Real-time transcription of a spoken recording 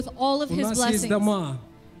all of У His нас есть blessings. дома.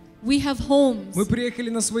 We have homes. Мы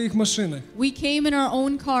приехали на своих машинах. We came in our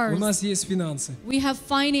own У cars. нас есть финансы. We have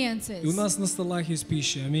И у finances. нас на столах есть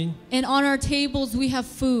пища. Аминь. And on our tables we have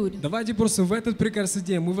food. Давайте просто в этот прекрасный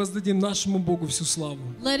день мы воздадим нашему Богу всю славу.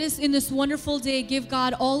 Let us in this wonderful day give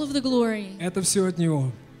God all of the glory. Это все от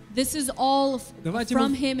Него. This is all Давайте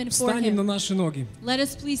from мы Him and for встанем на Him. наши ноги. Let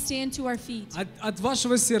us please stand to our feet. От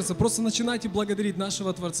вашего сердца просто начинайте благодарить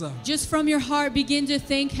нашего Творца. Just from your heart begin to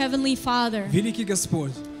thank Heavenly Father. Великий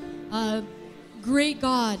Господь, Great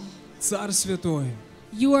God, Царь Святой,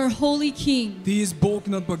 you are Holy King. Ты есть Бог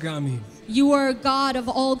над богами. You are God of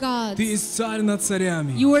all gods. Ты есть Царь над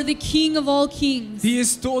царями. You are the King of all kings. Ты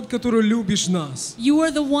есть тот, который любишь нас. You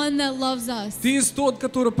are the one that loves us. Ты есть тот,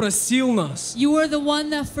 который простил нас. You are the one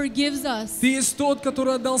that forgives us. Ты есть тот,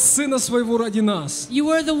 который отдал Сына Своего ради нас. You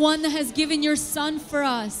are the one that has given your Son for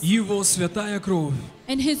us. Его святая кровь,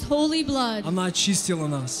 And His holy blood, она очистила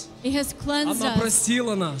нас. it has cleansed Она us.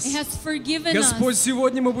 простила нас. It has forgiven Господь, us.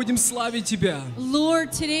 сегодня мы будем славить Тебя.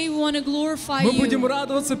 Lord, today we want to glorify Мы будем you.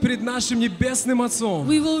 радоваться перед нашим Небесным Отцом.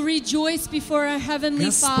 We will rejoice before our Heavenly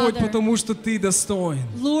Господь, Father. потому что Ты достоин.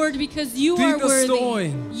 Lord, because you Ты are worthy.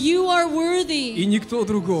 достоин. You are И worthy. никто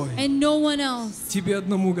другой. And no one else. Тебе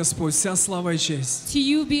одному, Господь, вся слава и честь. To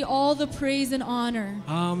you be all the praise and honor.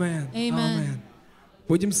 Аминь. Amen. Аминь.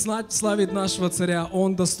 Будем славить нашего Царя,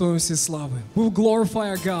 Он достоин всей славы. We will glorify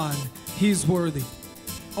our God. He is worthy.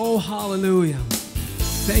 Oh, hallelujah.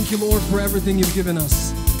 Thank you, Lord, for everything you've given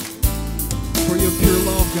us. For your pure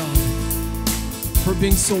love, God. For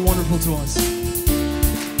being so wonderful to us.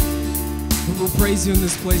 We will praise you in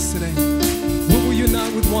this place today. We will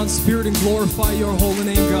unite with one spirit and glorify your holy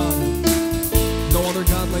name, God. No other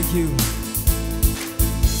God like you.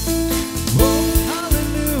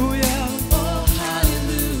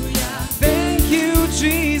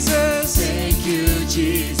 Jesus, Thank you,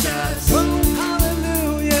 Jesus. oh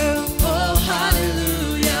hallelujah, Oh,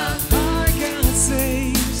 hallelujah. our God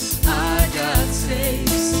saves, Our God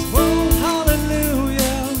saves. oh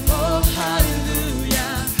hallelujah, Oh,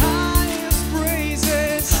 hallelujah. highest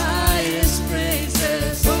praises, Highest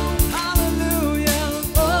praises. oh hallelujah,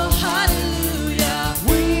 Oh, hallelujah.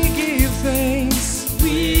 we give thanks,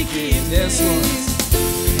 We give yes Lord, thanks.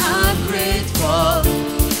 I'm grateful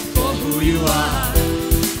for who you are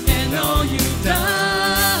and all you've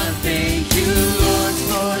done. Thank you, Lord,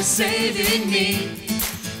 for saving me.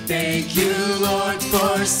 Thank you, Lord,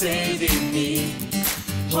 for saving me.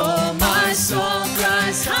 Oh, my soul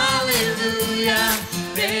cries hallelujah.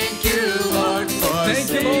 Thank you, Lord, for Thank you,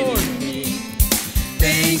 saving Lord. me.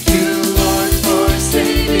 Thank you, Lord, for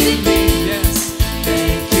saving me. yes,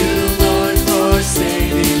 Thank you, Lord, for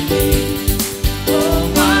saving me.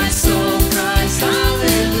 Oh, my soul cries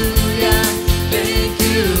hallelujah. Thank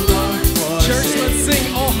you, Lord, for church let's saving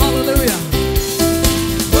sing, oh hallelujah,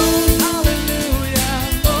 Oh, hallelujah.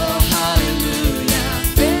 Oh, hallelujah.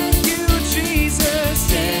 thank you Jesus,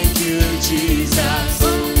 Thank you, Jesus. oh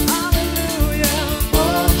hallelujah,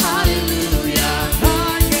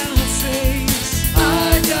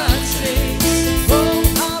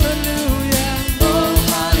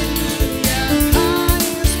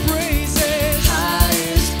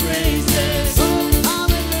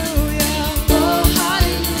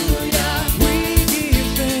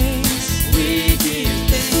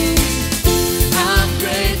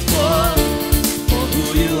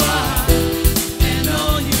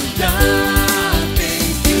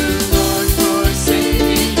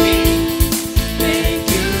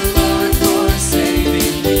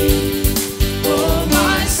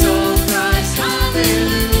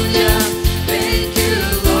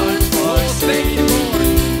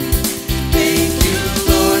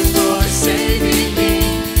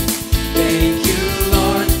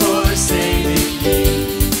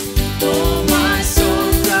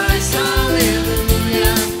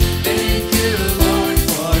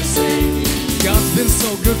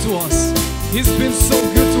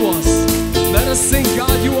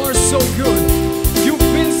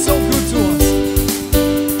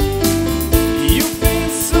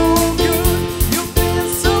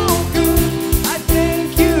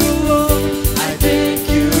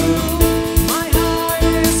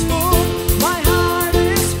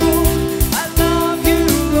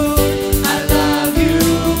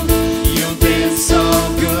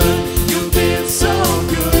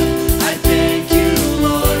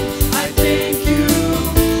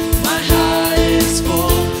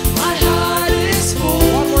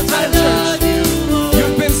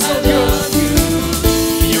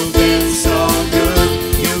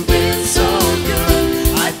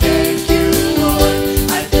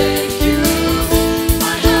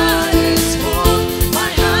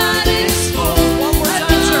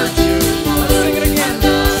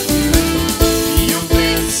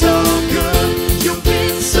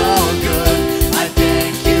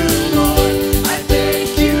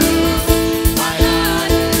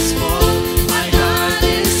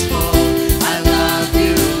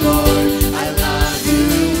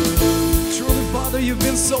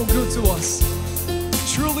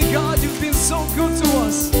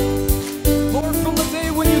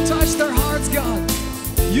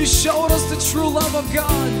 You showed us the true love of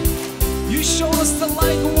God. You showed us the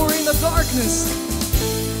light when we're in the darkness.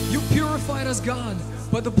 You purified us, God,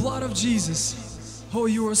 by the blood of Jesus. Oh,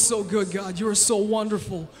 you are so good, God. You are so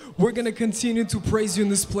wonderful. We're going to continue to praise you in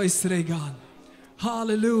this place today, God.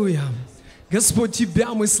 Hallelujah. Господь,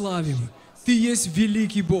 Тебя мы славим. Ты есть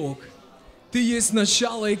великий Бог. Ты есть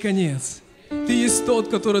начало и конец. Ты есть тот,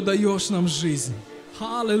 который даешь нам жизнь.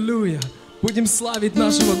 Аллилуйя. Будем славить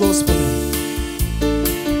нашего Господа.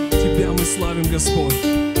 Тебя мы славим, Господь.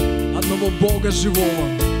 Одного Бога живого,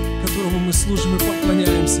 которому мы служим и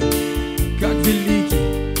поклоняемся. Как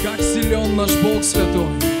великий, как силен наш Бог святой.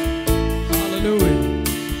 Аллилуйя.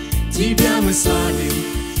 Тебя мы славим,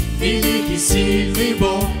 великий, сильный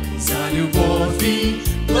Бог, за любовь и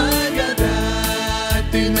благодать.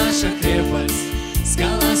 Ты наша крепость,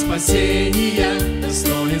 скала спасения,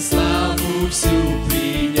 достоин славу всю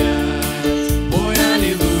принять. Пой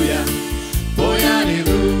аллилуйя,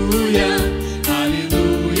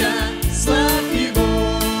 аллилуйя, славь Его.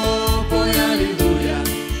 Пой аллилуйя,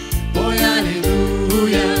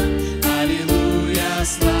 аллилуйя,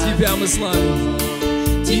 славь Тебя мы славим.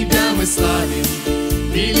 Тебя мы славим,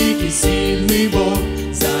 великий, сильный Бог,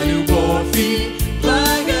 за любовь и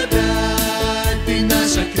благодать. Ты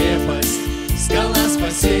наша крепость, скала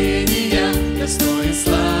спасения, достоин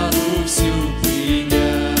славу всю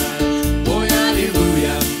принять. Пой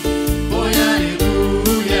аллилуйя,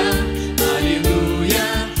 аллилуйя,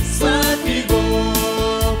 славь Его.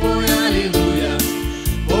 Пой аллилуйя,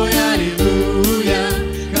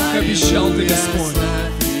 Как обещал Ты, Господь.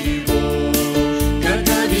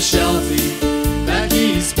 Обещал Ты, так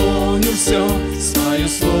и исполнил все, свое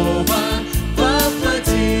слово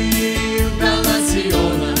воплотил, дал от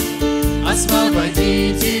Сиона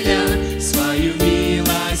освободителя, свою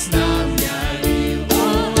милость нам явил.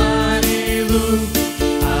 О,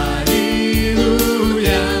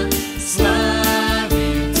 аллилуйя,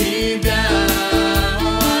 славим Тебя. О,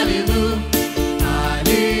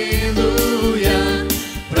 аллилуйя,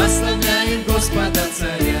 прославляем Господа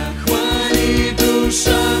Царя. Хвали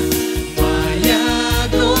душа моя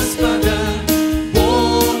Господа,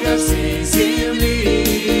 Бога всей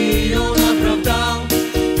земли. Он оправдал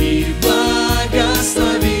и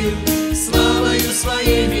благословил, славою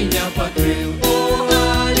своей меня покрыл. О,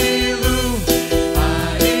 аллилуйя,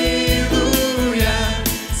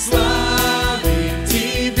 славим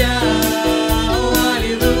Тебя. О,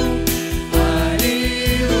 аллилуйя,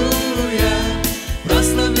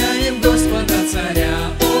 прославляем Господа Царя.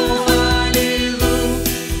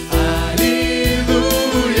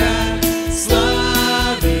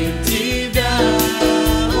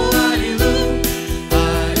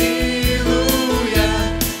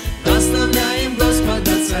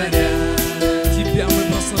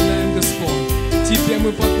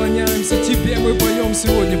 Мы поклоняемся Тебе, мы поем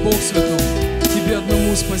сегодня, Бог Святой. Тебе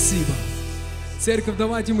одному спасибо. Церковь,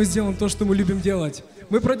 давайте мы сделаем то, что мы любим делать.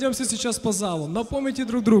 Мы пройдемся сейчас по залу. Напомните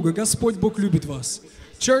друг друга, Господь Бог любит вас.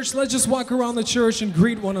 Church, let's just walk around the church and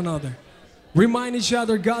greet one another. Remind each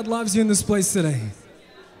other, God loves you in this place today.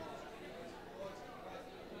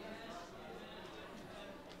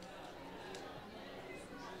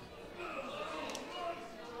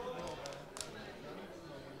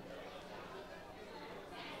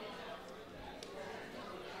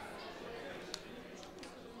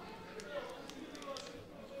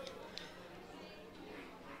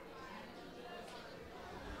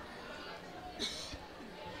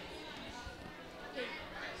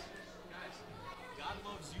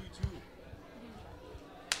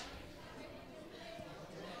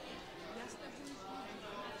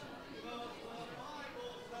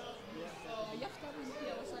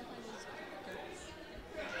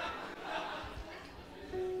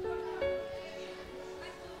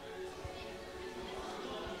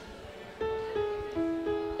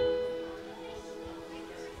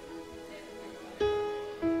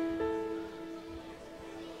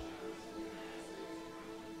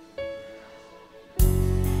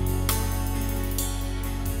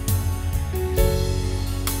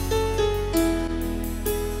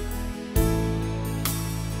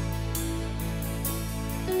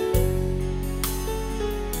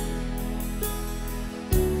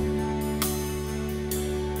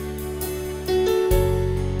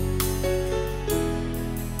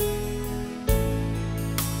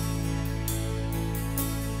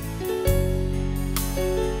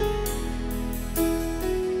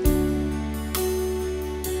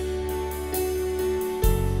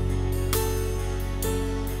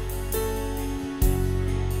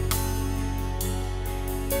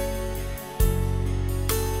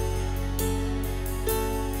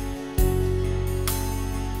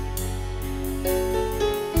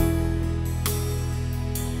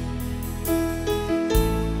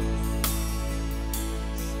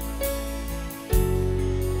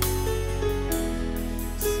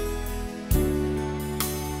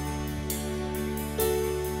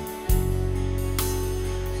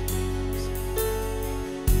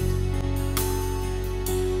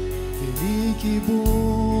 Великий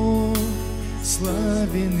Бог,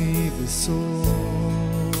 славен и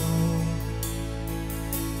высок,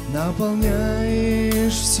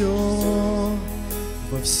 наполняешь все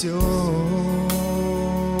во всем.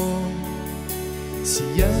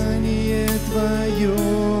 Сияние Твое,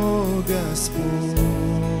 Господь,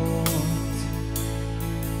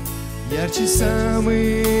 ярче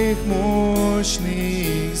самых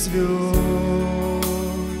мощных звезд.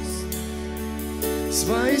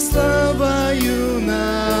 Своей славою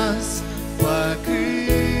нас покрыл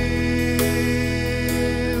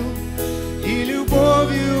и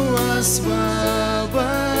любовью освободил.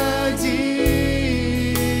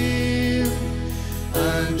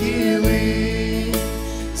 Ангелы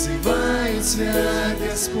взывают: свят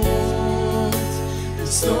Господь,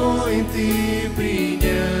 достоин Ты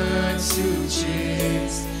принять всю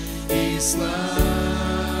честь и славу.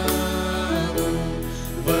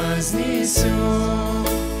 Вознесем,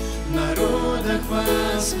 в народах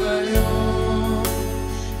восхвален,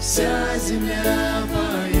 вся земля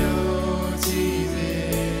поет Тебе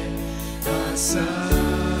осанна.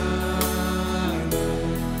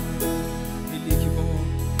 Великий Бог,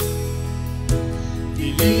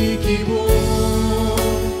 Великий Бог,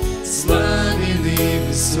 славен и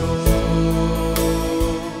высок,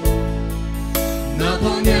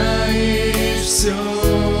 наполняешь все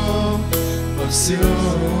во всем.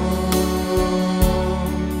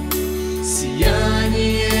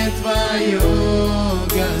 Сияние Твое,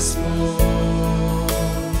 Господь,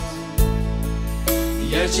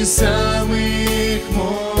 ярче самых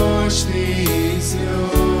мощных звезд.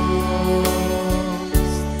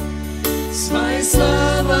 Своей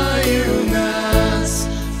славою нас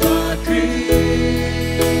покрыл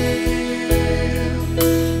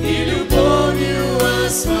и любовью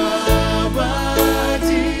освободил.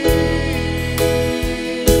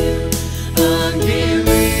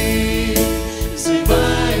 Ангелы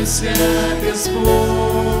взывают: свят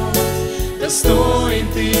Господь, достоин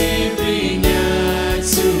Ты принять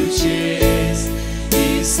всю честь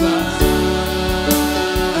и славу.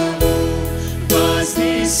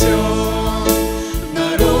 Вознесем, в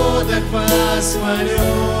народах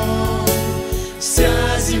восхвален, вся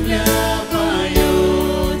земля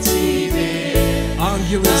поет Тебе.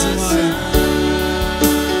 ангелы взывают.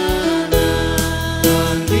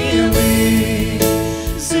 Ангелы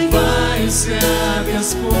взывают: свят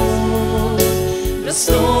Господь,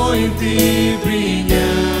 достоин Ты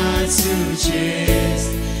принять всю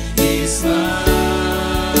честь и славу.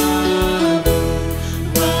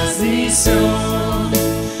 Вознесем,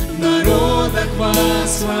 в народах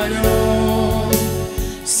восхвален,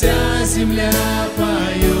 вся земля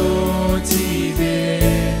поет Тебе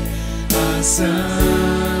осанна.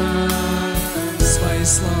 Своей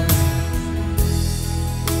славой.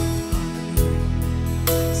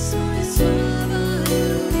 Своей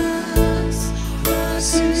славою нас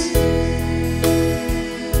Аллилуйя.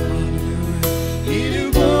 и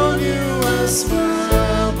любовью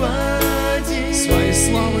освободил. Своей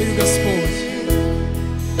славою, Господь,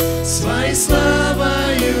 Своей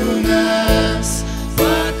славою нас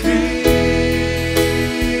покрыл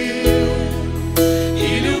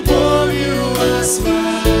и любовью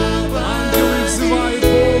освободил. ангелы взывают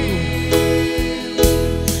Богу.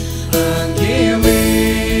 Ангелы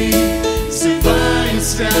взывают: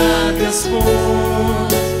 свят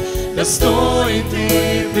Господь, достоин Ты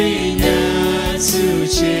принять всю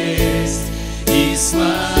честь и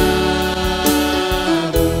славу.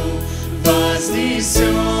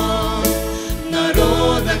 Вознесем, в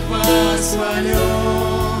народах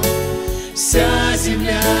восхвален, вся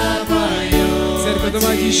земля поет. Церковь,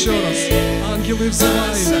 давайте еще раз. Ангелы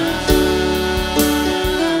взывают.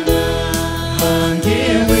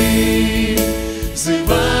 Ангелы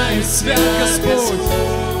взывают: свят Господь,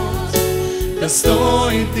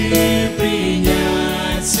 достоин Ты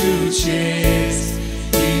принять всю честь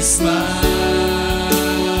и славу.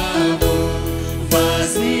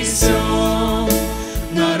 Вознесем,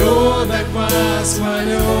 в народах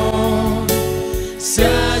восхвален,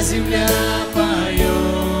 вся земля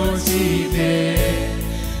поет Тебе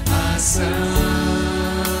осанна.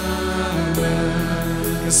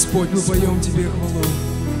 Господь, мы поем Тебе хвалу.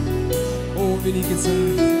 О, великий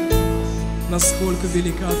Царь, насколько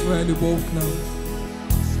велика Твоя любовь к нам.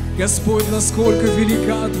 Господь, насколько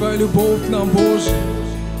велика Твоя любовь к нам, Боже.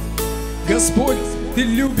 Господь, Ты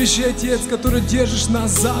любящий Отец, который держишь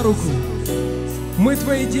нас за руку. Мы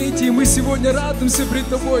Твои дети, и мы сегодня радуемся пред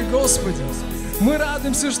Тобой, Господи. Мы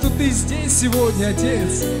радуемся, что Ты здесь сегодня,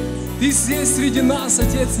 Отец. Ты здесь среди нас,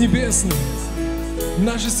 Отец Небесный.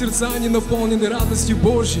 Наши сердца, они наполнены радостью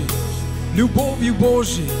Божьей, любовью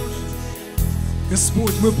Божьей.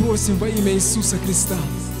 Господь, мы просим во имя Иисуса Христа,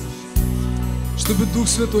 чтобы Дух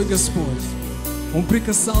Святой, Господь, Он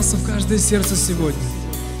прикасался в каждое сердце сегодня.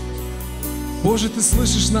 Боже, Ты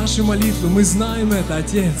слышишь наши молитвы, мы знаем это,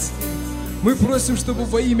 Отец. Мы просим, чтобы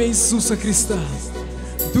во имя Иисуса Христа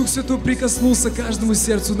Дух Святой прикоснулся к каждому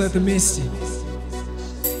сердцу на этом месте.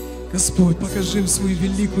 Господь, покажи им свою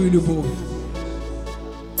великую любовь.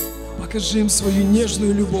 Покажи им свою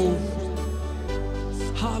нежную любовь.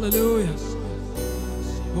 Hallelujah.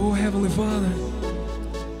 Oh, Heavenly Father,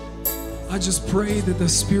 I just pray that the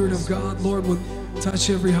Spirit of God, Lord, would touch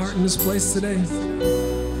every heart in this place today.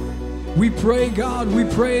 We pray, God, we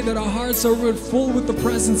pray that our hearts are full with the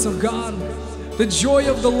presence of God, the joy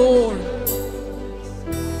of the Lord.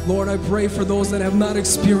 Lord, I pray for those that have not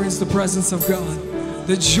experienced the presence of God,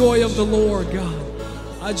 the joy of the Lord, God.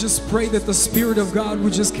 I just pray that the Spirit of God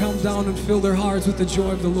would just come down and fill their hearts with the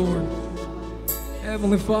joy of the Lord.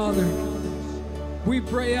 Heavenly Father, we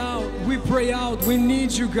pray out, we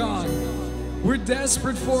need you, God. We're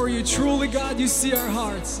desperate for you. Truly, God, you see our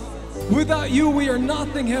hearts. Without you, we are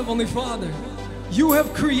nothing, Heavenly Father. You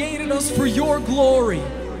have created us for your glory.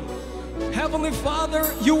 Heavenly Father,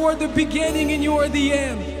 you are the beginning and you are the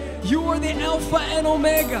end. You are the Alpha and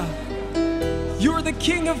Omega. You are the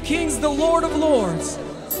King of Kings, the Lord of Lords.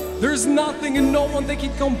 There's nothing and no one that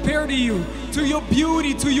can compare to you, to your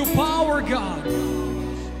beauty, to your power, God.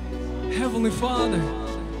 Heavenly Father,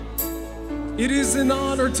 it is an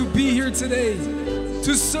honor to be here today,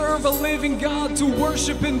 to serve a living God, to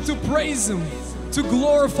worship Him, to praise Him, to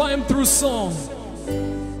glorify Him through song.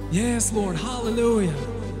 Yes, Lord, hallelujah.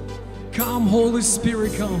 Come, Holy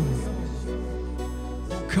Spirit, come.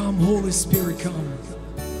 Come, Holy Spirit, come.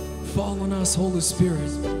 Fall on us, Holy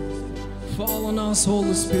Spirit. Fall on us,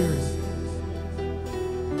 Holy Spirit.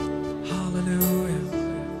 Hallelujah.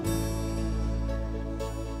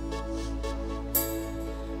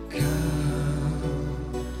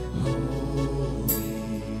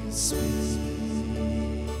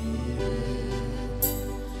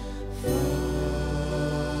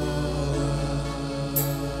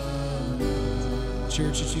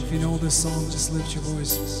 Church, if you know this song, just lift your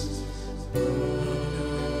voices.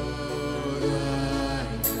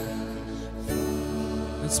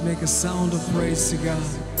 Let's make a sound of praise to God.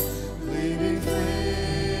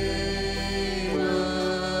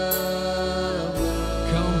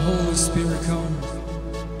 Come, Holy Spirit, come.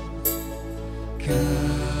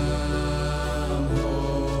 Come,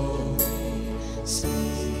 Holy Spirit.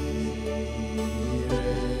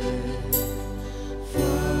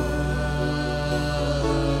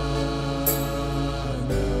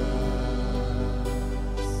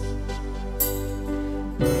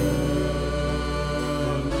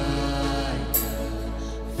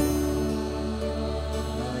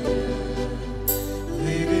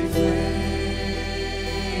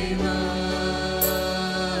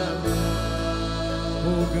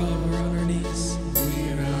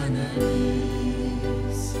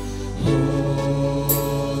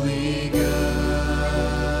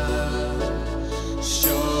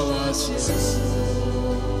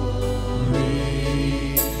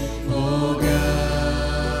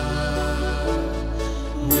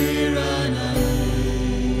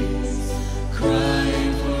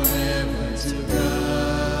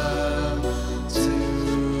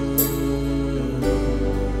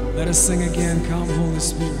 Let us sing again, come Holy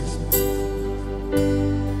Spirit.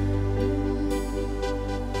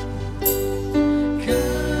 Come,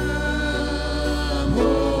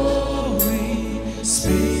 Holy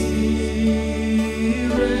Spirit,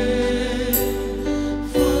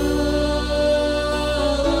 fall on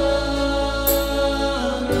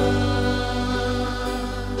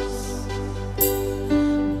us.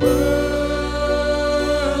 Burn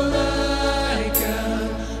like a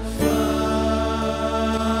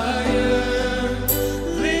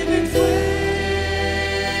living flame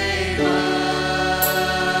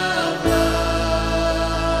of love.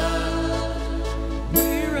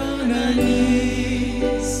 We're on our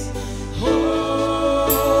knees, holy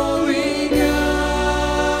God.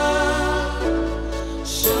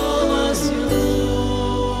 Show us your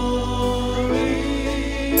glory,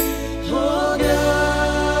 oh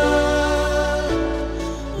God.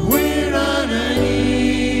 We're on our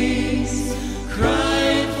knees,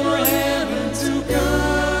 crying for heaven to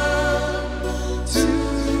come to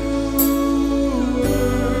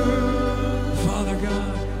earth. Father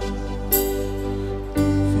God,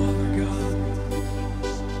 Father God,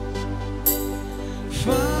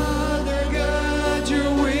 Father God,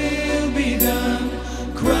 your will be done.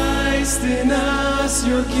 Christ in us,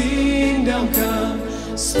 your kingdom come.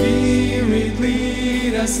 Spirit,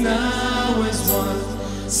 lead us now as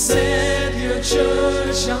one. Set your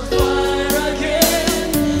church on fire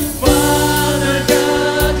again. Father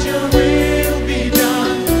God, your will be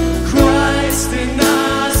done. Christ in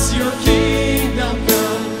us, your kingdom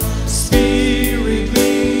come. Spirit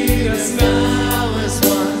lead us now as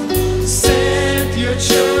one. Set your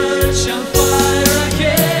church on fire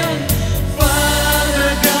again.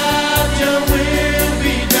 Father God, your will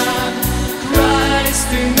be done. Christ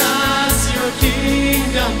in us, your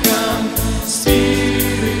kingdom come.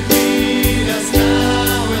 Spirit lead us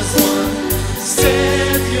now as one.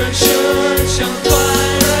 Set your church on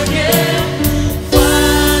fire again.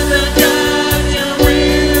 Father God, your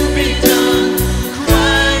will be done.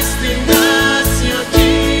 Christ in us, your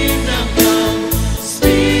kingdom come.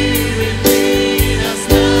 Spirit lead us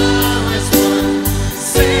now as one.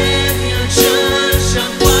 Set your church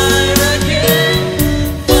on fire again.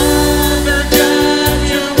 Father God,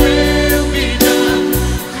 your will be done.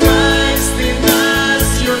 Christ in us,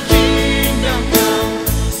 your kingdom come.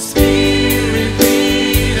 Spirit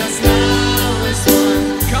lead us now as one.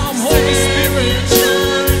 Come, Holy Spirit. Set your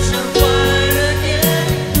church on fire again.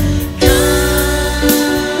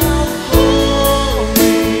 Come,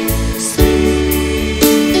 Holy Spirit.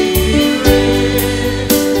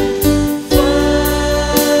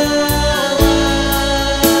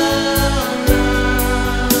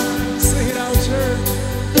 Sing it out, church.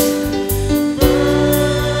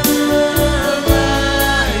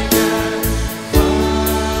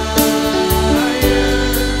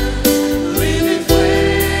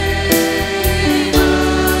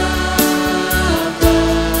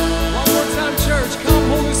 One more time, church. Come,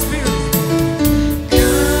 Holy Spirit.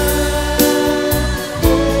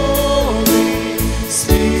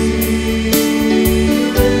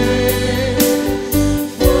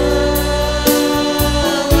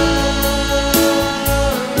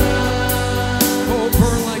 Oh,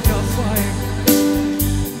 burn like a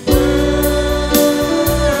fire.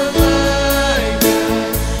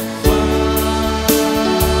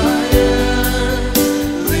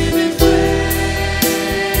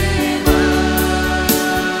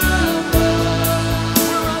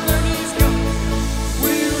 We're on their knees, God.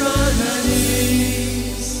 We're on our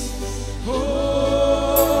knees,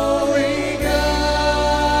 holy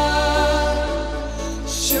God,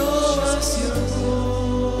 show us your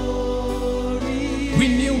glory. We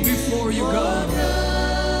kneel before you, God.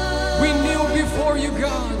 We kneel before you,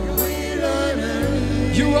 God. We're on our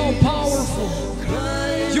knees, You're all powerful.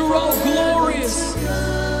 crying You're all glorious.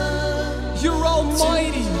 You're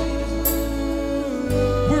almighty.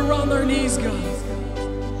 We're on our knees, God.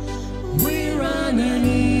 We're on our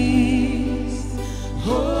knees,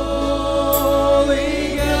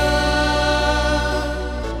 holy God,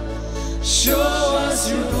 show us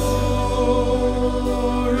your glory,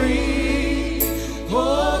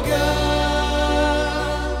 oh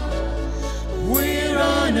God. We're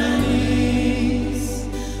on our knees,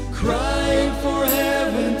 crying for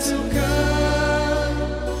heaven to come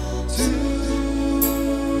to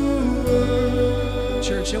earth.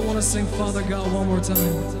 Church, I want to sing Father God one more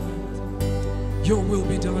time. Your will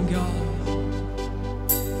be done, God.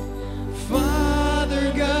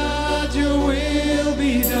 Father God, your will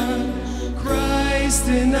be done. Christ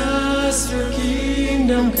in us, your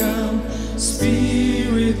kingdom come.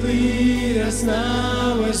 Spirit lead us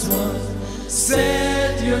now as one.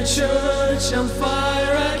 Set your church on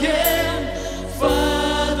fire again.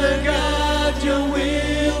 Father God, your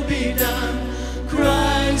will be done.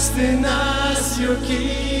 Christ in us, your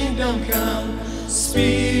kingdom come.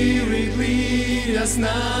 Spirit lead us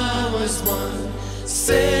now as one.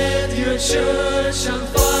 Set your church on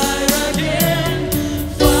fire again.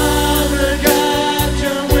 Father God,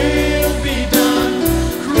 your will be done.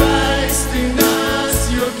 Christ in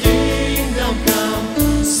us, your kingdom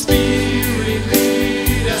come. Spirit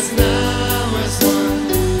lead us now as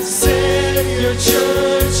one. Set your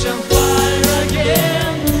church on fire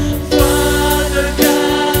again. Father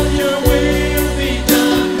God, your will be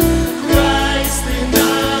done. Christ in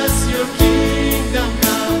us, your kingdom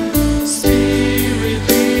come. Spirit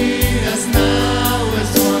lead us now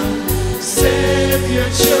as one. Set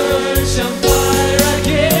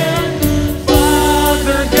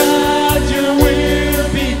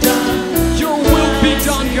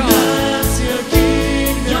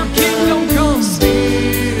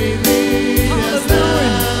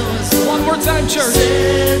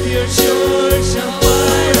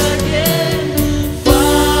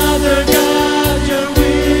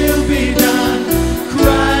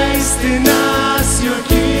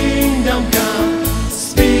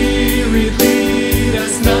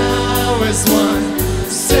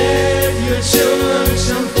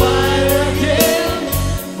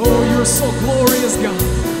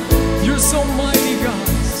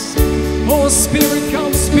Spirit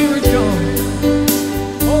come, Spirit come.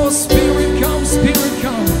 Oh, Spirit come, Spirit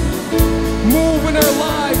come. Move in our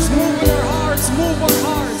lives, move in our hearts, move our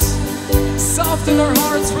hearts. Soften our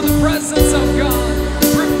hearts for the presence of God.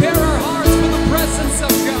 Prepare our hearts for the presence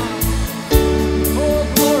of God.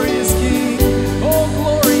 Oh, glorious King. Oh,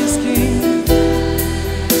 glorious King.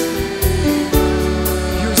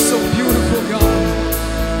 You're so beautiful, God.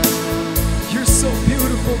 You're so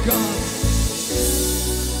beautiful, God.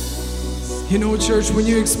 You know, church, when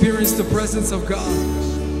you experience the presence of God,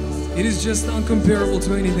 it is just uncomparable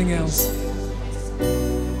to anything else.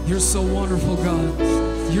 You're so wonderful, God.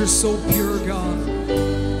 You're so pure, God.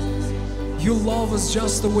 You love us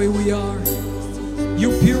just the way we are.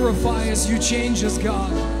 You purify us, you change us,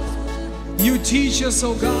 God. You teach us,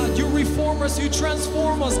 oh God. You reform us, you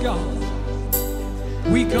transform us, God.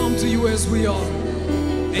 We come to you as we are.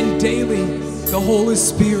 And daily, the Holy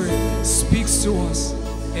Spirit speaks to us.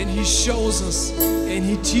 And He shows us, and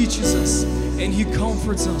He teaches us, and He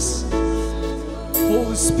comforts us.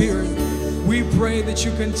 Holy Spirit, we pray that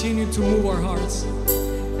you continue to move our hearts.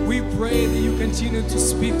 We pray that you continue to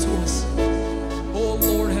speak to us. Oh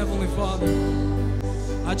Lord, Heavenly Father,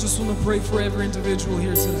 I just want to pray for every individual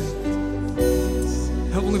here today.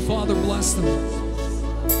 Heavenly Father, bless them.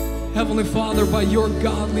 Heavenly Father, by your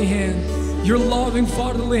godly hand, your loving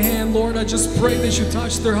fatherly hand, Lord, I just pray that you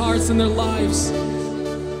touch their hearts and their lives.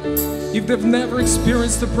 If they've never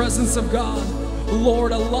experienced the presence of God,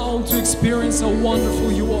 Lord, allow them to experience how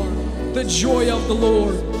wonderful you are. The joy of the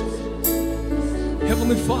Lord.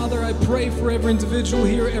 Heavenly Father, I pray for every individual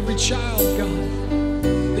here, every child,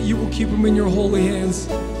 God, that you will keep them in your holy hands.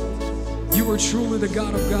 You are truly the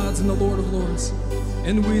God of gods and the Lord of lords.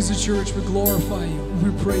 And we as a church, we glorify you,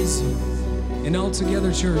 we praise you. And all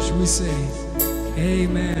together, church, we say,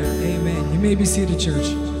 Amen, Amen. You may be seated, church.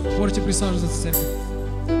 Можете присаживаться, церковь.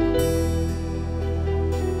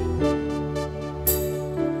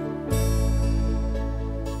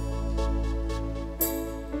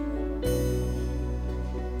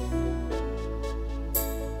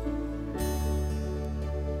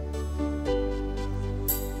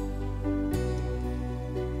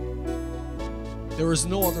 There is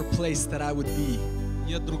no other place that I would be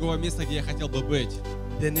Нет другого места, где я хотел бы быть,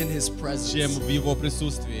 than in His presence. чем в Его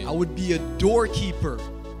присутствии. I would be a doorkeeper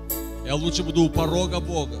Я лучше буду у порога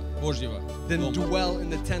Бога, Божьего, than дома, dwell in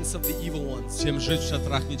the tents of the evil ones. чем жить в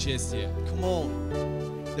шатрах нечестия. Come on.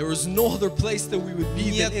 There is no other place that we would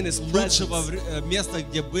be Нет than in His лучшего presence. места,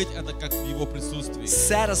 где быть, это как в Его присутствии.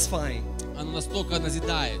 Satisfying, Оно настолько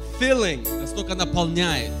назидает, filling, настолько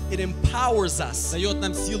наполняет, it empowers us. дает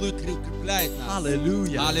нам силу и укрепляет нас.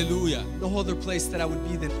 Hallelujah. Аллилуйя. No other place that I would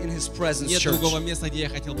be than in His presence, Нет church. другого места, где я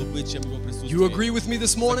хотел бы быть, чем в Его присутствии. You agree with me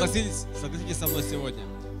this morning? Согласитесь со мной сегодня?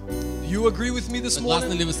 You agree with me this Согласны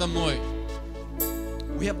morning? ли вы со мной?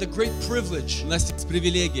 We have the great privilege У нас есть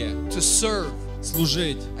привилегия to serve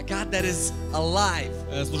служить, a God that is alive.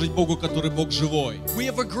 служить Богу, который Бог живой. We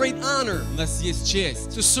have a great honor У нас есть честь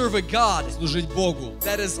to serve a God служить Богу,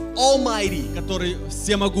 that is almighty, который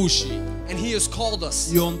всемогущий. and He has called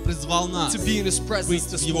us И Он призвал нас to be in His presence быть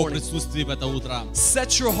this в Его morning. присутствии в это утро.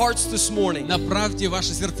 Set your hearts this morning. Направьте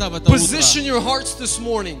ваши сердца в это Position утро. your hearts this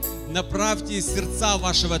morning Направьте сердца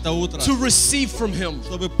ваши в это утро, to receive from Him.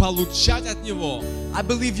 чтобы получать от Него. I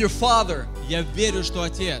believe your Father Я верю, что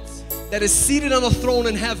Отец, that is seated on a throne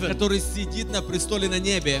in heaven который сидит на престоле на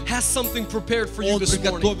небе, has something prepared for you Он this morning.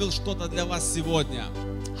 приготовил что-то для вас сегодня.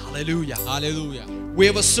 Hallelujah. Аллилуйя. We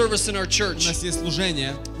have a service in our У church. нас есть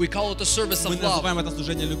служение, We call it the service мы of love. называем это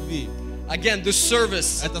служение любви. Again, this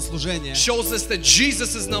service Это служение shows us that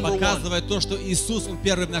Jesus is number one. показывает то, что Иисус, Он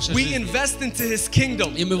первый в нашей We жизни. invest into His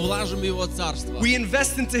kingdom. И мы влажим в Его Царство. We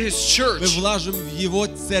invest into His Мы church влажим в Его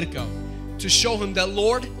Церковь, to show Him that,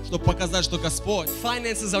 Lord, чтобы показать, что Господь,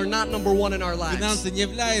 finances are not number one in our lives. финансы не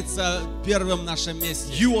являются первым в нашем месте.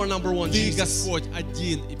 You are number one, Ты, Jesus. Господь,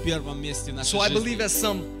 один и первом месте в нашей So I жизни. believe as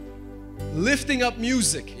some lifting up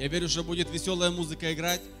music, Я верю, что будет веселая музыка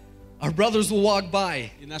играть, our brothers will walk by.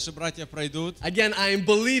 и наши братья пройдут. Again, I am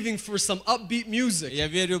believing for some upbeat music. Я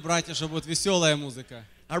верю, братья, что будет веселая музыка,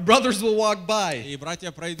 Our brothers will walk by, и братья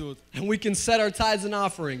пройдут, and we can set our tithes and и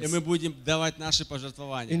offerings. мы будем давать наши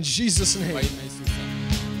пожертвования In Jesus' во name. имя Иисуса.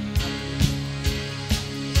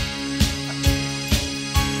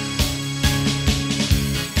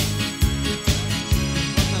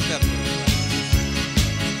 Можно жертву?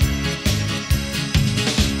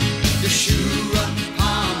 Yeshua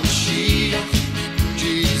HaMashiach,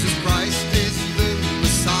 Jesus Christ is the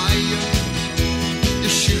Messiah.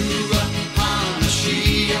 Yeshua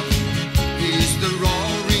HaMashiach, He's the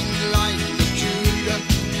roaring lion of Judah,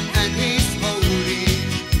 and He's holy.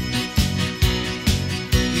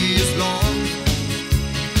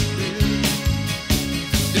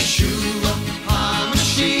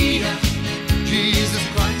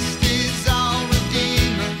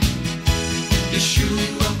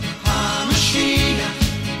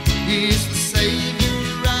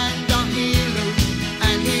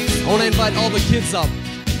 invite all the kids up.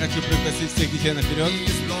 Хочу пригласить всех детей наперед.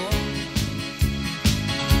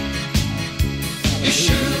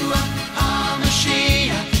 Yeshua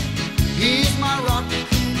HaMashiach, He's my rock,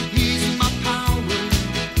 He's my power.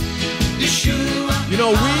 Yeshua You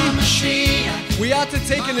know, HaMashiach, we ought to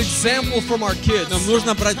take an example from our kids. Нам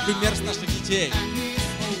нужно брать пример с наших детей.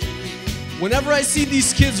 Whenever I see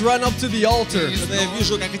these kids run up to the altar, Когда я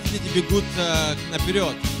вижу, как эти дети бегут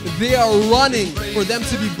наперед, they are running for them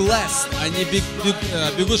to be blessed. они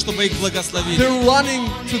бегут, чтобы их благословили. They're running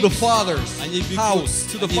to the Father's Они бегут, house,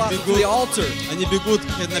 to the они altar. Они бегут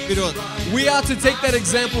наперед. We ought to take that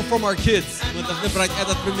example from our kids Мы должны брать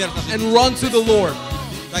этот пример наших and детей. run to the Lord.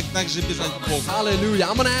 Так же бежать к Богу. Hallelujah.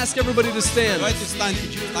 I'm going to ask everybody to stand. Давайте встанем,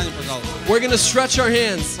 пожалуйста. We're going to stretch our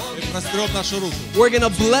hands. И прострем нашу руку. We're going to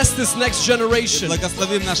bless this next generation.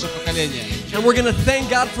 Благословим наше поколение. And we're going to thank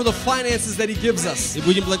God for the finances that He gives us. И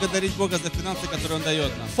будем благодарить Бога за финансы, которые Он дает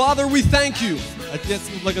нам. Father, we thank you Отец,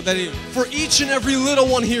 мы благодарим for each and every little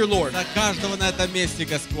one here, Lord. за каждого на этом месте,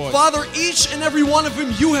 Господь. Father, each and every one of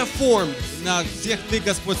them you have formed. На всех Ты,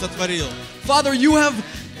 Господь, сотворил. Father, you have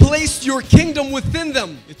placed your kingdom within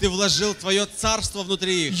them. И Ты вложил Твое царство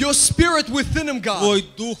внутри их. Your spirit within them, God. Твой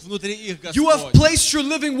дух внутри их, You have Господь. placed your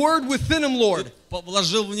living word within them, Lord.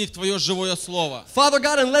 Вложил в них Твое живое слово. Father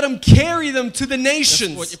God, and let them carry them to the Господь,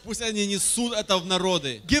 nations. и пусть они несут это в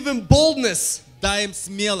народы. Give them boldness Дай им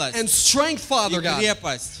смелость and strength, и Father God.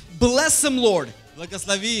 крепость. Bless them, Lord,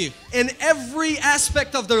 Благослови их in every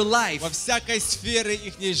aspect of their life. во всякой сфере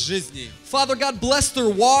их жизни. Father God, bless their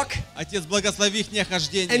walk Отец, благослови их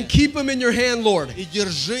хождение. and keep them in your hand, Lord. И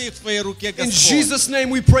держи их в Твоей руке, In Господь. Jesus' name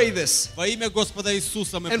we pray this. Во имя Господа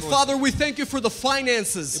Иисуса мы And просим. Father, we thank you for the И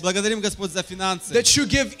finances благодарим, Господь, за финансы, that you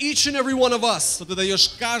give each and every one of us, что Ты даешь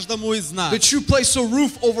каждому из нас, that you place a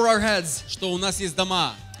roof over our heads, что у нас есть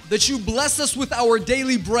дома, that you bless us with our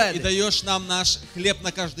daily и bread. даешь нам наш хлеб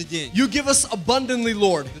на каждый день. You give us abundantly,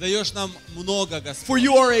 Lord, Ты даешь нам много, Господь. for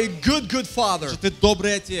you are a good, good Father, Что Ты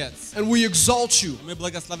добрый Отец. and we exalt you, Мы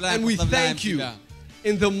благословляем, and we прославляем thank you. Тебя.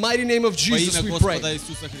 In the mighty name of Во Jesus имя we Господа pray.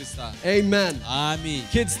 Иисуса Христа. Amen. Аминь.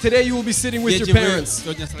 Kids, today you will be sitting with Дети, your вы parents.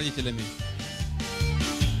 сегодня с родителями.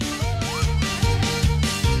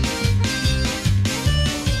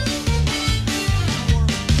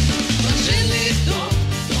 Блаженный тот,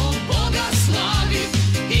 кто Бога славит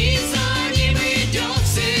и за Ним идет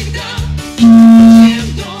всегда. В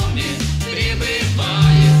Божьем доме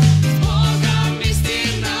пребывает, с Богом вместе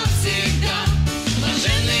навсегда.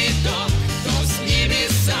 Блаженный тот, кто с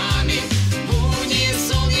небесами в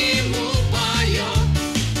унисон Ему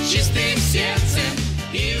поет, чистым сердцем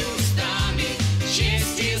и устами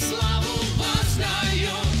честь и славу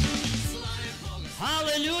воздает. Славит Бога.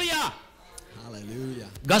 Аллилуйя! Hallelujah.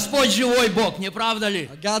 Господь живой Бог, не правда ли?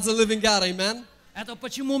 God's a living God, amen? Это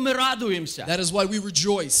почему мы радуемся. That is why we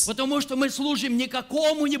rejoice. Потому что мы служим не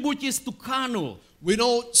какому-нибудь истукану. We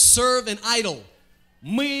don't serve an idol.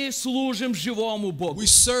 Мы служим живому Богу. We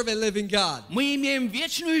serve a living God. Мы имеем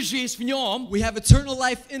вечную жизнь в Нем. We have eternal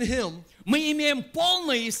life in Him. Мы имеем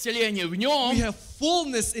полное исцеление в We Нем. have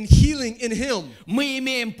fullness and healing in Him. Мы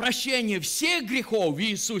имеем прощение всех грехов в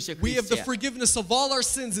Иисусе We have the Христе. forgiveness of all our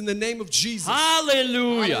sins in the name of Jesus.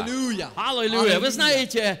 Аллилуйя! Hallelujah. Аллилуйя! Вы Hallelujah.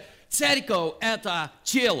 знаете, церковь – это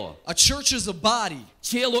тело. A church is a body.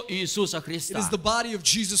 Тело Иисуса It Христа. is the body of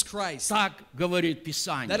Jesus Christ. Так говорит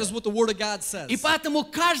Писание. That is what the Word of God says. И поэтому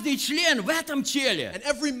каждый член в этом теле And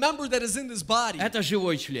every member that is in this body, это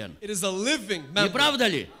живой член. it is a living Не member. правда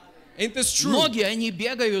ли? Ain't this true? Ноги, они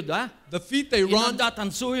бегают, да? The feet, they run. Иногда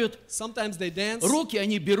танцуют. Sometimes they dance. Руки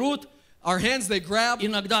они берут, Our hands, they grab.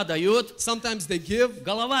 иногда дают. Sometimes they give.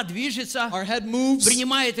 Голова движется, Our head moves,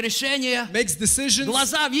 принимает решения. makes decisions.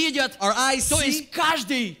 Глаза видят. Our eyes То see. есть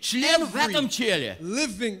каждый член в этом теле.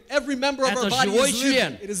 Living, every member of Это our body живой is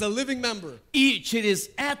член. living. It is a living member. И через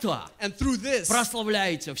это And through this,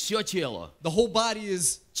 прославляется все тело. the whole body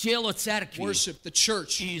is Тело церкви worship, the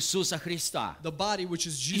church, Иисуса Христа. the body which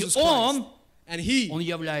is И Jesus Christ. Он And He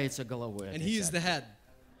является головой and этой He is the церкви. head.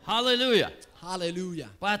 Аллилуйя. Hallelujah.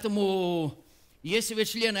 Поэтому, если вы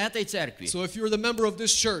член этой церкви, So if you're the member of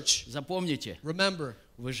this church, запомните, remember,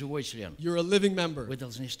 вы живой член. you're a living member. Вы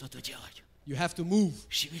должны что-то делать, You have to move.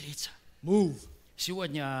 шевелиться. Move.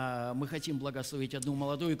 Сегодня мы хотим благословить одну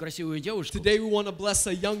молодую и красивую девушку. Today we want to bless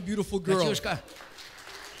a young, beautiful girl. Катюшка.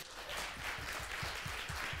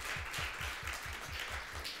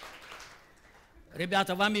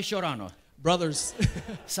 Ребята, вам еще рано. Brothers,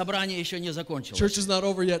 Собрание еще не закончилось. church is not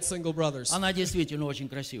over yet, single brothers. Она действительно очень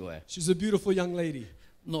красивая. She's a beautiful young lady.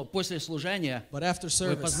 Но после служения But after вы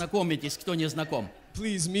service, познакомитесь, кто не знаком.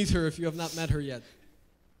 please meet her if you have not met her yet.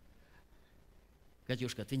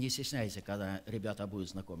 Катюшка, ты не стесняйся, когда ребята будут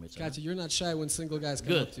знакомиться. да? Katya, you're not shy when single guys come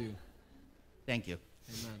Good. up to you. Thank you.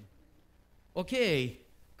 Amen. Окей.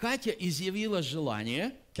 Катя изъявила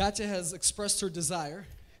желание Katya has expressed her desire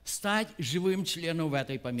стать живым членом в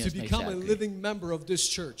этой to поместной become a церкви. living member of this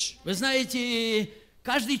church. Вы знаете,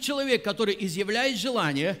 каждый человек, который изъявляет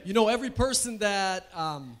желание, You know, every person that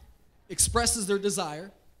expresses their desire,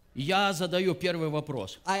 я задаю первый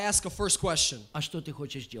вопрос. I ask a first question. А что ты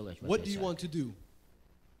хочешь делать в What этой do you церкви? want to do?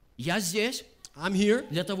 Я здесь I'm here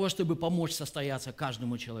для того, чтобы помочь состояться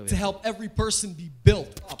каждому to человеку. help every person be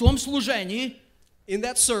built В up том служении, in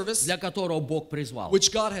that service для которого Бог призвал.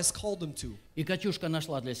 which God has called them to. И Катюшка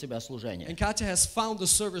нашла для себя служение. And Katya has found the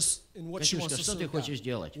service in what she wants Катюшка, to что ты serve God. хочешь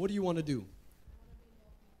делать? What do you want to do?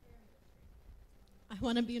 I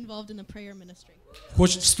want to be involved in the prayer ministry.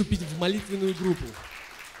 Хочет вступить в молитвенную группу.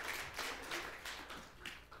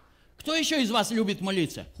 Кто еще из вас любит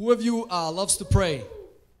молиться? Who of you loves to pray?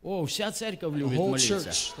 О, вся церковь The любит whole молиться.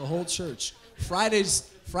 church. The whole church. Fridays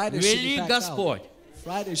should be Вели packed Господь. out.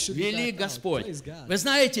 Fridays should be Вели packed out. Господь. Praise God. Вы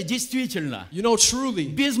знаете, действительно, You know, truly,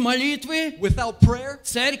 без молитвы without prayer,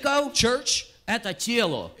 церковь church, — это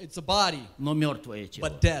тело, it's a body, но мертвое тело.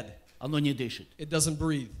 but dead. Оно не дышит. It doesn't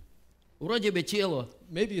breathe. Вроде бы тело,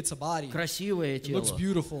 Maybe it's a body. красивое It looks тело,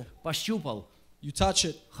 beautiful. пощупал, You touch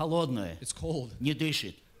it, холодное, it's cold. не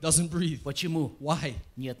дышит. Doesn't breathe. Почему? Why?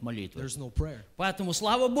 Нет молитвы. There's no prayer. Поэтому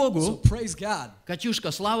слава So Богу, praise God. Катюшка,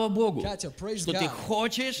 слава Богу, Katya, praise что ты God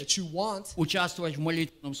хочешь that you want участвовать в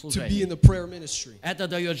молитвенном to be служении. in the prayer ministry. Это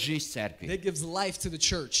дает жизнь церкви. That gives life to the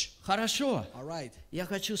church. Хорошо. All right. Я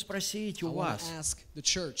хочу спросить I у want вас, to ask the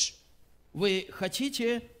church, вы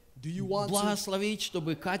хотите do you want to благословить,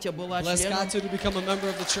 чтобы Катя была bless членом? Katya to become a member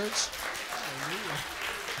of the church? Hallelujah.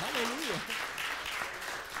 Hallelujah.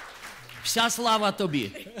 Вся слава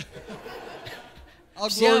тобі. All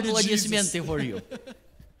Все glory to аплодисменты Jesus. for you.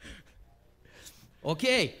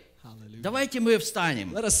 Окей. Hallelujah. Давайте мы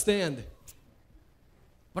встанем. Let us stand.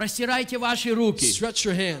 Простирайте ваши руки. Stretch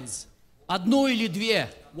your hands. Одну или две.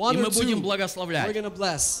 One И or мы будем two. We're благословлять. going to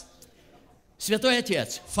bless. Святой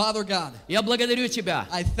Отец, Father God, я благодарю Тебя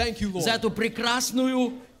I thank you, за Lord, эту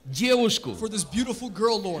прекрасную девушку, for this beautiful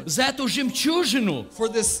girl, Lord, за эту жемчужину, for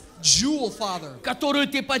this jewel, Father, которую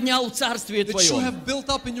Ты поднял в Царстве that you Твоем. have built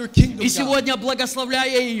up in your kingdom, И God. сегодня,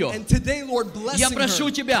 благословляя ее, And today, Lord, я blessing прошу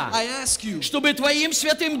her, Тебя, I ask you чтобы Твоим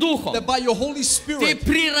Святым Духом that by your Holy Ты Spirit,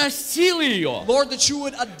 прирастил ее Lord, that you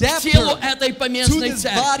would к adapt телу her этой to поместной this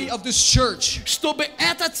body церкви, of this church, чтобы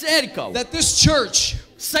эта церковь that this church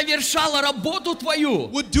совершала работу Твою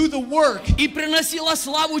would do the work и приносила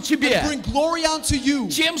славу and Тебе bring glory unto you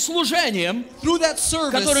тем служением, through that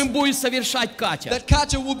service которым будет совершать Катя. that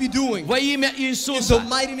Katya will be doing. Во имя In the Иисуса.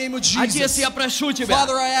 mighty name of Отец, Jesus. я прошу Тебя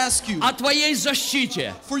Father, I ask you о Твоей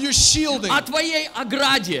защите, for your shielding, о Твоей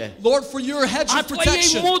ограде, Lord, for your hedge о of Твоей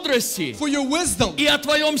protection, мудрости for your wisdom и о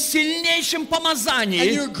Твоем сильнейшем and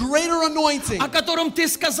помазании, your greater anointing о котором Ты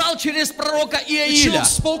сказал через пророка that you Иаиля. have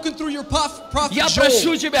spoken through your prophet Я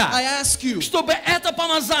прошу Joel. Тебя, I ask you чтобы это that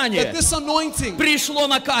помазание this anointing пришло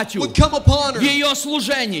на Катю would come upon в her ее in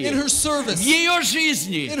служении, her в service, ее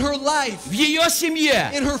жизни, in her life, в ее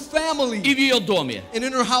семье in her family, и в ее доме. and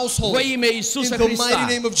in her household. Во имя In Иисуса the Христа. mighty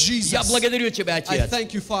name of Jesus, Я благодарю Тебя, I Отец,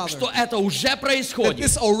 thank you, Father, что это уже that происходит,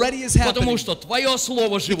 this already is потому happening что Твое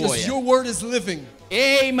Слово because живое. your word is living.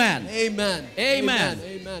 Amen. Amen. Amen.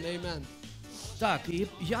 Amen. Amen. Так, и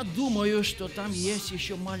я думаю, что там есть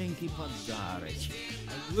еще маленький подарочек.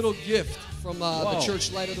 A little gift from Wow. the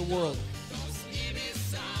church Light of the World.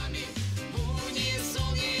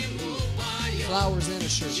 Flowers and a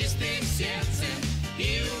shirt. Чистым сердцем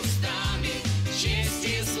и устами честь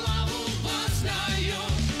и славу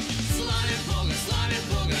воздаем. Славит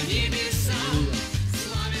Бога небеса.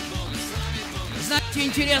 Славит Бога. Знаете,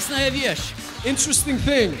 интересная вещь. Interesting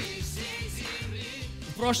thing.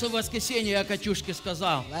 В прошлое воскресенье я Катюшке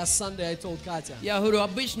сказал, Last Sunday I told Katya, я говорю,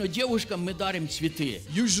 обычно девушкам мы дарим цветы.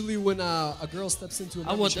 usually when a girl steps into a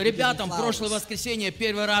А вот membership, we give them ребятам в прошлое flowers. воскресенье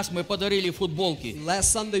первый раз мы подарили футболки.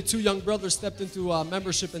 Last Sunday, 2 young brothers stepped into a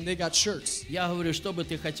membership and they got shirts. Я говорю, что бы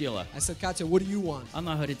ты хотела? I said, Katya, what do you want?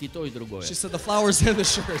 Она говорит, и то, и другое. She said, the flowers and the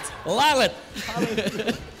shirt. Love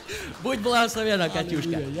it! Будь благословена,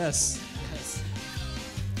 Катюшка. Hallelujah. Yes.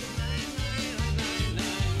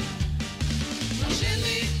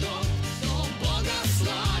 Блаженный тот, кто Бога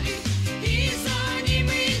славит и за Ним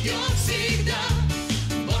идет всегда.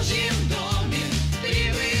 В Божьем доме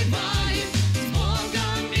пребывает, с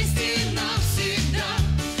Богом вместе навсегда.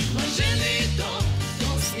 Блаженный тот,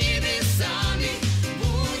 кто с небесами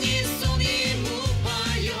в унисон Ему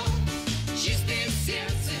поет. Чистым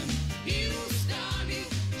сердцем и устами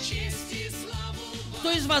честь и славу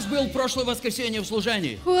вас был в прошлое воскресенье в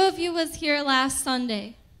служении? Who of you was here last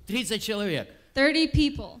Sunday? 30 человек. 30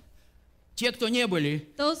 people. Те, кто не были,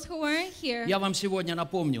 Those who weren't here, я вам сегодня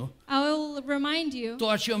напомню I will remind you то,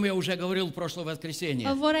 о чем я уже говорил в прошлое воскресенье.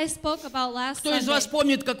 of what I spoke about last Кто из вас Sunday.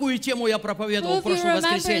 помнит, какую тему я Who проповедовал в of you прошлое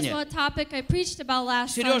remembers воскресенье? what topic I preached about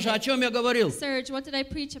last Сережа, о Sunday? чем я говорил? Serge, what did I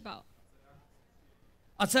preach about?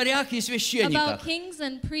 О царях и About священниках. kings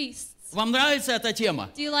and priests. Вам нравится эта тема?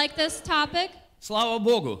 Do you like this topic? Слава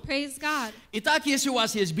Богу. Praise God. Итак, если у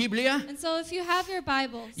вас есть Библия, And so if you have your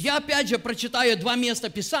Bibles, я опять же прочитаю два места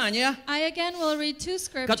Писания, I again will read two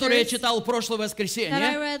которые я scriptures читал в прошлое that I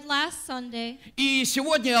воскресенье. read last Sunday. И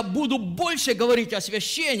сегодня я буду больше говорить о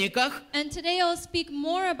священниках, And today I'll speak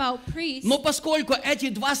more about priests. но поскольку эти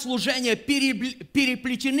два служения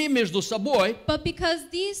переплетены между собой, But because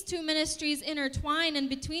these two ministries intertwine in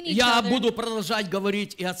between each я other, буду продолжать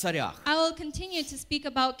говорить и о царях. I will continue to speak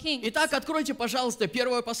about kings. Итак, откройте, пожалуйста,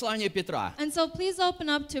 первое послание Петра. And so please open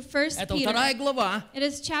up to 1 Это Peter. 2 глава, It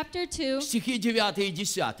is chapter 2, стихи 9 и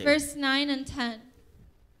 10. verse 9 and 10.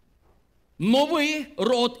 «Но вы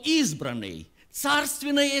род избранный,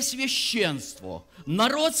 царственное священство,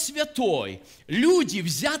 народ святой, люди,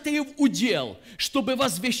 взятые в удел, чтобы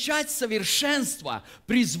возвещать совершенство,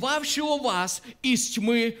 призвавшего вас из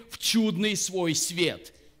тьмы в чудный свой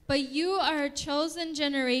свет». But you are a chosen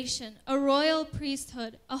generation, a royal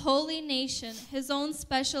priesthood, a holy nation, his own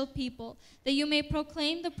special people, that you may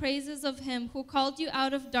proclaim the praises of him who called you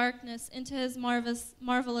out of darkness into his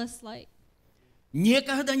marvelous light.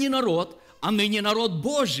 Некогда не народ, а ныне народ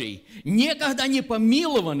Божий, некогда не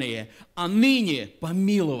помилованные, а ныне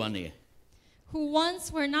помилованные. Who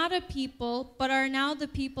once were not a people, but are now the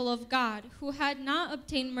people of God, who had not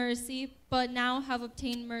obtained mercy, but now have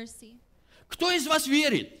obtained mercy. Кто из вас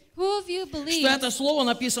верит, Who of you что believes это слово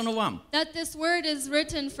написано вам? that this word is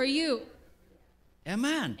written for you?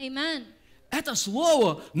 Amen. Amen. Это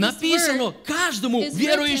слово написано каждому is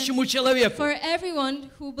верующему человеку. For everyone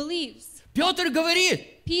who believes. Петр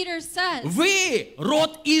говорит, Peter says вы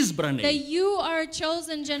род that избранный, you are a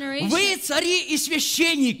chosen generation. вы цари и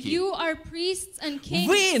священники, You are priests and kings.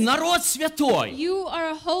 вы народ святой, You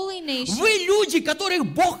are a holy nation. вы люди, которых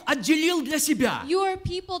Бог отделил для себя, You are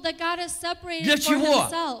people that God has separated Для for чего?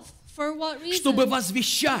 himself. For what reason? чтобы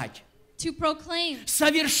возвещать To proclaim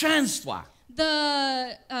совершенство,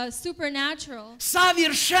 the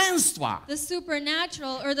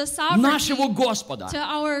supernatural or the sovereignty нашего Господа. to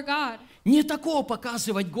our God. Не такого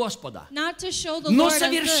показывать Господа, Not to show the но Lord as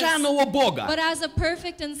this, совершенного Бога, but as a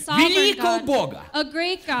perfect and sovereign великого God, Бога, a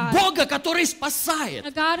great God, Бога, который спасает,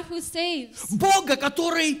 a God who saves, Бога,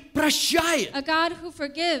 который прощает, a God who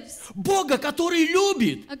forgives, Бога, который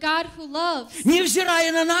любит, a God who loves.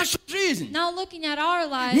 невзирая на нашу жизнь, Now looking at our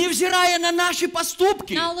lives, невзирая на наши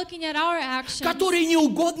поступки, now looking at our actions которые не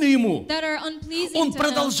угодны Ему, that are unpleasing Он to Him,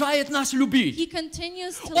 продолжает нас любить. He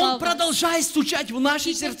continues to Он love us. продолжает стучать в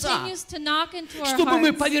наши He сердца, continues to knock into our чтобы мы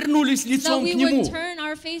hearts, повернулись that лицом we к would Нему. turn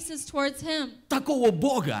our faces towards Him. Такого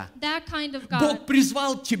Бога That kind of God. Бог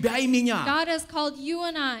призвал тебя и меня God has called you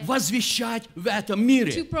and I возвещать в этом to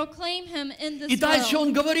мире. proclaim Him in И this дальше world.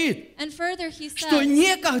 Он говорит, And further He что says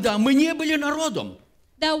некогда мы не были народом,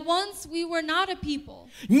 that once we were not a people,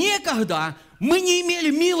 некогда мы не имели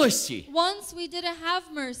милости, once we didn't have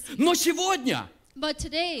mercy, но сегодня but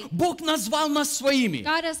today Бог назвал нас своими.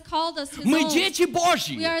 God has called us His Мы own. дети We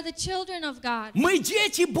Божьи. are the children of God. Мы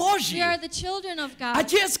дети We Божьи. are the children of God.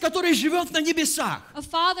 Отец, который живет на небесах, A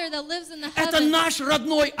Father that lives in the это heavens наш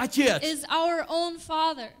родной Отец. is our own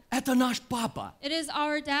Father. Это наш Папа. It is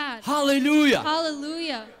our Dad. Аллилуйя.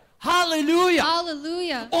 Hallelujah. Аллилуйя.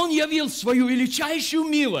 Hallelujah. Он явил свою величайшую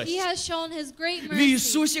милость He has shown His great в mercy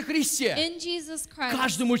Иисусе Христе in Jesus Christ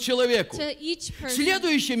каждому человеку. to each person.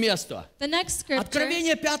 Следующее место. The next scripture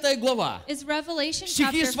Откровение 5 глава. is Revelation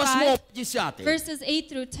Стихи chapter с 8 5, по 10. verses 8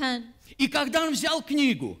 through 10. И когда он взял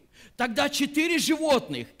книгу, тогда 4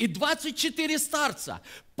 животных и 24 старца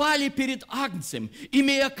пали перед Агнцем,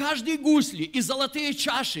 имея каждый гусли и золотые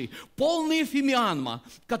чаши, полные фимиама,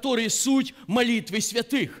 которые суть молитвы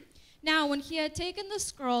святых. Now, when he had taken the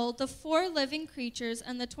scroll, the 4 living creatures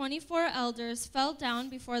and the 24 elders fell down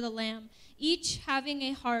before the Lamb, each having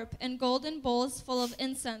a harp and golden bowls full of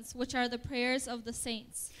incense, which are the prayers of the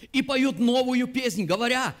saints. И поют новую песнь,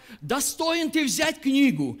 говоря, «Достоин ты взять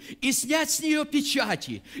книгу и снять с нее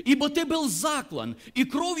печати, ибо ты был заклан, и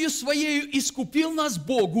кровью своею искупил нас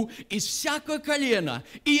Богу из всякого колена,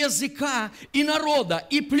 и языка, и народа,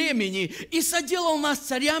 и племени, и соделал нас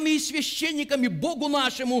царями и священниками Богу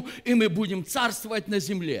нашему, и мы будем царствовать на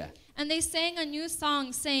земле». And they sang a new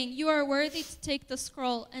song, saying, "You are worthy to take the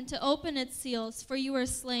scroll and to open its seals, for you were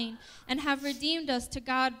slain, and have redeemed us to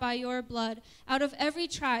God by your blood, out of every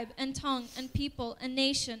tribe and tongue and people and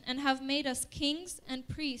nation, and have made us kings and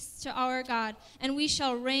priests to our God, and we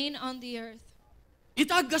shall reign on the earth."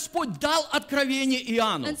 Итак, Господь дал откровение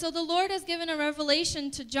Иоанну. And so the Lord has given a revelation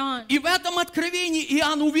to John. И в этом откровении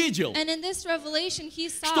Иоанн увидел, And in this revelation he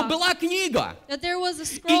что saw была книга, that there was a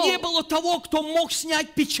и не scroll. было того, кто мог снять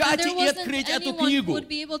And печати there и wasn't открыть эту anyone who книгу. would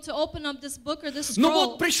be able to open up this book or this Но scroll.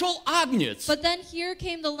 вот пришел Агнец, But then here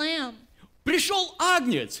came the Lamb. пришел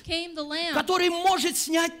Агнец, Came the Lamb который может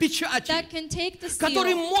снять печати, that can take the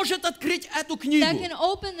который seal, может открыть эту that книгу. can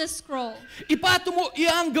open the scroll. И поэтому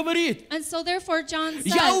Иоанн говорит, And so therefore John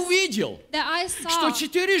я says увидел, that I что saw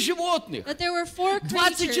 4 животных, that there were 4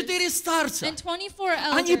 creatures 24 старца, and 24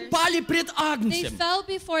 они elders. пали пред They Агнцем. fell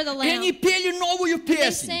before the И они Lamb. пели новую They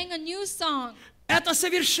песню. sang a new song. Это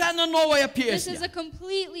совершенно новая This is песня. a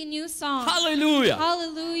completely new song. Аллилуйя.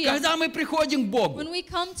 Hallelujah. Когда мы приходим к Богу, When we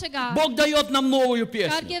come to God, Бог дает нам новую God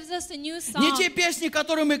песню. gives us a new Не те song. песни,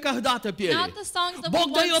 которые мы когда-то пели. Not the songs that we Бог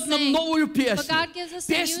once дает нам sang, новую but песню. God gives us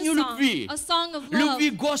a Песню new song, любви. a song of love, Любви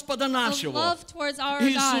Господа of нашего. love towards our God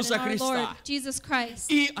Иисуса and our Lord, Христа. Jesus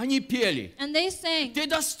Christ. И они пели. And they sang Ты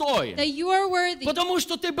достоин, that you are worthy потому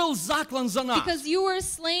что ты был заклан за нас. because you were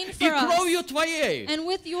slain И for us, кровью Твоей and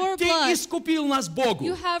with your Ты blood искупил нас Богу.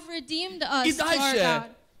 you have redeemed us И to our дальше God.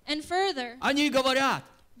 And further, Они говорят,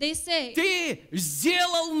 they say Ты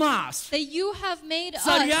сделал нас that you have made us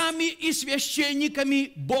царями и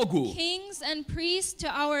священниками Богу. kings and priests to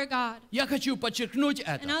our God. Я хочу подчеркнуть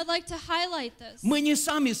And это. I would like to highlight this, Мы не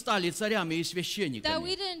сами стали царями и that we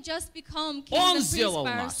священниками. didn't just become kings Он and priests сделал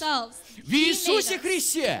by нас. ourselves. В He made Иисусе us.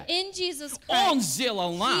 Христе In Jesus Он Christ,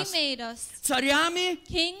 сделал He нас made us царями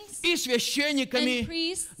kings и and священниками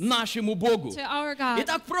priests нашему Богу. to our God.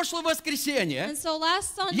 Итак, в прошлое воскресенье And so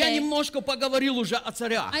last я Sunday, немножко поговорил уже о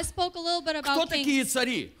царях. I spoke a little bit Кто about такие kings.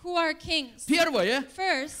 цари? Who are kings? Первое,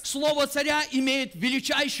 First, слово царя имеет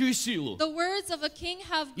величайшую силу. the words of a king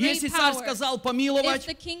have great Если царь power. сказал If помиловать,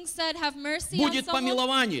 the king said, have mercy on будет someone,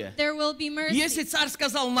 помилование. there will be mercy. Если царь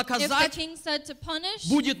сказал If the наказать, king said to punish,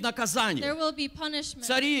 будет there наказание. will be punishment.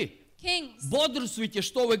 Цари, Kings, бодрствуйте,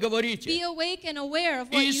 что вы be говорите. awake and aware of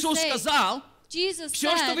what you Иисус say. сказал, Jesus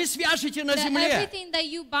все, что вы said свяжете на that земле, everything that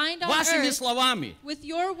you bind on вашими earth словами, with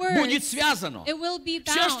your будет words, связано. it will be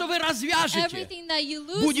Все, что вы bound. развяжете, Everything that you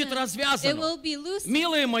будет loosen, it развязано. will be loosened.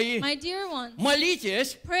 Милые мои, My dear ones,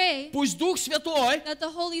 молитесь, pray пусть Дух Святой that the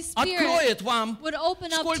Holy Spirit откроет вам, would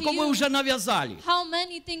open up сколько to вы you уже навязали, how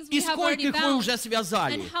many things we и have already скольких вы bound уже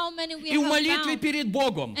связали. and how many we И в have молитве bound. перед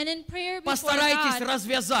Богом And in prayer before постарайтесь God,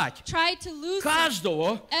 развязать try to loosen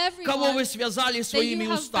каждого, кого вы everyone связали that своими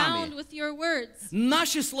you have bound устами. with your words.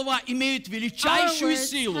 Наши слова имеют Our величайшую words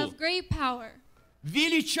силу. have great power.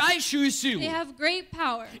 Величайшую силу. They have great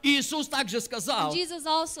power. Иисус также сказал, Jesus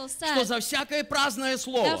also что said за всякое праздное that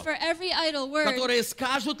слово, for every idle word которое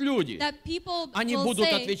скажут люди, that people они will будут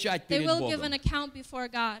say, отвечать they перед will give Богом. an account before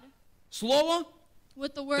God. слово,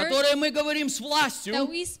 With the word которое мы говорим с that властью,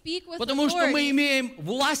 we speak with потому что мы authority, имеем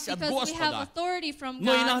власть от because we have Господа. authority from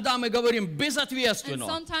Но God. иногда мы говорим And безответственно.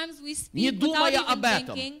 sometimes we Не speak without думая even об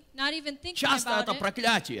этом. thinking, not even thinking Часто about это it.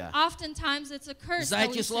 проклятие. Oftentimes it's a curse За that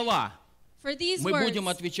эти we say. слова. For these мы words, будем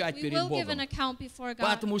отвечать we перед will give Богом. an account before God.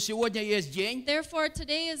 Поэтому сегодня есть день, Therefore,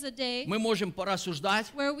 today is a day мы можем порассуждать,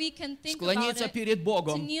 where we can think about склониться it, перед to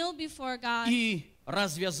Богом kneel before God, и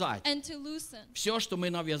развязать and to loosen все, что мы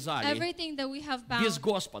навязали everything that we have без bound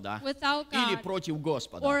Господа without или God против or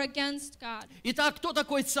Господа. against God. Итак, кто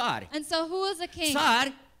такой царь? And so who is a king?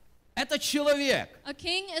 Царь – это человек, A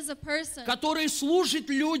king is a person который служит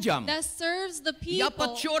людям. that serves the Я people.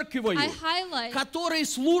 подчеркиваю, I highlight который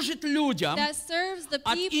служит людям that serves the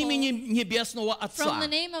от имени people Небесного from Отца. the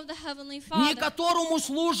name of the Heavenly Не Father, которому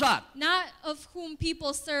служат. not of whom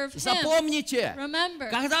people serve Him. Запомните, Remember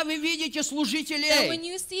когда вы видите that when служителей,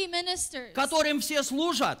 you see ministers, которым все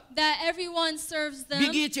служат, that everyone serves them,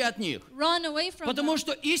 бегите от них. run away from Потому them.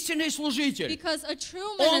 что истинный служитель, Because a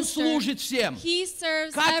true он minister, служит всем. he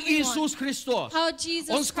serves Как everyone. Иисус Христос. How Jesus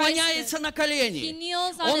Он Christ склоняется did. на He колени.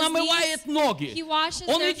 kneels on Он his омывает knees. ноги. He washes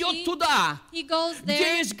Он their идет feet. туда, He goes где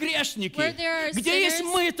there есть грешники, where there are где есть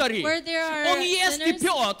sinners, мытари. where there are Он ест и sinners,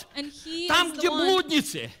 пьет. and he Там, is где the one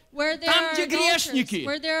блудницы. where there Там, are где adulterers, грешники.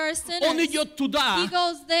 where there are sinners. Он идет туда, He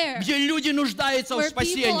goes there где люди нуждаются в where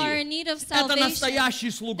people are in спасении. need of Это salvation.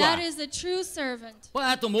 настоящий слуга. That is a true servant.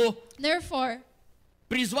 Поэтому Therefore,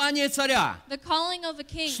 Призвание царя The calling of a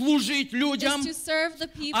king служить людям is to serve the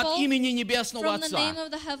от people имени Небесного from the name Отца.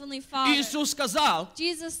 of the Heavenly Father. Иисус сказал,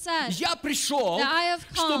 Jesus said я пришел, that I have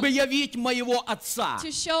come чтобы явить моего Отца,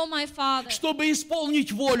 to show my Father, чтобы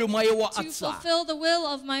исполнить волю моего to Отца. fulfill the will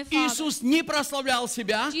of my Father. Иисус не прославлял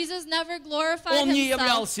себя, Jesus never glorified Он не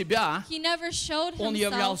являл himself. себя, He never showed Он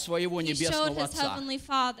являл himself. своего He showed Небесного his Отца. Heavenly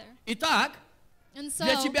Father. Итак, And so,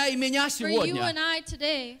 для тебя и меня for you and сегодня I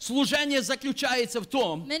today, служение заключается в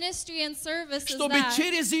том, ministry and service is чтобы that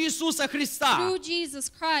через Иисуса Христа, through Jesus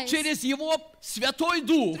Christ, через Его Святой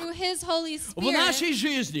Дух through His Holy в Spirit, нашей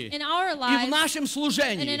жизни in our и в lives, нашем and in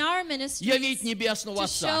служении our ministries, явить Небесного to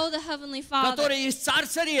show Отца, the Heavenly Father, который есть Царь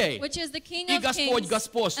царей which is the King и of Господь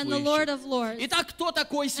Kings and the Lord господствующий. of Lords. Итак, кто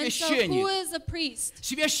такой And so, who священник? is a priest?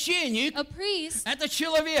 Священник A priest – это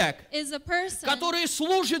человек, is a person который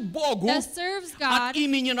служит Богу that serves от God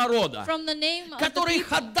имени народа, from the name of the который people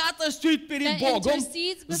ходатайствует перед that Богом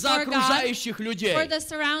intercedes за before God окружающих людей. for the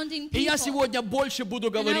surrounding И я people. сегодня больше буду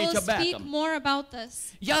And I говорить will об speak этом. more about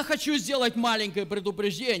this. Я хочу сделать маленькое I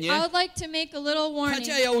предупреждение, would like to make a little warning,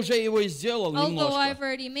 хотя я уже его и сделал although I've немножко.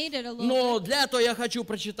 already made it a little Но bit. для этого я хочу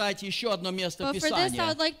прочитать еще одно место But for this, I Писания.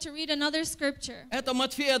 would like to read another scripture. Это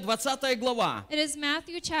Матфея 20 глава, It is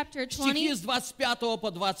Matthew chapter стихи 20, с 25 по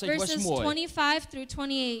verses 28. 25 through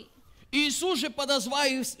 28. Иисус же,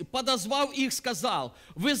 подозвав их, сказал: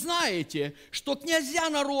 «Вы знаете, что князья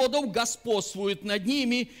народов господствуют над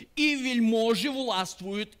ними, и вельможи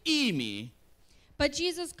властвуют ими». But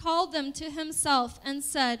Jesus called them to himself and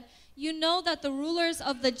said, "You know that the rulers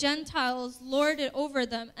of the Gentiles lord it over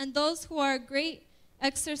them, and those who are great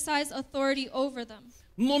exercise authority over them.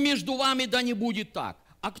 Но между вами да не будет так.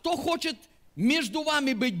 А кто хочет между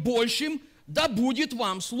вами быть большим, да будет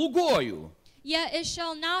вам слугою. Yet it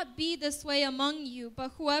shall not be this way among you,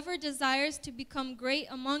 but whoever desires to become great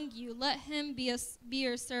among you, let him be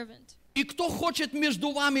your servant. И кто хочет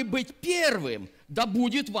между вами быть первым, да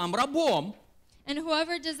будет вам рабом. And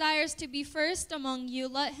whoever desires to be first among you,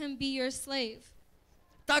 let him be your slave.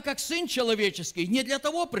 Так как Сын Человеческий не для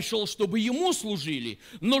того пришел, чтобы Ему служили,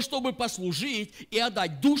 но чтобы послужить и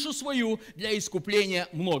отдать душу свою для искупления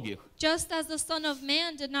многих. Just as the Son of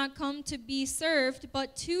Man did not come to be served,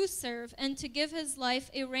 but to serve, and to give his life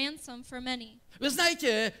a ransom for many. Вы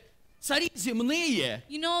знаете, цари земные,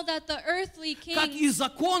 You know that the earthly как и kings,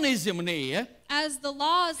 законы земные, as the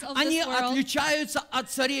laws of они this world, отличаются от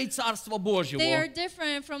царей Царства they are Божьего.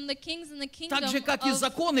 different from the kings in the kingdom Так же, как и of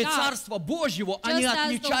законы God. Царства Божьего, они Just as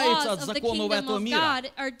the отличаются laws от of the законов kingdom этого of мира.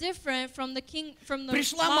 God are different from the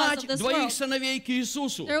Пришла laws мать of this двоих world. сыновей к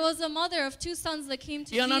Иисусу, There was a mother of two sons that came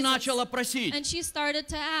to и она Jesus, начала просить: and she started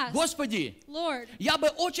to ask, «Господи, Lord, я бы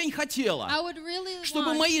очень I хотела, would really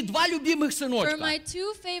чтобы want мои два любимых for my сыночка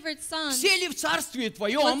two favorite sons сели в Царстве would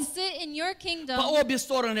Твоем sit in your kingdom по обе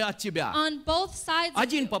стороны от Тебя. on both sides of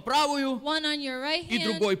Один you, по правую». one on your right и hand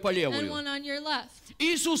другой по and левую. one on your left.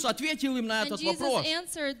 Иисус ответил им на And этот Jesus вопрос.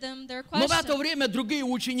 answered them their Но в это question. время другие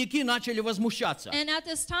ученики начали возмущаться. And at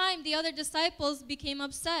this time, the other disciples became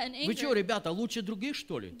upset and Вы что, angry. ребята, лучше других,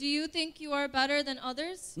 что ли? Do you think you are better than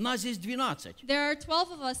others? Нас здесь 12, There are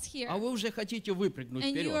 12 of us here, а вы уже хотите выпрыгнуть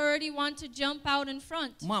and you вперед. already want to jump out in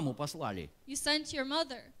front. Маму послали. You sent your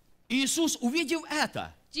mother. Иисус, увидев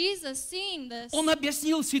это, Jesus, seeing this, Он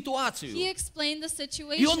объяснил he ситуацию. explained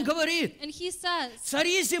the И Он situation. говорит: And he says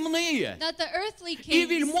цари земные that the earthly и kings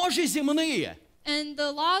вельможи земные, and the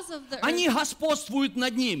laws of the они earth, господствуют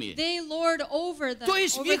над ними. they lord over them, То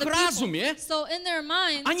есть в over их the people. разуме So in their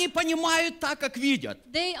minds, Они понимают так, как видят.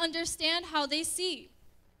 they understand how they see.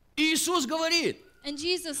 И Иисус говорит: And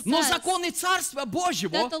Jesus но says законы Царства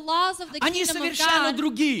Божьего, that the laws of the они kingdom of совершенно God,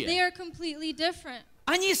 другие. they are completely different.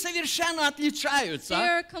 Они совершенно They отличаются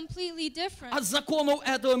are completely different от законов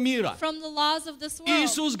этого мира. from the laws of this И world.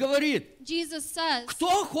 Иисус говорит: Jesus says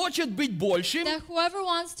кто хочет быть большим, that whoever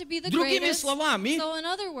wants to be the другими greatest, словами, so in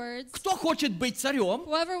other words, кто хочет быть царем,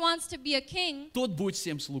 whoever wants to be a king, тот будь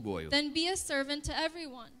всем слугою. then be a servant to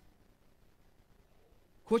everyone.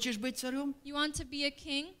 Хочешь быть царем? You want to be a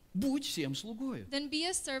king, Будь всем слугою. then be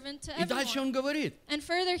a servant to И дальше everyone. он говорит: And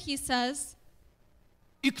further he says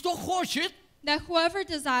и кто хочет that whoever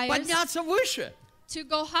desires подняться выше, to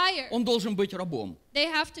go higher, он должен быть рабом. they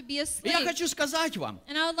have to be a И я slave. хочу сказать вам,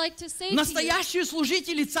 And I would like to say to you настоящие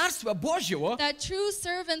служители Царства Божьего, that true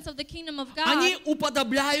servants of the kingdom of они God,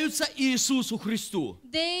 уподобляются Иисусу Христу.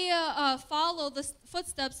 they follow the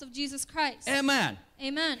footsteps of Jesus Christ. Amen.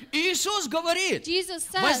 Amen. Иисус говорит: Jesus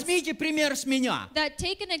says возьмите пример с меня. that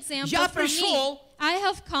take an example Я from me. пришел I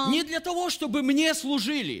have come не для того, чтобы мне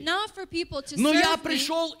служили, not for people to но я serve me,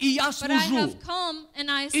 пришел и я but I служу. have come and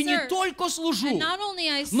I И не serve. только служу, And not only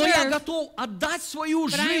I но я serve, готов отдать but свою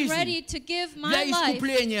but I'm жизнь ready to give my для life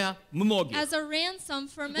искупления многих. as a ransom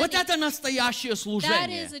for many. Вот это настоящее That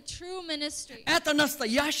служение. is a true ministry. Это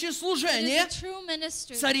настоящее It служение is a true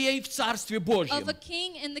ministry царей в Царстве of Божьем. a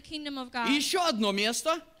king in the kingdom of И God. еще одно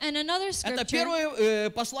место, And another это scripture, первое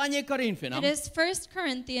послание Коринфянам, it is 1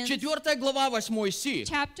 Corinthians 4 глава, 8 стих.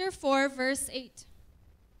 chapter 4, verse 8.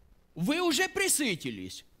 Вы уже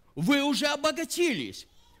пресытились, вы уже обогатились,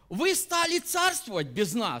 вы стали царствовать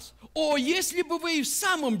без нас. О, если бы вы и в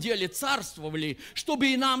самом деле царствовали, чтобы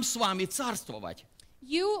и нам с вами царствовать.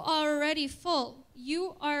 You are already full.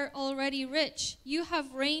 You are already rich. You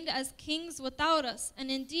have reigned as kings without us. And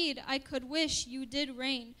indeed, I could wish you did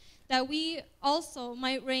reign, that we also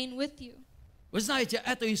might reign with you. Вы знаете,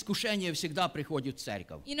 это искушение всегда приходит в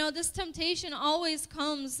церковь. You know, this temptation always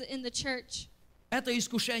comes in the church. Это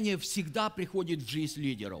искушение всегда приходит в жизнь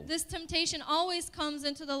лидеров. This temptation always comes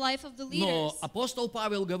into the life of the Но leaders. апостол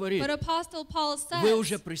Павел говорит, But Apostle Paul вы says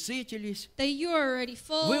уже присытились, that you are already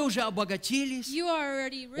вы full, уже обогатились, you are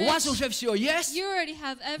already у вас rich, уже все есть, you already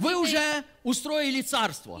have вы everything, уже устроили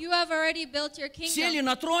царство, you have already built your сели kingdom,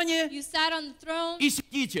 на троне you sat on the throne, и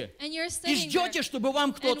сидите, and you're и sitting ждете, there чтобы вам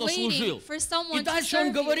and кто-то waiting служил. for someone И to дальше он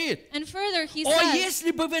serve говорит, you. And further he о, says,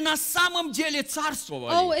 если бы вы на самом деле oh,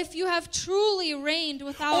 царствовали, if you have truly reigned о,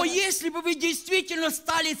 without us, если бы вы действительно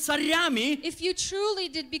стали царями, if you truly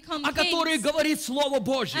did become о которых kings, говорит Слово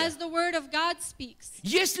Божье, as the word of God speaks,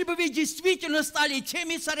 если бы вы действительно стали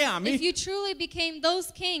теми if царями, you truly became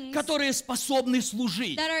those kings которые способны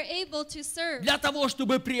служить, that are able to serve, для того,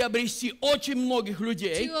 чтобы приобрести очень многих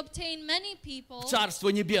людей to obtain many people в Царство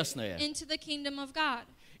Небесное. into the kingdom of God.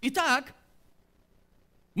 Итак,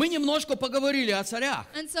 мы немножко поговорили о царях.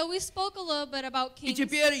 And so we spoke a little bit about И kings.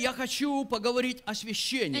 теперь я хочу поговорить о And now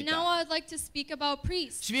священниках. I'd like to speak about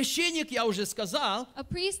priests. Священник, я уже сказал, A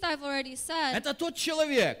priest, I've already said, это тот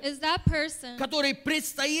человек, is that person который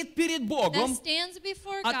предстоит перед that Богом stands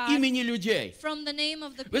before от God имени людей. from the name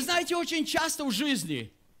of the Вы people. знаете, очень часто в жизни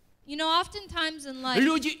You know, oftentimes in life,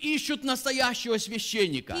 люди ищут настоящего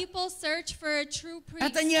священника. people search for a true priest.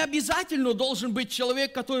 Это не обязательно должен быть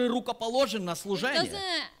человек, который рукоположен на It служение. doesn't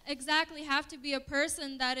exactly have to be a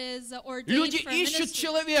person that is ordained Люди for ищут ministry.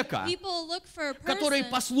 человека, People look for a который person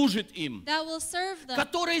послужит им, that will serve them,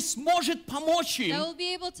 который сможет помочь that им will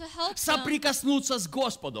be able to help them соприкоснуться с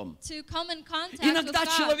Господом. to come in contact Иногда with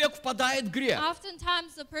God. человек впадает в грех.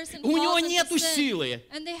 Oftentimes the person У него falls into нету sin, силы,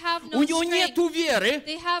 and they have no у него strength, нету веры,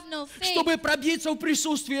 they have no faith чтобы пробиться в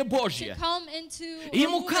присутствие to Божье. come into, or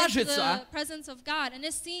Ему move into кажется, the presence of God. And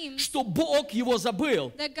it seems что Бог его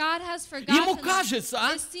забыл. that God has Ему forgotten him. кажется,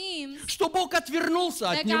 It seems что Бог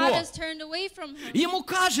отвернулся от that God него. has turned away from him. Ему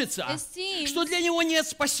кажется, It seems что для него нет That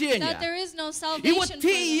спасения. there is no И вот salvation for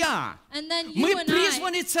ты и them. я, And then you мы and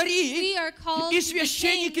призваны I, цари we are called и to be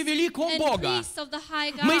священники kings великого and Бога. priests of the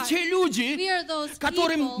high Мы God. те люди, We are those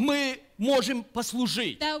которым people мы можем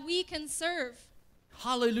послужить. that we can serve.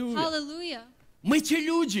 Аллилуйя. Hallelujah. Мы те We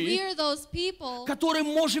люди, are those people которым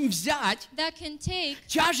можем взять that can take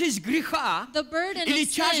тяжесть греха the burden или of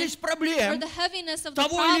sin тяжесть or проблем the heaviness of the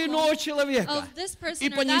того или иного problem человека of this person и or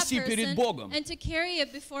that понести перед person Богом. and to carry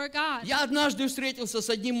it before God. Я однажды встретился с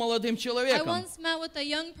одним молодым I человеком. once met with a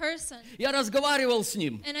young person Я разговаривал с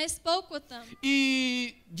ним. and I spoke with them.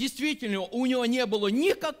 И действительно, у него не было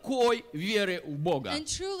никакой веры в Бога. And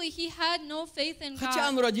truly, he had no faith in Хотя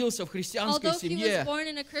он God. родился в христианской Although he was семье, born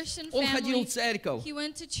in a Christian он ходил family, в церковь, he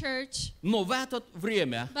went to church, но в это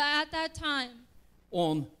время but at that time,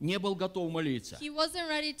 он не был готов молиться. he wasn't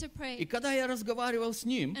ready to И pray. когда я разговаривал с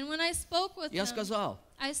ним, And when I spoke with я him, сказал,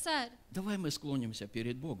 I said, давай мы склонимся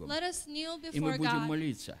перед Богом, let us kneel и мы before будем God,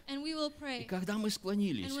 молиться. and we will И pray. когда мы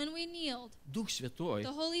склонились, And when we kneeled, Дух Святой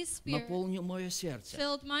the Holy Spirit наполнил мое сердце.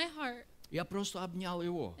 filled my heart, Я просто обнял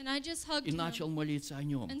его and I just hugged и начал him молиться о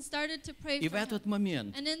нем. and started to pray И в for этот him.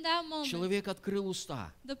 момент And in that moment, человек открыл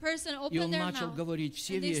уста, the person и он opened their начал mouth, говорить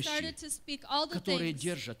все and they вещи, started to speak all the которые things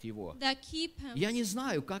держат его. that keep him. Я не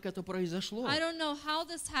знаю, как это произошло, I don't know how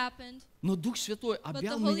this happened, но Дух Святой but the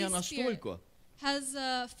объял Holy меня Spirit настолько, has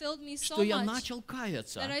filled me so что я much начал that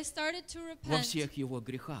каяться I started to во repent всех его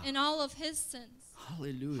грехах. in all of his sins.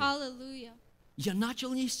 Аллилуйя. Hallelujah. Я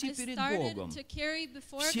начал нести I перед started Богом to carry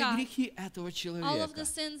before все God грехи этого all of the человека.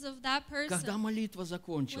 sins of that Когда person. молитва When the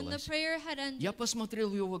закончилась, prayer had ended, я посмотрел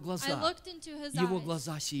в его I глаза, looked into his его eyes,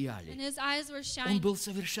 глаза and сияли. his eyes were Он shining. был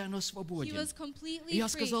совершенно He свободен. was И completely я free.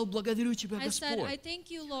 сказал, благодарю Тебя, I said, I Господь, thank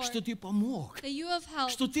you, Lord, что Ты помог, that you have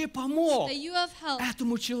helped, что Ты помог that you have helped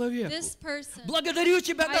этому человеку. this person. Благодарю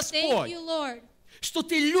Тебя, I thank Господь, you, Lord, что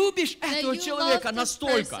Ты любишь that этого you love человека this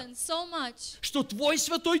настолько, person so much что Твой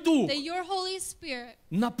Святой Дух that your Holy Spirit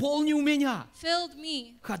наполнил меня, filled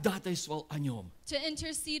me ходатайствовал о нем. to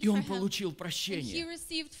intercede И for он him. получил And he прощение.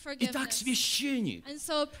 received Итак, forgiveness. священник And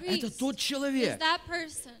so a – это priest тот is человек, that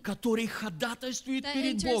person который ходатайствует that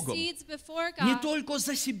перед Богом intercedes before не God, только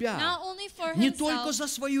за себя, not only for не только himself, за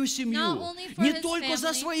свою not семью, only for не his только за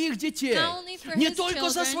family, своих детей, not only for не his только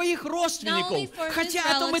за children, своих not only родственников, for his хотя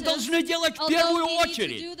это мы relatives, должны делать в although первую we need to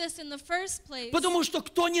очередь. do this in the first place, Потому что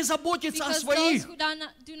кто не заботится о because those своих, who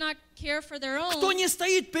do not care for their own, кто не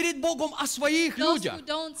стоит перед Богом о своих those людях, who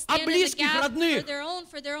don't о stand in the близких, gap родных,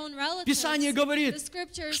 for their own relatives, Писание говорит, the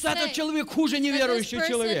scriptures что этот say человек хуже that this неверующего person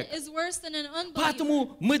человека. is worse than an unbeliever.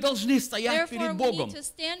 Поэтому мы должны стоять Therefore, перед we Богом. need to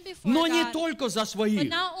stand before Но не God, только за but своих.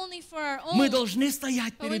 not only for our own, Мы должны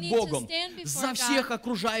стоять but we перед need to Богом stand before за God всех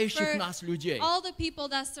окружающих for нас людей, all the people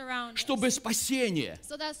that surround us, чтобы спасение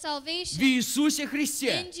so that в salvation Иисусе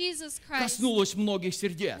Христе in Jesus Christ коснулось многих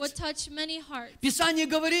сердец. would touch many hearts. Писание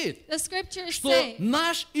говорит, The scriptures что say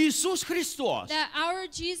наш Иисус Христос, that our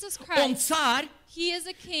Jesus Он Christ, царь, He is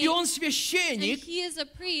a king, и Он and священник He is a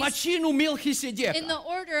priest по чину in Мелхиседека. the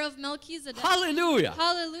order of Melchizedek. Аллилуйя!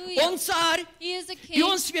 Hallelujah. Он царь, He is a и king,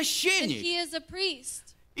 Он and священник. He is a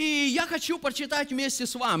priest. И я хочу прочитать вместе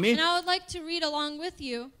с вами And I would like to read along with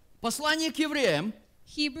you послание к евреям,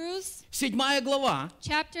 Hebrews 7 глава,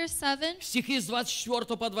 chapter 7, стихи с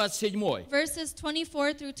 24 по 27. verses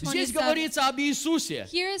 24 through Здесь 27. говорится об Иисусе.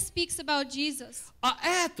 Here it speaks about Jesus. А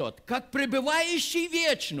этот, как пребывающий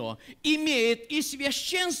вечно, имеет и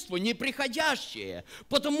священство неприходящее,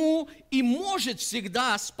 потому и может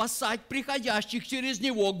всегда спасать приходящих через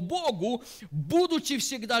него к Богу, будучи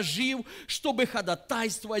всегда жив, чтобы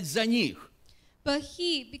ходатайствовать за них. But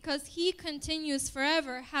he, because he continues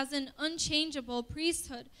forever, has an unchangeable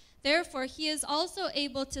priesthood. Therefore, he is also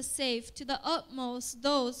able to save to the utmost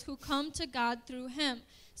those who come to God through him,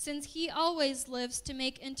 since he always lives to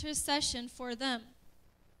make intercession for them.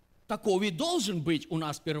 Таков и должен быть у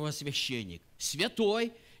нас первосвященник.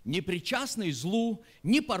 Святой, непричастный злу,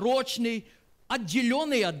 непорочный,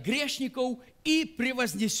 отделенный от грешников и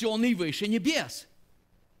превознесенный выше небес.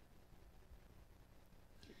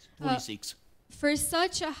 26. For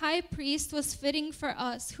such a high priest was fitting for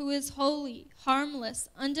us, who is holy, harmless,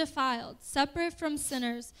 undefiled, separate from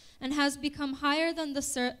sinners, and has become higher than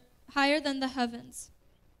the heavens.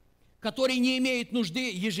 Который не имеет нужды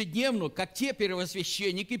ежедневно, как те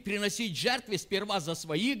первосвященники, приносить жертвы сперва за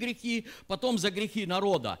свои грехи, потом за грехи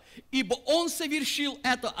народа. Ибо Он совершил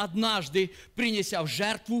это однажды, принеся в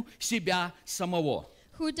жертву себя самого.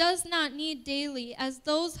 Who does not need daily, as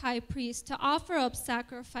those high priests, to offer up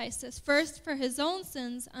sacrifices, first for his own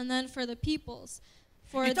sins and then for the people's.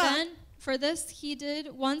 For this he did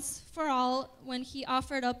once for all when he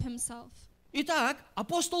offered up himself. Итак,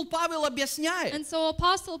 апостол Павел объясняет, And so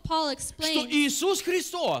Apostle Paul что explains Иисус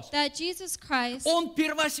Христос, that Jesus Christ, Он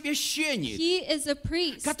первосвященник, he is a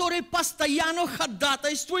priest который постоянно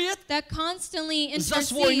ходатайствует, that constantly за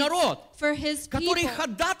свой народ, intercedes for his который people,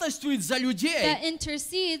 ходатайствует за that людей,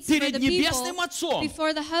 intercedes for перед the people Небесным Отцом.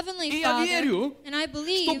 before the Heavenly И я верю, Father. And I что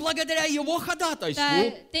believe благодаря Его ходатайству,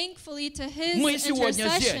 that thankfully to his мы сегодня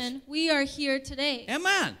intercession, we are here today.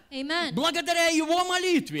 Amen. Amen. Благодаря Его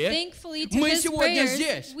молитве, Thankfully to мы his сегодня prayers,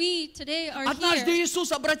 здесь. we today are Однажды here.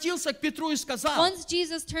 Иисус обратился к Петру и сказал: Once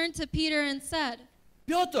Jesus turned to Peter and said,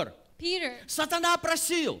 Петр, Peter, сатана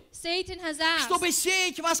просил, Satan has asked чтобы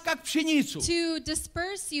сеять вас как пшеницу. to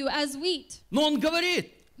disperse you as wheat. Но он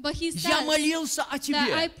говорит: But he я says молился о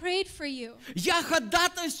that I тебе, prayed for you. я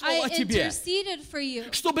ходатайствовал I о тебе, interceded for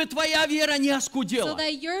you чтобы твоя вера не so оскудела,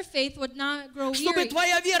 that your faith would not grow чтобы weary,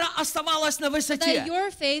 твоя вера оставалась на that высоте. your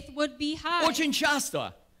faith would be high. Очень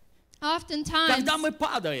часто, Oftentimes, когда мы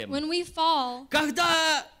падаем, when we fall,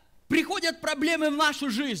 когда приходят проблемы в нашу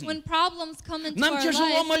жизнь, when problems come into нам our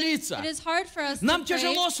тяжело life, молиться, it is hard for us нам to pray.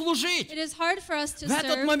 тяжело служить. It is hard for us to В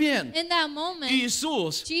этот serve. момент In that moment,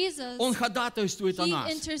 Иисус, Jesus, Он ходатайствует о He нас,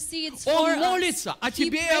 intercedes Он for us. молится о He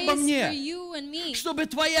тебе и обо prays for мне, you and me, чтобы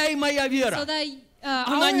твоя и моя so вера, that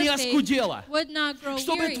она our не faith оскудела, would not grow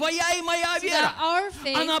чтобы weary, твоя и моя so вера, that our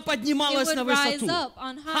faith, она it поднималась would на rise высоту. up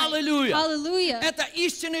on high. Аллилуйя! Hallelujah. Это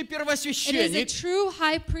истинный It is a первосвященник, true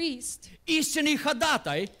high priest, истинный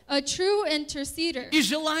ходатай, a true interceder, и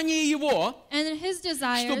желание Его, and his чтобы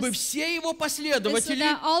desires все Его is so последователи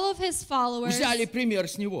that all of his followers взяли пример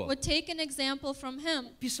с Него. would take an example from him.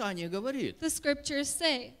 Писание говорит, The scriptures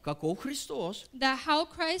say каков Христос, that how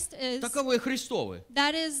Christ is, таковы Христовы.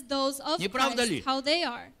 that is those of Не правда ли? Christ, how they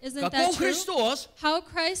are. Isn't that Каков true? Христос, How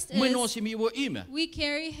Christ мы is, носим Его имя. we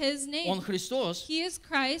carry his Он name. Христос, He is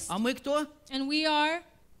Christ, а мы кто? and we are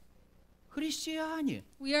Христиане.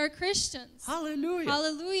 Christians. Аллилуйя.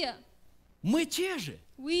 Hallelujah. Мы те же.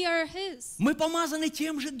 We are His. Мы помазаны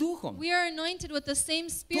тем же Духом. We are anointed with the same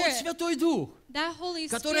Тот Spirit, Святой Дух, that Holy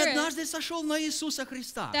который Spirit однажды сошел на Иисуса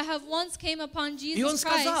Христа. that have once came upon Он Jesus Christ.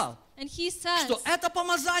 сказал, And He says что это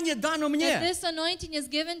помазание дано that мне, this anointing is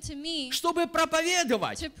given to me чтобы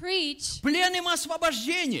проповедовать to preach пленным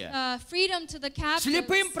освобождение, freedom to the captives,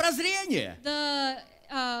 слепым прозрение, the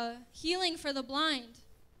healing for the blind,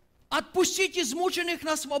 отпустить измученных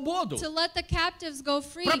на свободу, to let the captives go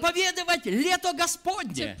free, проповедовать лето to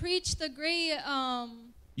Господне, preach the great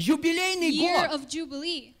юбилейный year год of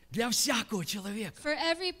Jubilee для всякого человека. for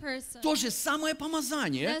every person. То же самое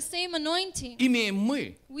помазание That same anointing имеем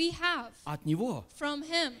мы we have от Него. from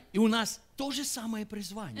Him. И у нас то же самое And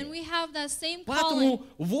призвание. we have that same calling. Поэтому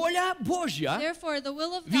воля Божья Therefore, the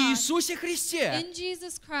will of в God Иисусе Христе, in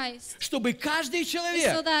Jesus Christ, чтобы каждый is so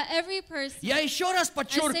человек, that every person, я еще раз I say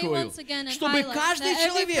подчеркиваю, once again and чтобы highlight, каждый that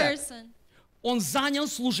every человек, person он занял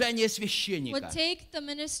служение would священника. take the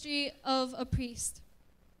ministry of a priest.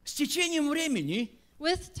 С течением времени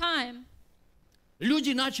With time, люди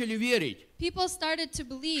начали верить, people started to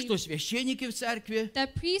believe что священники в церкви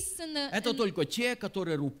that priests in the это только те,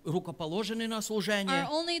 которые рукоположены на are служение.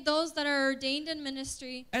 only those that are ordained in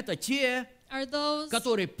ministry, Это те, are those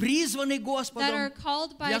которые призваны that are Господом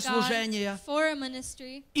called by для God служения. for a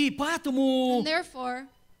ministry. И поэтому And therefore,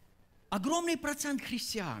 огромный процент a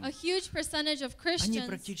христиан, huge percentage of они Christians,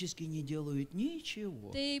 практически не делают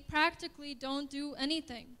ничего. they practically don't do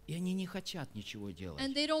anything. И они не хотят ничего делать.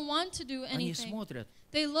 And they don't want to do Они anything. смотрят,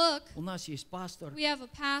 They look, у нас есть пастор, we have a у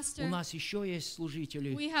pastor, нас еще есть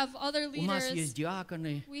служители, we have other у нас есть leaders,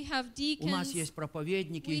 диаконы, we have у нас deacons, есть we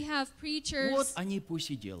проповедники. have Вот preachers. они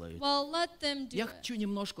пусть и делают. Well, let them do Я it. хочу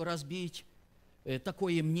немножко разбить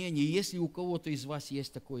такое мнение, если у кого-то из вас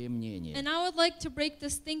есть такое мнение. And I would like to break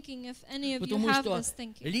this thinking if any of you Потому have что this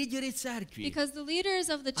thinking. лидеры церкви, Because the leaders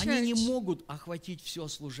of the они не church, могут охватить все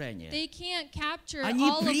служение. they can't capture Они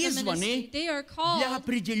all of the призваны ministry. They are Для called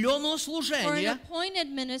определенного for an служения, appointed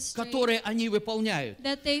ministry которое они выполняют.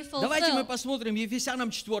 that they Давайте мы fulfill. посмотрим Ефесянам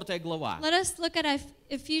 4 глава. Let us look at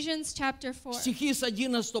Ephesians chapter 4, Стихи с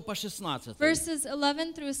 11 по 16. verses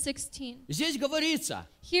 11 through 16. Здесь говорится,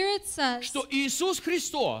 Here it says что Иисус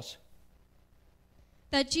Христос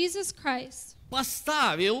that Jesus Christ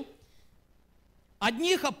поставил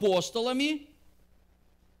одних апостолами,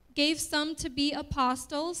 gave some to be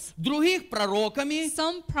apostles, других пророками,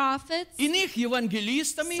 some prophets, иных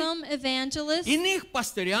евангелистами, some evangelists, иных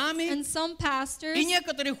пастырями and some pastors, и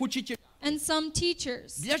некоторых учителей. and some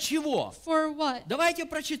teachers. Для чего? For what? Давайте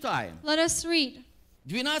прочитаем. Let us read.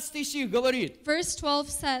 12 стих говорит, Verse 12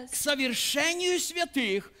 к says, совершению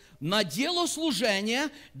святых на дело служения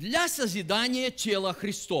для созидания тела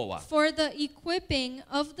Христова. for the equipping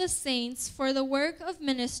of the saints for the work of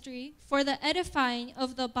ministry, for the edifying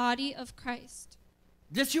of the body of Christ.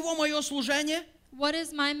 Для чего мое служение? What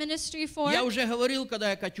is my ministry for? Я уже говорил, когда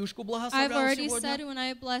я Катюшку I've благословлял already said сегодня. when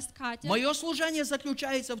I blessed Katya. Мое служение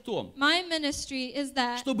заключается в том, My ministry is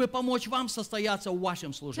that чтобы помочь вам состояться в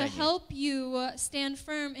вашем to служении. help you stand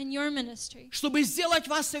firm in your ministry, Чтобы сделать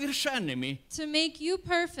вас совершенными. to make you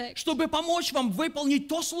perfect, Чтобы помочь вам выполнить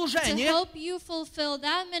то to служение, help you fulfill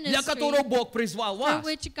that для ministry которого Бог призвал for вас.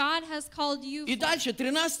 which God has called you И for. дальше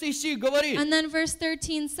 13 стих говорит, And then verse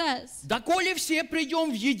 13 says, «Доколе все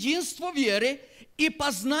придем в единство веры и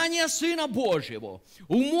познание Сына Божьего,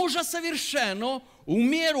 у мужа совершенного, у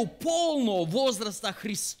меру полного возраста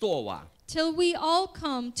Христова». till we all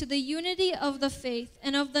come to the unity of the faith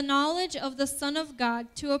and of the knowledge of the Son of God,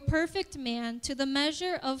 to a perfect man, to the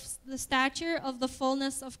measure of the stature of the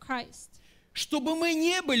fullness of Christ. Чтобы мы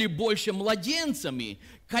не были больше младенцами,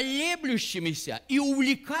 колеблющимися и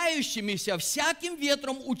увлекающимися всяким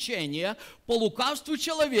ветром учения по лукавству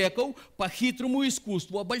человеков, по хитрому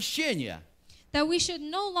искусству обольщения. That we should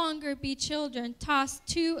no longer be children, tossed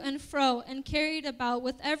to and fro and carried about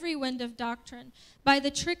with every wind of doctrine, by the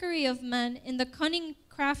trickery of men in the cunning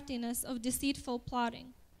craftiness of deceitful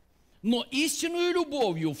plotting. Но истинную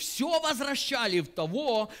любовью все возвращали в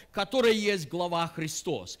того, который есть глава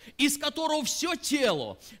Христос, из которого все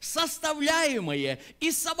тело, составляемое и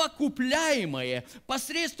совокупляемое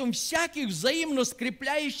посредством всяких взаимно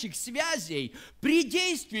скрепляющих связей, при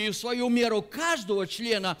действии в свою меру каждого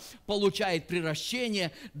члена получает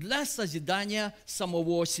приращение для созидания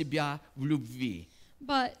самого себя в любви.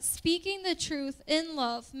 But speaking the truth in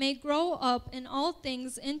love may grow up in all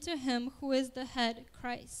things into him who is the head,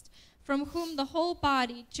 Christ, from whom the whole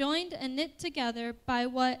body, joined and knit together by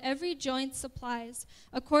what every joint supplies,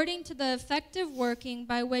 according to the effective working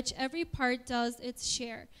by which every part does its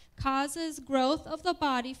share, causes growth of the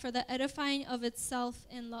body for the edifying of itself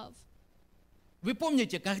in love. Вы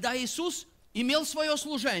помните, когда Иисус имел свое You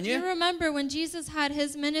служение, remember when Jesus had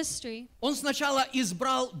his ministry, Он сначала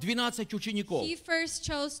избрал 12 учеников. he first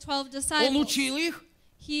chose 12 Он disciples. учил их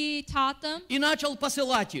He taught them, и начал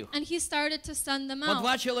посылать их and he started to send them по 2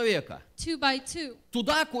 out человека. 2 by 2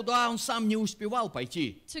 Туда, куда он сам не успевал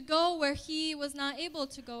пойти. to go where he was not able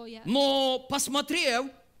to go yet. Но посмотрев,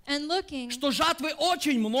 And looking что жатвы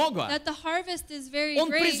очень много, that the harvest is very Он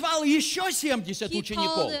great, призвал еще 70 he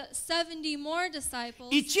учеников. called 70 more disciples,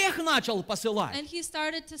 И тех начал посылать. and he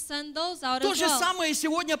started to send those out То as же well. самое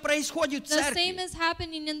сегодня происходит в The same церкви. is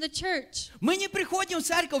happening in the church. Мы не приходим в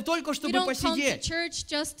церковь только We чтобы don't come to посидеть. church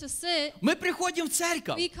just to sit. Мы приходим в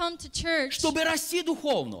церковь, We come to church чтобы расти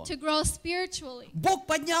духовно. to grow spiritually. Бог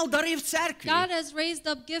поднял дары в церкви, God has raised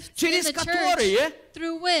up gifts in через the church которые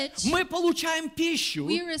through which мы получаем пищу,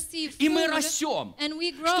 we receive и мы food растем, and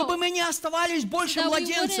we grow. чтобы мы не оставались больше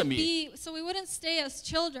младенцами. So we wouldn't stay as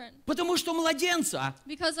children. Потому что младенца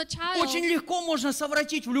Because a child, очень легко можно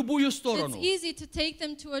совратить в любую it's сторону. easy to take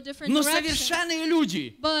them to a different Но direction. совершенные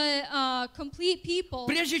люди, But complete people,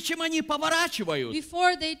 прежде чем они поворачивают,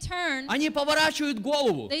 before they turn, они поворачивают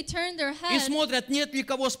голову they turn their и head смотрят, нет ли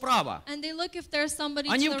кого справа. and they look if there's somebody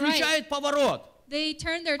Они to the right. включают поворот. They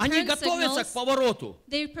turn their Они turn готовятся к signals. повороту.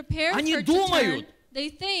 They prepare Они for to думают. turn. They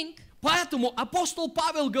think. Поэтому апостол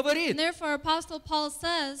Павел And говорит, therefore, Apostle Paul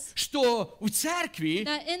says что в церкви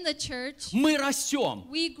that in the church мы растем,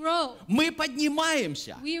 we grow, мы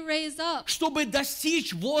поднимаемся, we raise up чтобы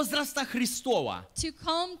достичь возраста Христова, to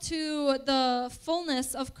come to the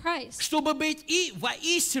fullness of Christ, чтобы быть и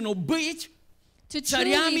воистину быть to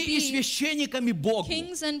царями truly и be священниками Богу.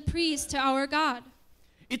 kings and priests to our God.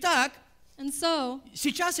 Итак, And so,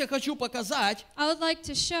 сейчас я хочу показать I would like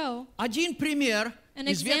to show один пример an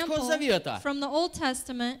из Ветхого example Завета, from the Old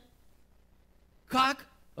Testament как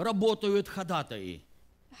работают ходатаи.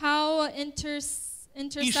 how И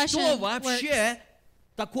intercession что works. вообще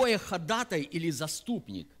такое ходатай или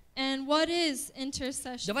заступник. And what is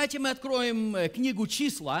intercession? Давайте мы откроем книгу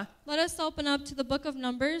 «Числа», Let us open up to the book of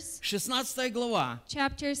Numbers, 16 глава,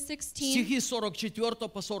 chapter 16, стихи 44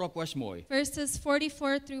 по 48. verses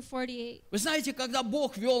 44 through 48. Вы знаете, когда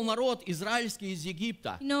Бог вел народ израильский из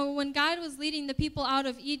Египта, You know, when God was leading the people out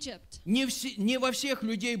of Egypt, не во всех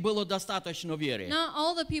людей было достаточно веры. not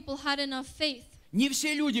all the people had enough faith. Не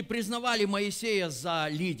все люди признавали Моисея за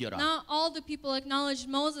лидера. Not all the people acknowledged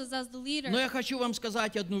Moses as the leader. Но я хочу вам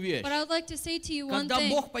сказать одну вещь. But I would like to say to you one Когда thing,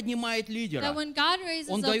 Бог поднимает that лидера, when God raises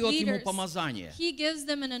Он up дает ему leaders, помазание. He gives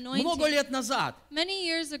them an Много anointing. лет назад Many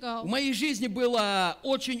years в ago, моей жизни была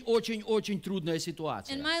очень-очень-очень трудная in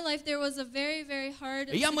ситуация. my life, there was a very, very hard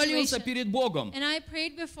И я молился situation. перед Богом, And I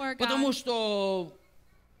prayed before потому God что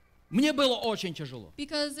мне было очень тяжело.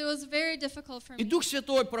 because it was very difficult for И me. Дух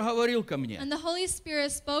Святой проговорил ко мне. And the Holy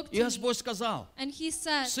Spirit spoke И to me. Господь сказал, And He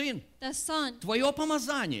said, сын, the Son, твое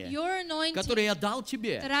помазание, your anointing которое я дал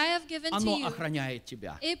тебе, that I have given to оно you, охраняет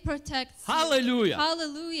тебя. it protects you. Аллилуйя!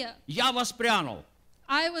 Hallelujah. Я воспрянул.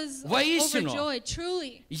 I was Воистину. overjoyed,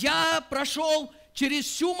 truly. Я прошел через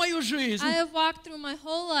всю мою жизнь. I have walked through my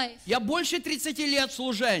whole life, Я больше 30 лет в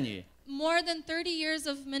служении. more than 30 years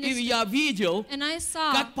of И ministry, я видел, and I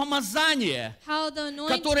saw как помазание, how the anointing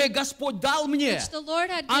которое Господь дал мне, which the Lord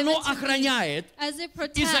had оно given to me, охраняет as it и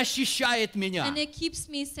protects защищает меня. and it keeps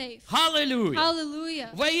me safe. Аллилуйя! Hallelujah.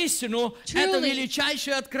 Воистину, это Truly,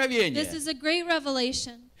 величайшее This откровение. is a great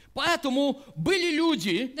revelation. Поэтому были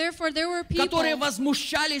люди, Therefore, there were people которые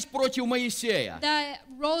возмущались против Моисея. that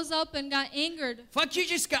rose up and got angered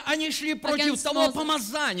Фактически они шли против against того Moses. So they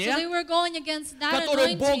помазания, were going against that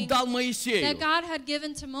которое Бог anointing дал that Моисею. God had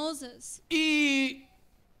given to Moses. И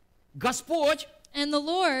Господь, And the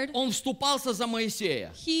Lord, Он вступался за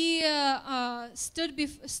Моисея. He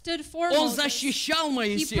stood for Он Moses. защищал He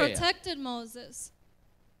Моисея. protected Moses.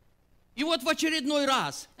 И вот в очередной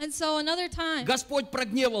раз And so another time, Господь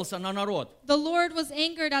прогневался на народ, the Lord was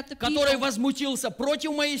angered at the который people возмутился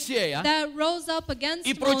против Моисея. that rose up against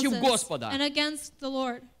И против Moses Господа. and against the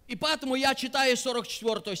Lord. И поэтому я читаю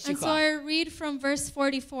 44 And so стиха. I read from verse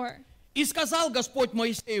 44. «И сказал Господь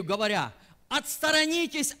Моисею, говоря,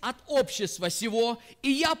 отсторонитесь от общества сего,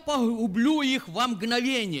 и я погублю их во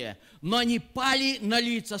мгновение, но они пали на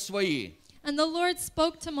лица свои». And the Lord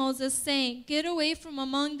spoke to Moses, saying, Get away from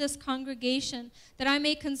among this congregation, that I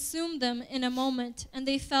may consume them in a moment. And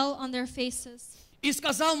they fell on their faces. И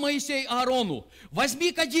сказал Моисей Аарону,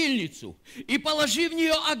 возьми кадильницу и положи в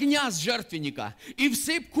нее огня с жертвенника, и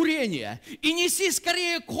всыпь курение, и неси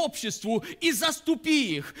скорее к обществу, и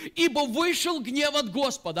заступи их, ибо вышел гнев от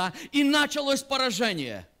Господа, и началось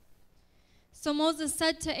поражение. So Moses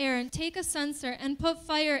said to Aaron, "Take a censer and put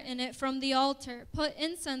fire in it from the altar. Put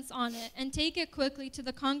incense on it and take it quickly to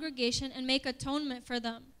the congregation and make atonement for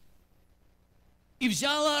them." И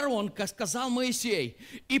взял Аарон, как сказал Моисей,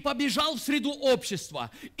 и побежал в среду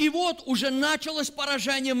общества. И вот уже началось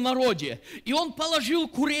поражение в народе. И он положил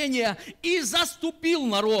курение и заступил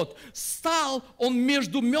народ. Стал он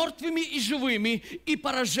между мертвыми и живыми, и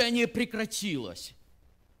поражение прекратилось.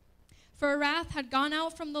 For wrath had gone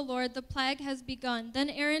out from the Lord, the plague has begun. Then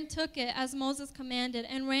Aaron took it as Moses commanded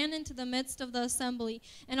and ran into the midst of the assembly.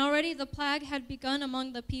 And already the plague had begun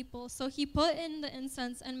among the people. So he put in the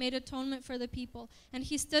incense and made atonement for the people. And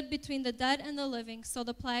he stood between the dead and the living. So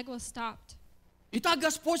the plague was stopped. Итак,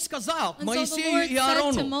 Господь сказал And so the Моисею Lord и said to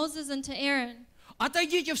Аарону: Moses and to Aaron,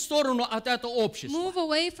 отойдите в сторону от этого общества, "Move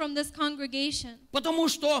away from this congregation, потому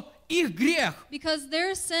что их грех because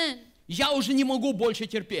their sin я уже не могу больше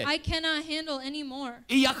терпеть. I cannot handle anymore.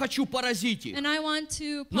 И я хочу поразить их. And I want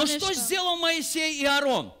to Но punish что them." сделал Моисей и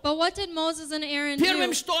Аарон? But what did Moses and Aaron Первым,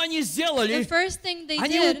 do? что они The сделали, first thing they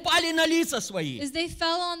они did упали на лица свои. is they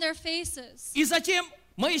fell on their faces. И затем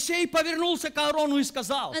Моисей повернулся к Аарону и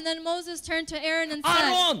сказал: And then Moses turned to Aaron and said,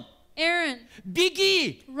 Аарон, "Aaron,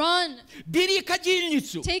 беги, run, бери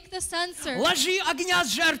кадильницу, take the censer, ложи огня с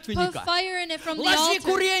put жертвенника, fire in it from the ложи altar,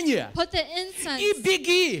 курение put the и incense,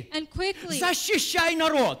 беги, and quickly защищай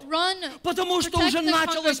народ. run, Потому что protect уже the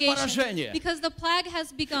началось congregation, поражение. because the plague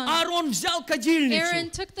has begun." Аарон взял Aaron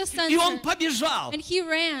кадильницу, took the и он censer, побежал. and he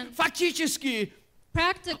ran. Фактически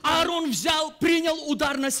Practically, Аарон принял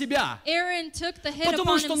удар на себя, Aaron took the hit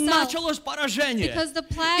потому upon что himself, началось поражение. because the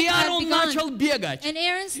plague И had Аарон begun. начал бегать, And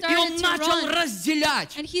Aaron и он started to начал run,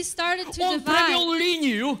 разделять. and he started to Он провел divide.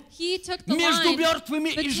 линию He took the между line мертвыми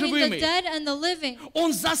и between the живыми. dead and the living.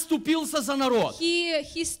 Он заступился за народ.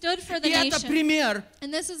 He stood for the И это nation. пример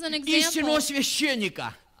And this is an истинного example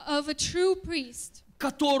священника, of a true priest,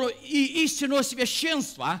 и истинного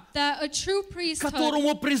священства, that a true priesthood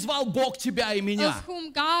которому призвал Бог тебя и меня. of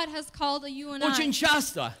whom God has called you and Очень I.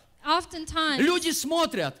 часто Oftentimes, люди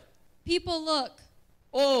смотрят: people look,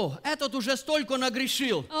 о, этот уже столько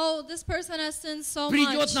нагрешил, "Oh, this person has sinned so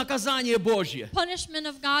придет much. наказание Божье. Punishment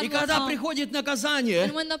of God И will когда come." приходит наказание,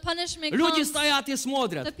 And when the punishment люди comes, стоят и the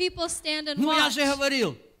смотрят. people stand and Ну я watch. же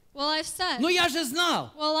говорил, Well, I've said, ну я же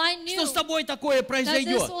знал, well, I что knew с тобой такое that this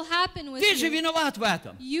произойдет. will happen with Ты же you. виноват в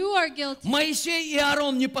этом. You are guilty. Моисей и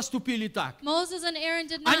Аарон не поступили так. Moses and Aaron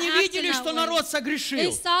did not Они act in видели, that что way. народ They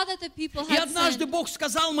согрешил. saw that the people И had однажды sinned. Бог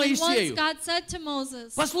сказал And once Моисею: God said to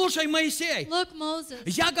Moses, послушай, Моисей, "Look, Moses,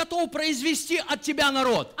 я готов произвести от тебя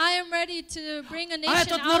народ, I am ready to bring a а nation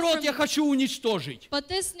этот out народ from я you. хочу уничтожить. But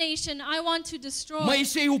this nation I want to destroy."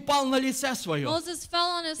 Моисей упал на лице свое Moses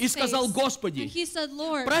fell on his и сказал: face. Господи, And he said,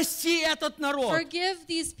 "Lord, прости этот народ. forgive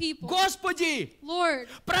these people. Господи, Lord,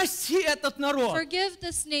 прости этот народ. forgive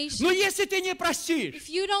this nation. Но если ты не простишь, If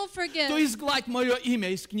you don't то forgive, изгладь мое имя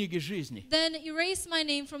из книги жизни. then erase my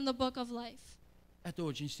name from the book of life." Это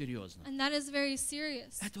очень серьезно. And that is very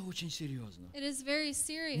serious. Это очень серьезно. It is very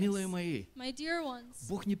serious. Милые мои, My dear ones,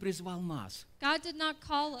 Бог не призвал нас God did not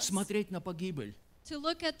call us смотреть на погибель to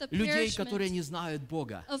look at the людей, которые perishment не знают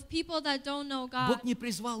Бога. of people that don't know Бог God. не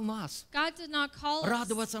призвал нас God did not call us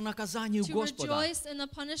радоваться наказанию to Господа, rejoice in the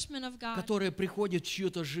punishment of God которое приходит в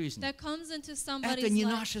чью-то жизнь. that comes into Это somebody's не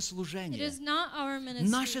life. наше It служение. is not our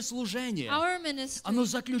Наше ministry. служение, Our ministry, оно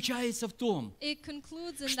заключается в том, it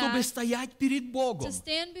concludes in чтобы that стоять перед Богом to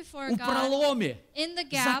stand before в God проломе in the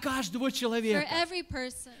за gap каждого for человека, every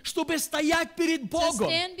person, чтобы стоять перед to Богом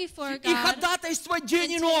stand before и God ходатайствовать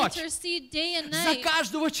день и and to ночь intercede day and за night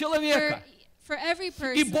каждого for, человека. for every И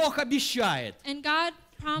person. Бог обещает, And God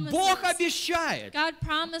promises, Бог обещает God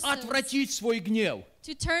promises отвратить свой гнев,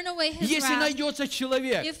 to turn away His если wrath найдется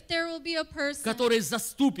человек, if there will be a person который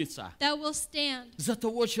заступится that will stand за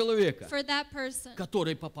того человека, for that person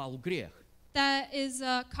который попал в грех. that is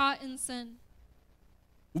caught in sin.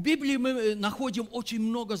 В Библии мы находим очень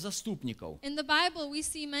много заступников. In the Bible, we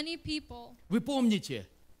see many people. Вы помните,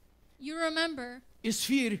 You remember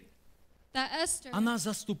Эсфирь, that Esther, она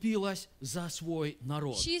заступилась за свой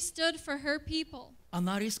народ. she stood for her people.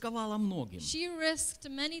 Она рисковала многим. She risked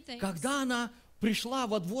many things. Когда она пришла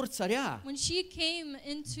во двор царя, When she came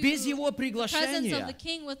into без его the presence of the приглашения,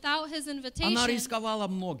 king without his она invitation, рисковала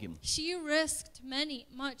многим. she risked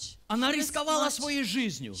much. Она She risked рисковала much. своей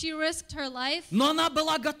жизнью. She risked her life, Но она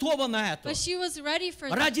была готова на это. but she was ready for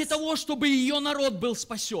Ради this. того, чтобы ее народ был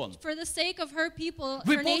спасен. For the sake of her people,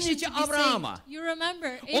 Вы her nation помните to be Авраама? saved. You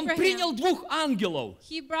remember Он принял Abraham. двух ангелов.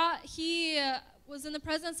 He was in the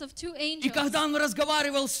presence of two И angels. когда он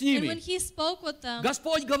разговаривал с And when ними, he spoke with them,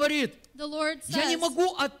 Господь говорит, the Lord я не says,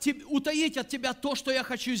 могу утаить от тебя то, что я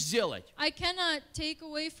хочу сделать. I cannot take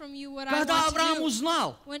away from you what I Когда want Авраам to do.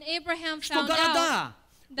 узнал, When Abraham что found out города,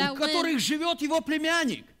 that в которых живет его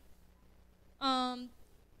племянник,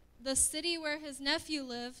 the city where his nephew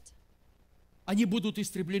lived, они будут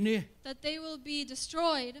истреблены, that they will be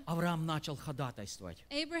destroyed, Авраам начал ходатайствовать.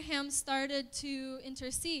 Abraham started to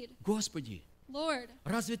intercede. Господи, Lord,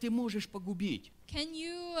 разве ты можешь погубить can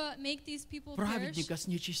you make these people perish, праведника с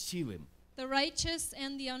нечестивым? the righteous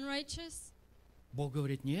and the unrighteous? Бог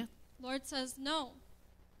говорит, нет. Lord says, no.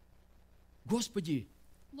 Господи,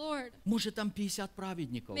 Lord, может там 50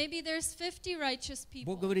 праведников. maybe there's 50 righteous people.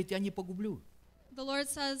 Бог говорит, я не погублю. The Lord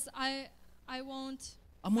says, I won't,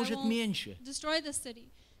 А может won't меньше. destroy the city.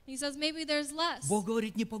 He says, maybe there's less. Бог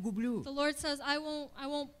говорит, не погублю. The Lord says, I won't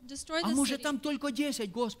destroy А the может city. там только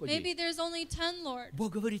 10, Господи. Maybe there's only 10, Lord.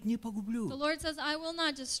 Бог говорит, не The погублю. Lord says, I will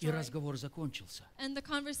not И destroy. разговор закончился. And the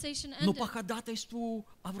conversation Но ended. по ходатайству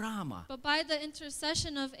Авраама But by the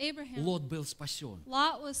intercession of Abraham, Лот был спасен.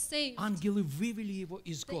 Lot was saved. Ангелы вывели его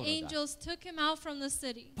из The города. angels took him out from the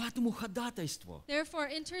city. Поэтому ходатайство, Therefore,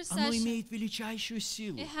 оно intercession, имеет величайшую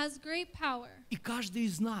силу. it has great power. И каждый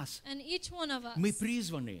из нас, And each one of us, мы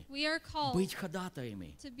призваны we are called быть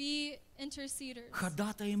ходатаями. to be interceders,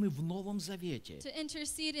 Ходатаями в Новом Завете. to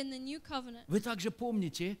intercede in the new covenant. Вы также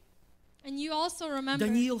помните, And you also remember,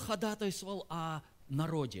 Даниил ходатайствовал о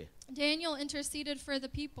народе. Daniel interceded for the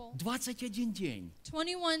people. 21 день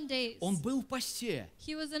 21 days. он был в посте,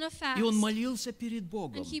 He was in a fast. и он молился перед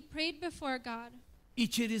Богом. And he prayed before God. И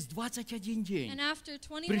через 21 день And after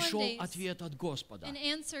 21 пришел days, ответ от Господа. an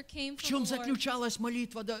answer came В from чем the Lord. заключалась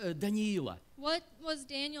молитва Даниила? What was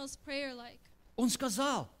Daniel's prayer like? Он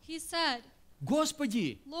сказал, He said,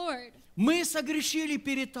 Господи, Lord, мы согрешили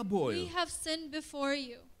перед we Тобою. have sinned before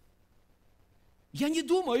you. Я не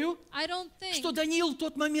думаю, I don't think что Даниил в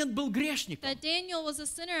тот момент был грешником. that Daniel was a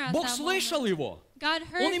sinner at Бог that слышал moment. его. God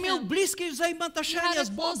heard Он имел him. близкие He had взаимоотношения a с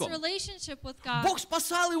close Богом. relationship with God. Бог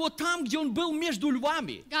спасал его там, где он был между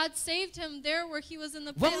львами. God saved him there where he was in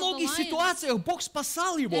the Во pit of the многих lions. ситуациях Бог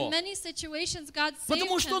спасал In его, many situations, God saved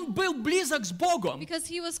потому что он him был близок с Богом. because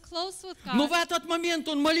he was close with Но в God. этот момент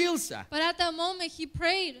он молился. But at that moment, he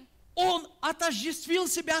prayed. Он отождествил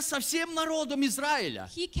себя со всем народом Израиля.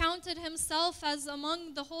 He counted himself as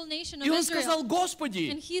among the whole nation of И он сказал, Israel. And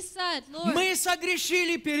Господи, he said, Lord, мы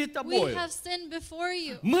согрешили перед we Тобою. have sinned before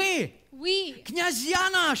you. Мы, We, князья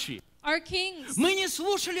наши, our kings, мы не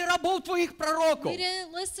слушали рабов Твоих пророков. we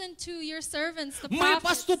didn't listen to your servants, the Мы prophets.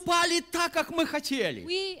 поступали так, как мы хотели.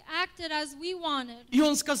 We acted as we wanted. И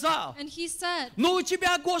он сказал, And he said, но у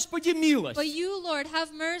Тебя, Господи, милость, but you, Lord,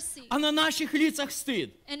 have mercy. а на наших лицах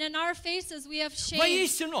стыд. And in our faces we have shame.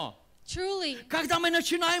 Воистину, Truly, когда мы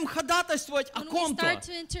начинаем ходатайствовать о when we ком-то, start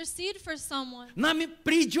to intercede for someone, нам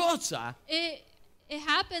придется it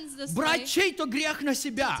happens this брать way. чей-то грех на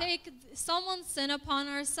себя. Take someone's sin upon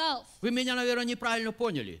ourselves. Вы меня, наверное, неправильно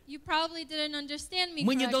поняли. You probably didn't understand me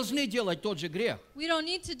Мы не correctly. должны делать тот же грех. We don't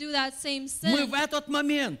need to do that same Мы sin. в этот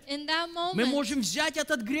момент, In that мы moment, можем взять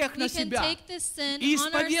этот грех we на can себя take this sin и on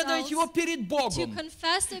исповедовать его ourselves, перед to Богом,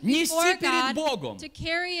 confess it нести before перед God, Богом, to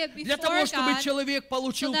carry it для before того, чтобы God, человек so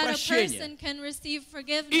получил that a прощение. person can receive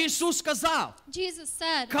forgiveness. Иисус сказал, Jesus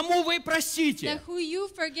said кому вы that простите, who you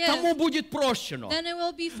тому forgive, будет прощено. then it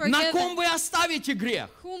will be На ком forgiven. вы оставите грех,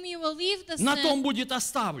 Whom you will leave the на том sin, будет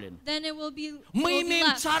оставлен. then it will be Мы имеем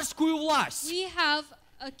left. царскую власть, We have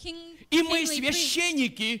a king, и мы kingly priest,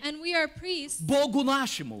 священники and we are priests Богу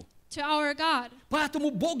нашему. to our God.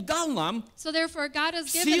 Поэтому Бог дал нам So therefore, God has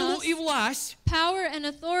given силу us и власть, power and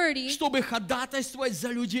authority чтобы ходатайствовать за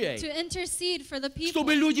людей, to intercede for the people,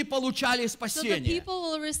 чтобы люди получали so the спасение. people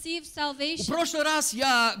will receive В salvation. прошлый раз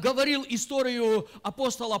я говорил историю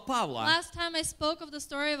апостола Павла. Last time I spoke of the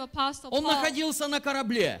story of Apostle Он Paul. находился на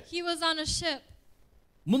корабле. He was on a ship.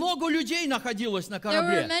 Много людей находилось на There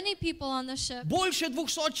were корабле. many people on the ship, Больше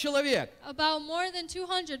 200 человек. about more than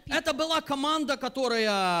 200 people. Это была команда,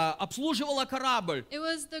 которая обслуживала корабль. It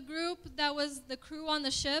was the group that was the crew on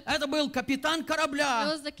the ship. Это был капитан It корабля.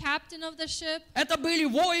 was the captain of the ship. Это были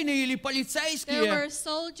воины или There полицейские, were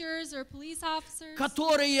soldiers or police officers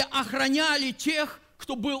которые охраняли тех,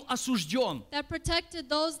 кто был осужден. that protected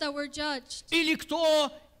those that were judged, Или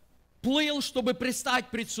кто плыл, чтобы предстать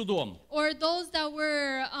пред судом. or those that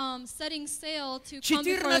were setting sail to come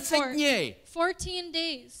before the 14 court. дней 14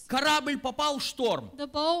 days. корабль попал в шторм. The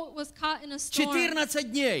boat was caught in a storm. 14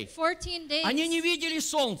 дней 14 days. они не видели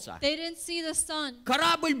солнца. They didn't see the sun.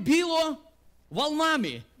 Корабль било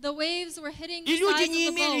волнами. The waves were hitting И the люди sides не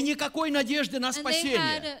of the имели boat. никакой надежды на And they спасение.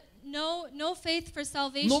 had no faith for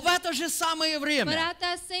salvation. Но в это же самое But время, at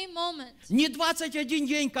that same moment, не 21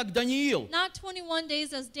 день, как Даниил, not 21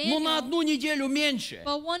 days as но на Daniel, одну неделю меньше,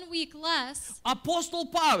 but 1 week less, апостол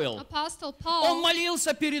Павел, Apostle он Paul,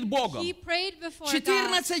 молился перед Богом. he prayed before God.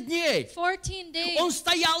 14 дней 14 days, он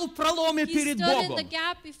стоял в проломе he перед stood in the Богом.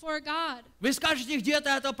 gap before God. Вы скажете, где ты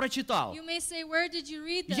это прочитал? You may say, where did you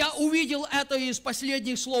read this? Я увидел это из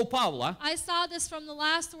последних слов Павла, I saw this from the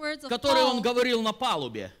last words of которые он Paul говорил на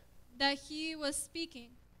палубе. that he was speaking.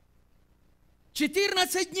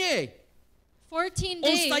 14 дней 14 он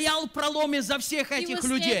days, стоял в проломе за всех he этих was standing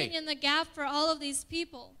людей. in the gap for all of these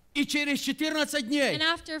people. И через 14 дней And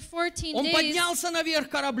after 14 он days, поднялся наверх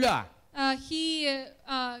корабля, he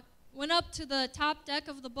went up to the top deck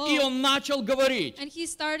of the boat, и он начал говорить. and he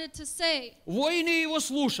started to say, Воины его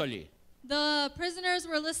слушали. the prisoners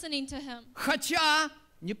were listening to him. Хотя,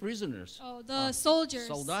 не prisoners, Oh, the soldiers,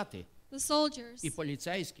 солдаты the soldiers, и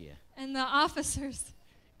полицейские. and the officers.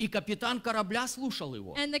 И капитан корабля слушал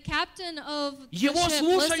его. And the captain of the Его ship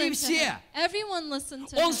слушали listened to все. him. Everyone listened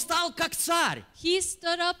to Он him. стал как царь. He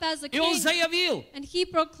stood up as a И он king, заявил, and he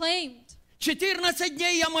proclaimed, 14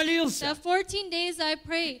 дней я молился. that 14 days I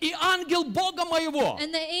prayed, И ангел Бога моего,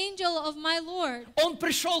 and the angel of my Lord, он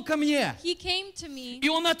пришел ко мне. he came to me, И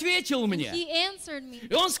он ответил мне. he answered me,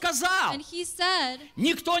 И он сказал, and he said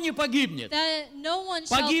никто не погибнет. that no one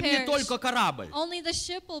shall Погибнет perish, только корабль. only the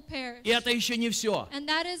ship will perish. И это еще не все. And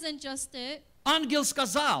that isn't just it. Ангел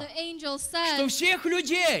сказал, The angel что said всех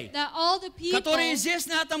людей, that all the people которые здесь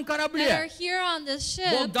на этом that are корабле, here on this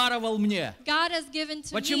Бог ship, даровал мне. God has given to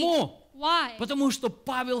me. Почему? Why? Потому что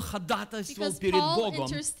Павел ходатайствовал Because перед Paul Богом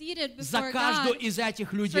interceded за before каждого God из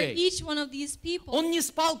этих for людей. each one of these people. Он не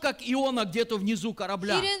спал, как Иона, где-то внизу He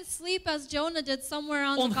корабля. didn't sleep as Jonah did somewhere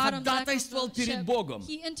on Он the bottom deck of ходатайствовал the перед ship. Богом.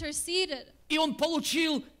 He interceded. И он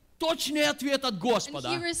получил точный ответ от And he Господа.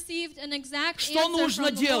 received an exact Что answer нужно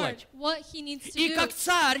from the Lord, делать? what he needs to И do. как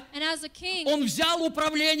царь, And as a king, он взял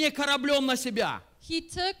управление кораблем на себя. he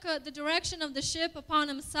took the direction of the ship upon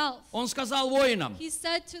himself. Он сказал воинам, He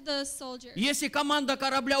said to the soldiers, если команда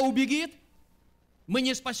корабля убегит, мы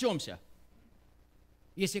не спасемся.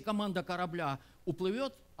 Если команда корабля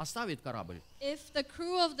уплывет, оставит корабль, if the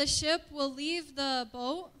crew of the ship will leave the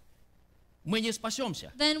boat, мы не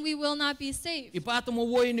спасемся. then we will not be saved. И поэтому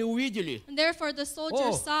воины увидели, And therefore the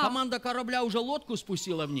soldiers о, saw, команда корабля уже лодку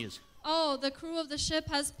спустила вниз. oh, the crew of the ship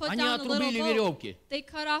has put Они down a little отрубили boat. веревки. They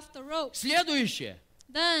cut off the rope. Следующее.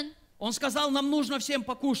 Then Он сказал, нам нужно всем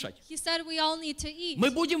покушать. he said, we all need to eat. Мы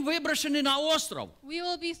будем выброшены на остров, We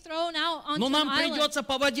will be thrown out onto но an нам island, придется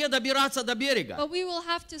по воде добираться до берега. but we will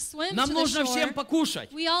have to swim Нам to the нужно всем shore. покушать.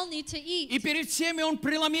 We all need to И eat. перед всеми он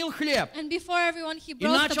преломил хлеб. And before everyone, he И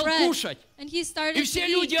broke the начал bread. кушать. And he started И to все eat.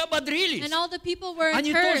 люди ободрились. And all the people were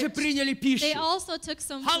Они тоже encouraged. приняли They пищу. also took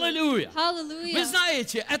some food. Аллилуйя. Вы Hallelujah.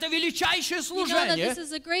 знаете, это величайшее You know that служение, this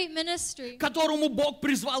is a great ministry к которому Бог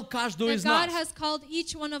призвал каждого that из God нас. has called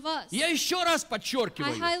each one of us. Я еще раз I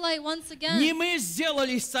подчеркиваю, highlight once again, не мы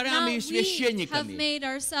сделались not царями и we have священниками. made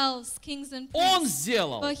ourselves kings and Он priests,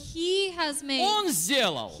 сделал. but He has made, Он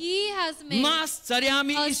сделал He has made нас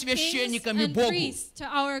царями и us kings священниками and Богу. priests to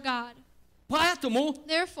our God. Поэтому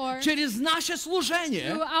Therefore, через наше through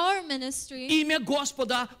служение our ministry, имя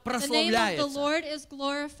Господа the name of the прославляется. Lord is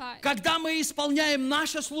glorified. Когда мы исполняем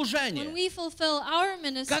наше When служение, we fulfill our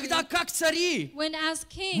ministry, когда как цари when as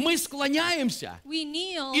kings мы склоняемся we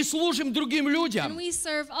kneel и служим другим and людям, we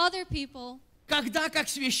serve other people, когда как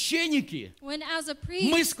священники when as a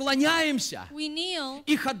мы priest склоняемся we kneel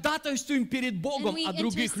и ходатайствуем перед and Богом we о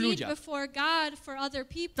других intercede людях, before God for other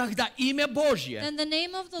people, тогда имя Божье then the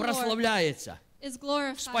name of the Lord прославляется is в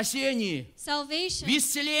glorified. спасении, в Salvation,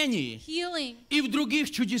 исцелении healing, и в других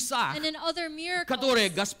чудесах, and in other miracles которые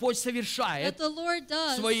Господь that совершает the Lord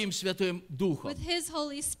does Своим Святым Духом. with His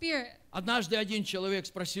Holy Spirit. Однажды один человек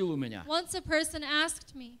спросил у меня, Once a person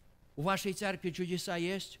asked me, у вашей церкви чудеса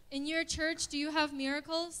есть? in your church, do you have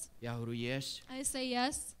miracles? Я говорю, есть. I say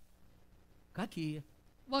yes. Какие?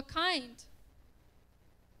 What kind?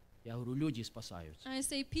 Я говорю, люди спасаются. And I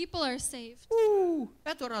say people are saved.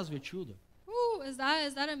 Это разве чудо? Ooh, is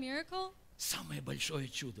that a miracle? Самое большое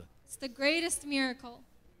чудо. It's the greatest miracle.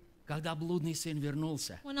 Когда блудный сын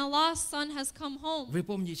вернулся, When a lost son has come home, вы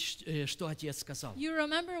помните, что отец сказал? you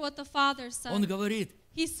remember what the father Он said. говорит,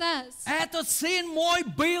 He says, этот сын мой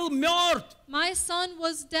был мертв my son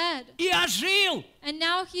was dead, и ожил. and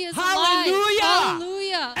now he is Hallelujah! alive.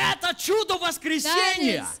 Hallelujah! Это чудо That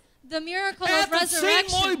воскресения. is the miracle of Этот сын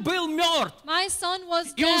мой resurrection. был мертв, My son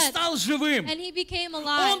was и он dead, стал живым. and he became Он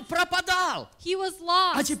alive. пропадал, He was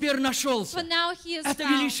а lost, теперь нашелся. but now he is Это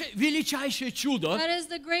found. величайшее чудо, That is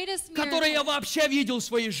the greatest которое я miracle вообще видел в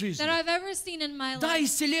своей жизни. that I've ever seen in my Да, life.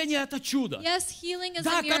 исцеление — это чудо. Yes, healing is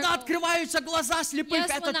Да, a когда miracle. открываются глаза слепых, Yes,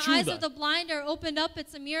 when это the eyes of чудо. the blind are opened up,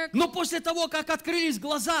 it's a miracle. Но после того, как открылись But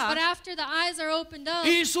глаза, after the eyes are opened up,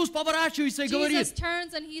 Иисус поворачивается и Jesus говорит: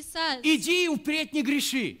 turns and he says, иди и впредь не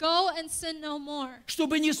греши, go and sin no more,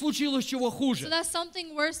 чтобы не случилось чего so хуже. that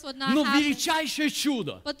something worse would not Но happen. величайшее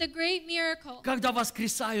чудо, But the great miracle когда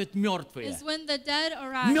воскресают мертвые. is when the dead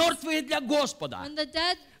arise, Мертвые для Господа when the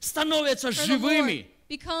dead становятся for the Lord живыми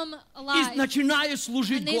become и alive, начинают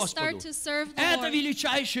служить and they start Господу. to serve the Это Lord.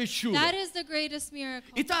 величайшее чудо. That is the greatest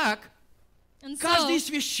miracle. Итак, And каждый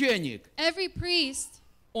so, священник, every priest,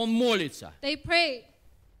 он молится. they pray.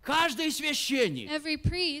 Каждый священник, Every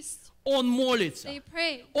priest, он молится. they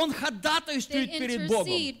pray. Он They ходатайствует перед Богом.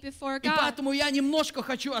 intercede before И God. поэтому я немножко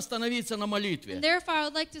хочу остановиться на And молитве. therefore, I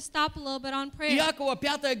would like to stop a little bit on prayer. Иакова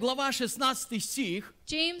 5 глава 16 стих.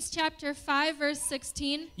 James chapter 5, verse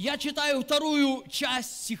 16. Я читаю вторую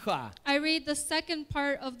часть стиха. I read the second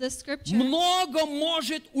part of the scripture. Много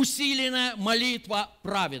может усиленная молитва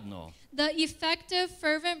праведного. The effective,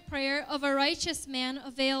 fervent prayer of a righteous man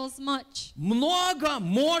avails much. Много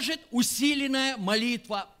может усиленная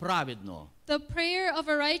молитва праведного. The prayer of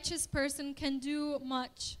a righteous person can do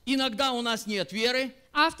much. Иногда у нас нет веры,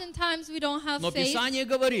 Oftentimes we don't have но faith, Писание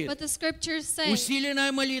говорит, but the scriptures say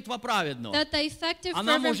усиленная молитва праведного. that the effective,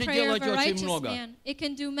 Она fervent может prayer of делать a очень righteous много. man, it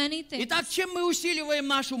can do many things. Итак, чем мы усиливаем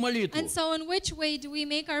нашу молитву? And so in which way do we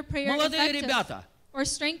make our prayer Молодые effective ребята, or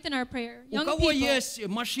strengthen our prayer? у Young кого people, есть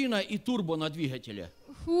машина и турбо на двигателе?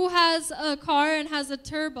 who has a car and has a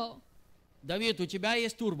turbo? Давид, у тебя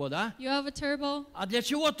есть турбо, да? You have a turbo? А для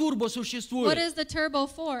чего турбо What существует? is the turbo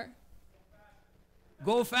for?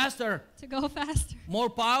 Go faster, To go faster. more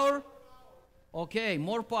power? Okay,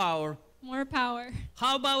 more power. More power.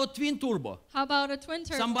 How about twin turbo? How about a twin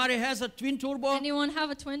turbo? Somebody has a twin turbo? Anyone have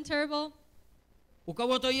a twin turbo? У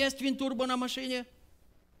кого-то есть twin turbo на машине?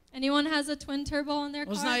 Anyone has a twin turbo on their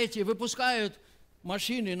Вы car? знаете, выпускают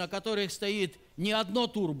машины, на которых стоит не одно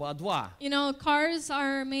турбо, а два. You know, cars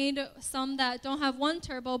are made some that don't have one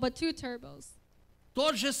turbo but two turbos.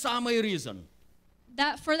 Тот же самый reason.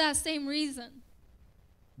 That for that same reason,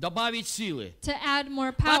 Добавить силы. to add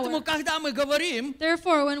more Поэтому, power. когда мы говорим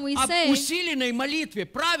Therefore, when we об say усиленной молитве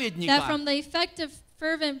that праведника, from the effective,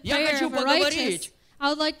 fervent Я prayer хочу of a righteous, поговорить, I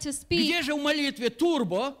would like to speak. где же в молитве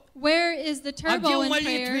турбо, Where is the а где turbo в in prayer,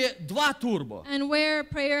 молитве два турбо, and where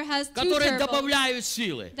prayer has two которые turbos добавляют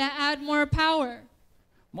силы? that add more power?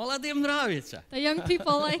 Молодым нравится. The young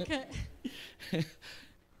people like it.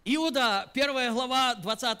 Иуда, 1 глава,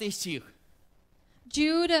 20 стих.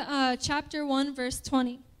 Jude chapter 1, verse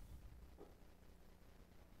 20.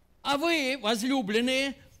 А вы,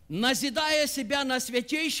 возлюбленные, назидая себя на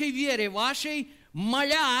святейшей вере вашей,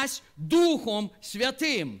 молясь Духом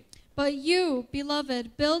Святым. But you,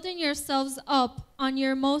 beloved, building yourselves up on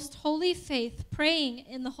your most holy faith, praying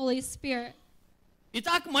in the Holy Spirit.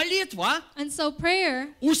 Итак, молитва, And so prayer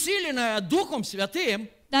усиленная Духом Святым,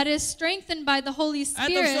 that is strengthened by the Holy это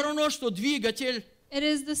все Spirit, равно, что двигатель, it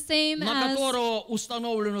is the same на которого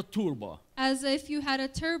установлено турбо. as if you had a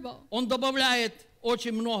turbo. Он добавляет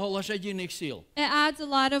очень много лошадиных сил. It adds a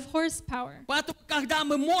lot of horsepower. Поэтому, когда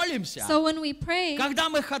мы молимся, So when we pray, когда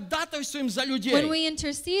мы ходатайствуем за when людей, we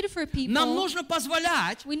intercede for нам people, нужно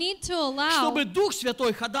позволять, we need to allow чтобы Дух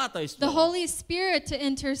Святой the ходатайствовал. Holy Spirit to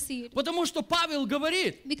intercede. Потому что Павел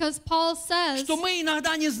говорит, Because Paul says что мы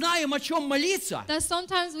иногда не знаем, о чем молиться. that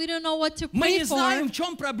sometimes we don't know what to Мы pray не for. знаем, в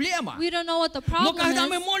чем проблема. We don't know what the Но problem когда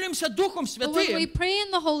мы is. молимся Духом But when we Святым, pray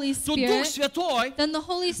in the Holy то Дух Spirit, Святой then the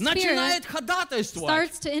Holy начинает Spirit ходатайствовать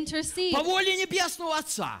starts to intercede по воле Небесного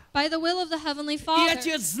Отца. by the will of the Heavenly И Father.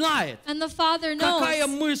 Отец знает, And the Father какая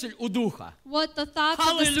knows мысль у Духа. what the thoughts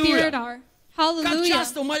of the Hallelujah. Spirit are. Как Hallelujah.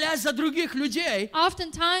 часто, молясь за других людей,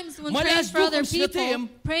 Oftentimes when молясь praying for other Духом people, Святым,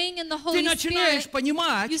 praying in the ты Holy начинаешь Spirit,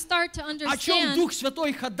 понимать, you start to о чем understand Дух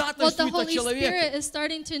Святой what the ходатайствует о Holy Spirit человеке. is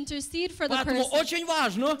starting to intercede for the Поэтому person. очень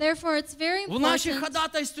важно Therefore, it's very в наших important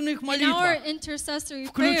ходатайственных in our молитвах intercessory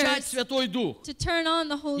включать prayers Святой Дух. to turn on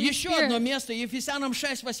the Holy Еще одно Spirit. место, Ефесянам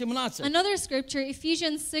 6:18. Another scripture,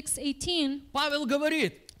 Ephesians 6:18, Павел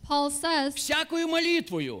говорит, Paul says, всякую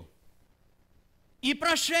молитвою и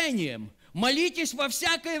прошением молитесь во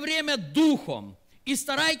всякое время Духом и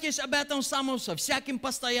старайтесь об этом самом со всяким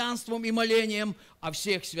постоянством и молением о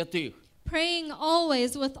всех святых. praying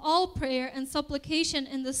always with all prayer and supplication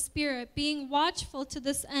in the Spirit, being watchful to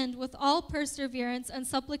this end with all perseverance and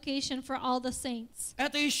supplication for all the saints.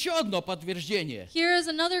 Это еще одно подтверждение. Here is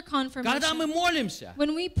another Когда мы confirmation. молимся,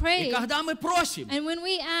 When we и pray когда мы просим, and when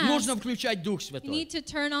we ask, нужно включать Дух you Святой. need to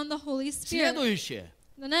turn on the Holy Spirit. Следующее.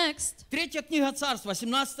 The next, Третья книга Царства,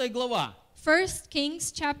 17 глава, 1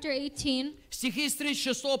 Kings chapter 18, стихи с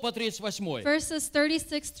 36 по 38. verses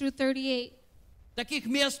 36 through 38. Таких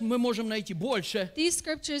мест мы можем найти больше, These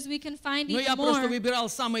scriptures we can find но even я просто more, выбирал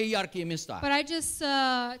самые яркие места. but I just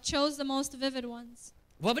chose the most vivid ones.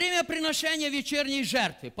 Во время приношения вечерней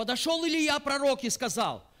жертвы подошел Илия пророк и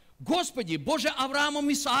сказал: «Господи, Боже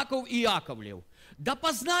Авраамом, Исааков и Яковлев, да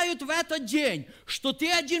познают в этот день, что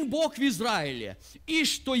Ты один Бог в Израиле, и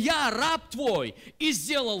что я, раб Твой, и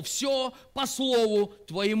сделал все по слову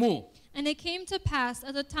Твоему». And it came to pass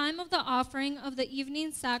at the time of the offering of the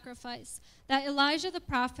evening sacrifice that Elijah the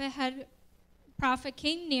prophet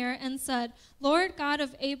came near and said, Lord God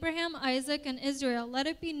of Abraham, Isaac, and Israel, let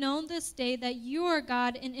it be known this day that you are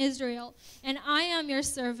God in Israel, and I am your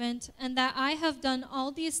servant, and that I have done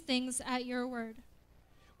all these things at your word.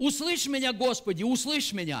 «Услышь меня, Господи,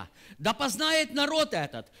 услышь меня, да познает народ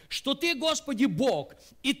этот, что Ты, Господи, Бог,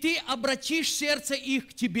 и Ты обратишь сердце их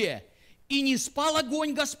к Тебе. И не спал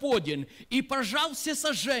огонь Господень, и пожал все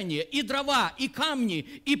сожжения, и дрова, и камни,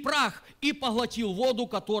 и прах, и поглотил воду,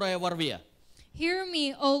 которая во рве». Hear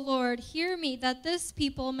me, O Lord, hear me, that this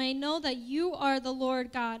people may know that you are the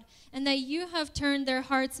Lord God, and that you have turned their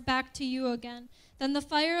hearts back to you again. Then the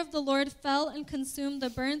fire of the Lord fell and consumed the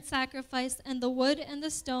burnt sacrifice, and the wood, and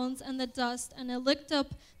the stones, and the dust, and it licked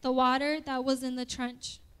up the water that was in the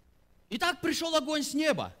trench. Итак, пришел огонь с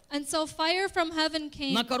неба And so fire from heaven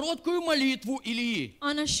came на короткую молитву Илии.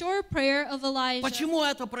 on a short prayer of Elijah. Почему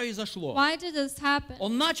это произошло? Why did this happen?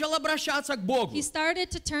 Он начал обращаться к Богу. He started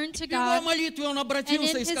to turn to В его God, молитве он and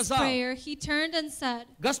обратился in и his сказал: prayer he turned and said,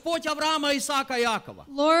 «Господь Авраама, Исаака, Иакова,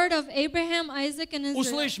 Lord of Abraham, Isaac, and Israel,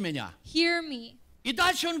 услышь меня». hear me. И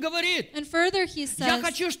дальше он говорит: And further he «Я says,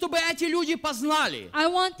 хочу, чтобы эти люди познали, I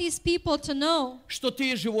want these people to know что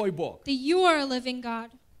Ты живой Бог. that you are a living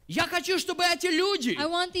God. Я хочу, чтобы эти люди, I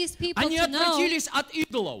want these people они to know отвратились от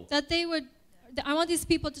идолов, that I want these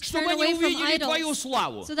people to turn чтобы они away from увидели Твою idols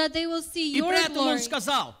славу». so that they will see И your при этом он glory.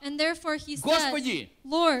 сказал: And therefore he says, «Господи,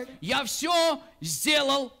 Lord, я все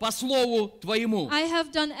сделал по слову Твоему. I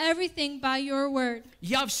have done everything by your word.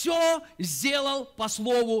 Я все сделал по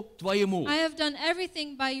слову Твоему». I have done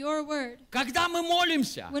everything by your word. Когда мы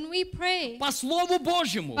молимся When we pray по Слову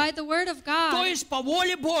Божьему, by the word of то God есть по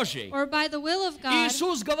воле Божьей, or by the will of God,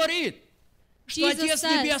 Иисус говорит, что Jesus Отец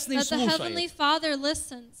says Небесный that the Heavenly слушает. Father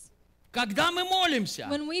listens. Когда мы молимся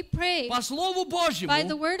When we pray по Слову by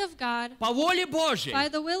the Божьему, word of God, по воле Божьей, by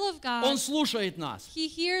the will of Он God, слушает нас. He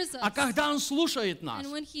hears А us. когда Он слушает нас,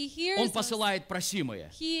 And when He Он hears us, посылает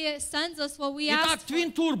просимое. He sends us what we Итак, ask for.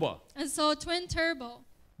 Twin Turbo, And so twin turbo,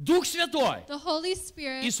 Дух Святой the Holy и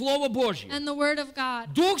Spirit Слово Божье. and the word of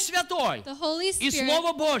God. Дух Святой The Holy и Spirit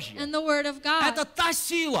Слово Божье. and the word of Это God. та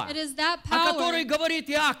сила, It is that о которой power говорит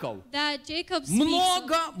Иаков. that Jacob speaks of,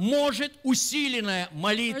 Много может усиленная or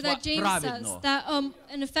молитва that James says, праведного. that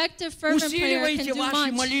an effective fervent prayer can Усиливайте do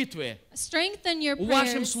ваши much. молитвы Strengthen your в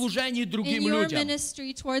вашем prayers служении in другим your людям.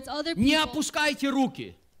 ministry towards other Не people. опускайте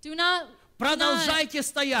руки. Do not Продолжайте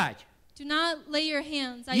стоять. lay your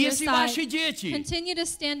hands at your Если ваши side. дети, Continue to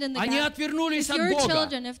stand in the они gap. отвернулись If от your Бога,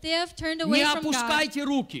 children, if they have turned away не from God, опускайте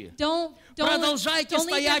руки. don't Продолжайте leave your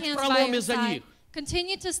стоять в hands by проломе your за side. них.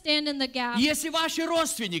 Continue to stand in the gap. Если ваши If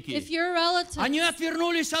родственники, your relatives, они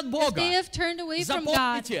отвернулись от if Бога, they have turned away from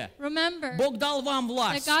God, запомните, remember Бог дал вам that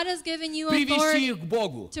власть God has given you привести authority их к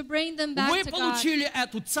Богу. to bring them back Вы to God. получили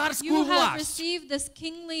эту You царскую have власть received this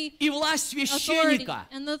kingly и власть authority священника,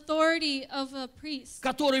 and the authority of a priest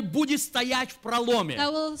который будет стоять в проломе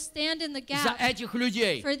that will stand in the за gap этих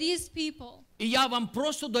людей. for these people. И я вам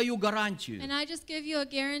просто даю гарантию, And I just give you a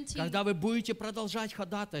guarantee когда вы будете продолжать that when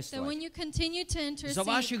ходатайствовать you continue to за intercede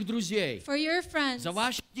ваших друзей, for your friends, за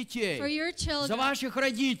ваших for детей, your за children, ваших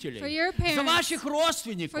родителей, for your за parents, ваших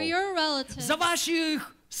родственников, for your relatives, за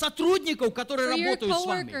ваших сотрудников, которые for your работают с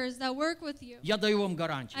вами, coworkers that work with you, я даю вам I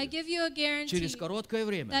гарантию. give you a guarantee Через короткое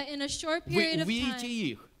время that in a short вы period of увидите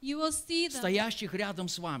time, их, you will see them стоящих рядом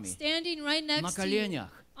с вами, standing right на next to you коленях,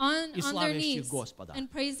 on и their славящих knees Господа. and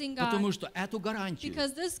praising потому God. что эту гарантию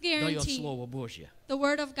Because this дает guarantee, Слово Божье. the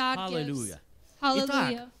word of God gives. Аллилуйя. Hallelujah.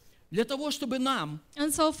 Итак, для того, чтобы нам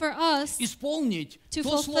And so for us исполнить to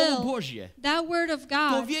то Слово fulfill Божье, that word of то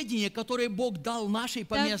God, видение, которое Бог дал нашей that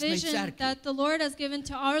поместной vision церкви, that the Lord has given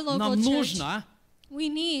to our local нам church, нужно We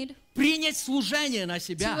need принять служение на to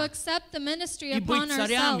себя, accept the ministry И быть upon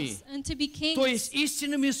царями, ourselves and to be то kings есть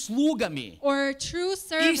истинными слугами, or true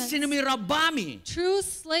servants, истинными рабами, true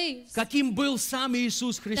slaves каким был сам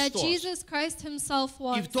Иисус that Христос. Jesus Christ himself И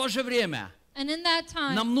was. в то же время And in that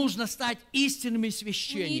time, нам нужно стать истинными we need to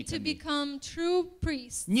священниками, become true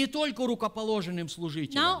priests, не только рукоположенным not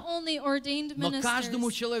служителем, only ordained но каждому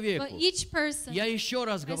ministers, человеку. but each person. Я еще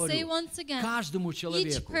раз I say говорю, once again, каждому each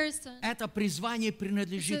человеку. person. Это призвание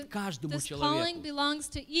принадлежит каждому This calling человеку. belongs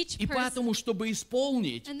to each И person. поэтому, чтобы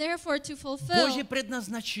исполнить And therefore, to fulfill Божье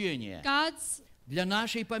предназначение God's для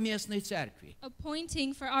нашей поместной церкви,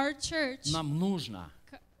 appointing for our church, нам нужно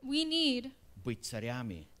we need быть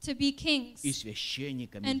царями to be kings и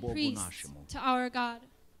священниками and Богу priests нашему. to our God.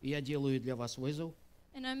 И я делаю для вас вызов.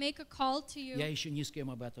 And I make a call to Я you. еще ни с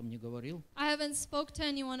кем об этом не говорил. I haven't spoke to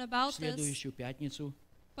anyone В about this, следующую пятницу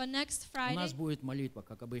but next у нас Friday будет молитва,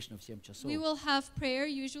 как обычно, в 7 часов. we will have prayer,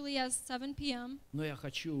 usually at 7 p.m. Но я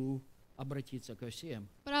хочу обратиться ко всем,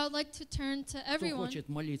 But I would like to turn to кто everyone хочет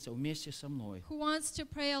молиться вместе со мной who wants to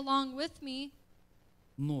pray along with me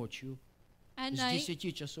ночью at с night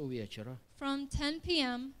 10 часов вечера from 10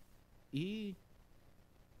 p.m. и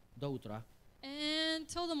до утра.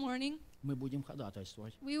 until the morning. Мы будем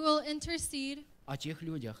ходатайствовать We will intercede о тех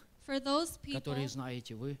людях, for those people которые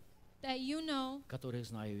знаете вы, that you know, которых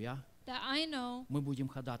знаю я. that I know. Мы будем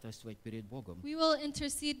ходатайствовать перед Богом. We will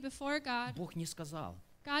intercede before God. Бог не сказал,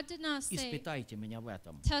 God did not say, испытайте меня в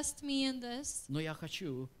этом. test me in this, Но я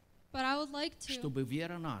хочу, but I would like to, чтобы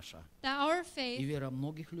вера наша that our и faith вера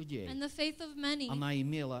многих людей, and the faith of many, она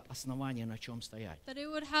имела основание, на чем стоять. that it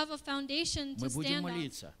would have a foundation to Мы будем stand on.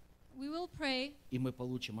 молиться, We will pray и мы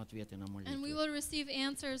получим ответы на and we молитвы. will receive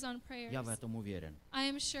answers on prayers. Я в этом уверен. I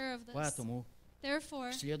am sure of this. Поэтому Therefore,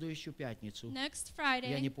 в следующую пятницу, next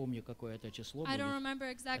я не Friday, помню, какое это число I don't будет. remember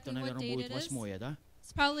Это, exactly what наверное, date будет it is. 8, да?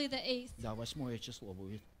 It's probably the 8th. Да, 8 число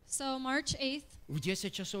будет. So March 8th В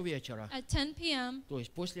 10 часов вечера, at 10 p.m. то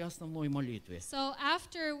есть после основной молитвы, So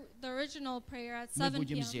after the original prayer at мы 7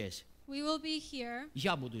 будем p.m., здесь. we will be here.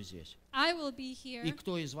 Я буду здесь. I will be И here.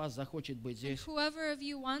 кто из вас захочет быть And здесь, whoever of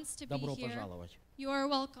you wants to be добро here, пожаловать. you are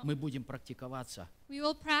welcome. Мы будем практиковаться We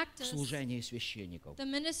will в practice служении священников. the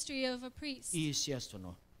ministry of a priest. И,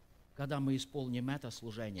 естественно, когда мы исполним это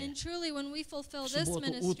служение, And truly, when we fulfill в this субботу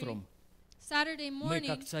ministry, утром Saturday мы, morning,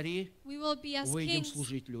 как цари, we will be as выйдем kings,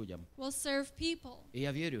 служить людям. will serve people. И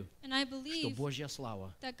я верю, And I что believe Божья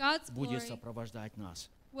слава that God's будет glory сопровождать нас.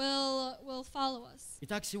 will follow us.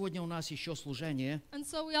 Итак, сегодня у нас еще служение, And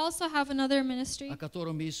so we also have another ministry о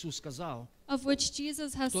котором Иисус сказал, of which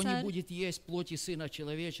Jesus has кто не said, будет есть плоти Сына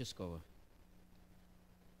Человеческого,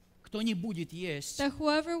 кто не будет есть that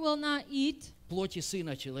whoever will not eat плоти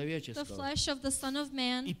Сына the Человеческого flesh of the Son of и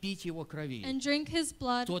Man пить Его крови, and drink his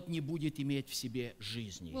blood тот не будет иметь в себе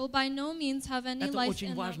жизни. will by no means have any Это life очень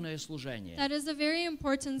in them. важное служение. That is a very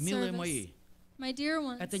important Милые service. мои, My dear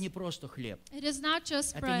ones, это не просто хлеб, it is not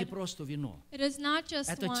just это не bread. просто вино. It is not just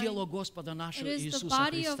Это wine. тело Господа It нашего is the Иисуса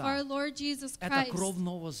body of our Христа. Lord Jesus Это Christ. кровь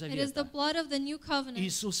Нового It is the Завета. blood of the new covenant.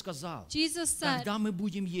 Иисус сказал, Jesus said, когда мы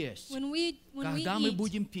будем есть, when we когда мы eat,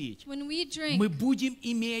 будем пить, when we drink, мы будем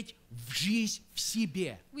иметь жизнь в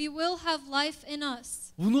себе. we will have life in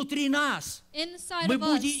us. Внутри нас Inside мы of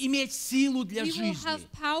us, будем иметь силу для we will жизни. have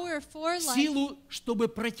power for life. Силу, чтобы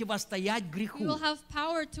противостоять We греху. will have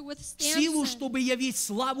power to withstand Силу, sin. чтобы явить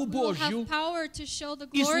славу We will have Божью power to show the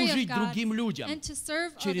и glory of служить God другим людям and to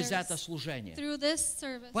serve через это others служение. through this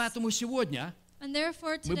service. Поэтому сегодня And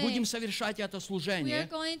therefore мы today, будем совершать это we are служение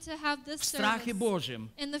going to have this в страхе service Божьем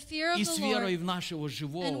in the fear of и the с верой Lord в нашего and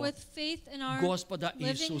живого with faith in our Господа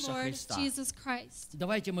living Иисуса Lord Христа. Jesus Christ.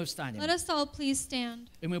 Давайте мы Let встанем, us all please stand,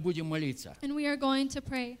 и мы будем молиться. and we are going to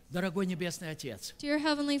pray. Дорогой Небесный Отец, Dear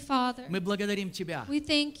Heavenly Father, мы благодарим Тебя we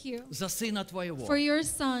thank you за Сына Твоего, for your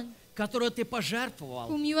Son, которого Ты пожертвовал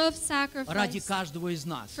whom you have ради sacrificed каждого из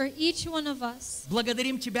нас. for each one of us.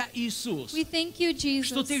 Благодарим Тебя, Иисус, We thank you,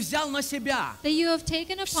 что Jesus, Ты взял на себя that you have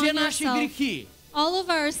taken все upon наши yourself грехи all of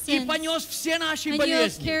our и sins, понес все наши and you have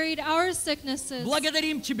болезни. carried our sicknesses.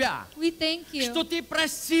 Благодарим Тебя, We thank что you Ты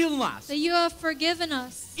простил нас that you have forgiven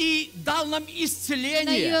us, и дал нам and that you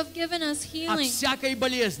исцеление have given us от healing всякой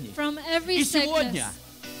болезни. from every И sickness. сегодня,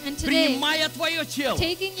 And today, принимая Твое тело,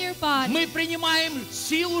 taking your body, мы принимаем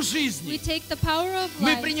силу we жизни, take the power of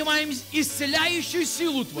мы life, принимаем исцеляющую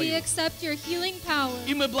силу we Твою, accept your healing power,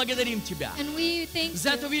 и мы благодарим Тебя and we thank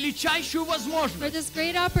за эту you величайшую for возможность this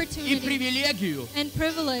great и opportunity привилегию, and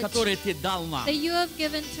privilege которую Ты дал нам. that you have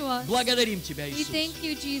given to us. Благодарим Тебя, We Иисус. thank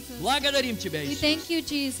you, Jesus. Благодарим Тебя, We Иисус. thank you,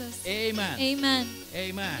 Jesus. Amen. Amen.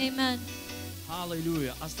 Amen. Amen.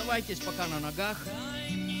 Аллилуйя. Оставайтесь пока на ногах.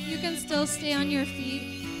 You can still stay on your feet.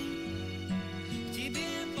 К тебе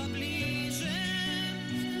поближе,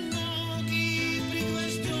 ноги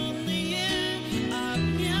пригвожденные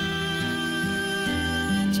обнять.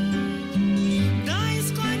 Дай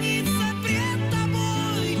склониться пред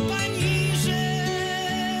тобой пониже.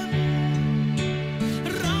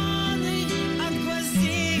 Раны от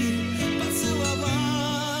гвоздей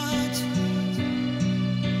поцеловать.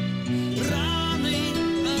 Раны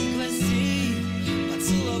от гвоздей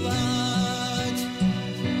поцеловать.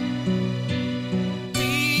 Ты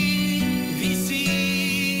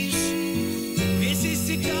висишь, весь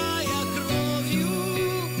истекая кровью,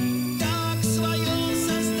 так свое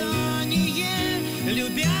создание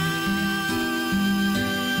любя.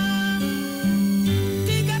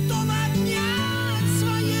 Ты готова обнять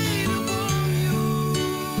своей любовью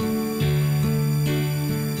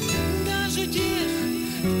даже тех,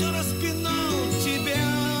 кто распинал тебя,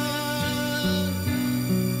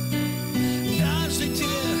 даже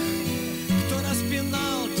тех, кто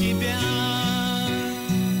распинал тебя.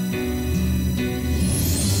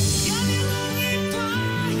 Я виновник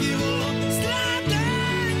твоего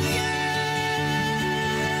страдания.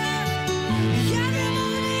 Я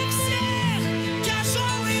виновник всех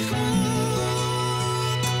тяжелых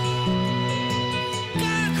мук.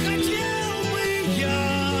 Как хотел бы я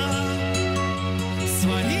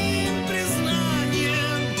своим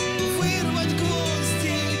признанием вырвать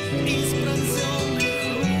гвозди из пронзенных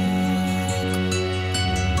рук.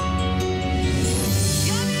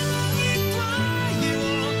 Я виновник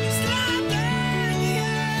твоего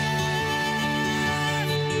страдания.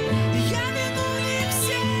 Я виновник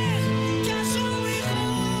всех тяжелых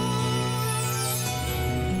мук.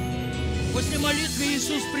 После молитвы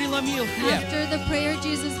Иисус преломил хлеб, After the prayer,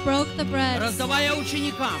 Jesus broke the bread, раздавая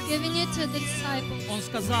ученикам. giving it to the disciples. Он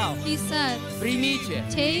сказал: He said, примите,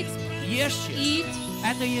 take, ешьте, eat,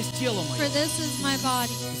 это есть тело for мое, this is my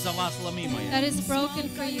body за вас ломимое. that is broken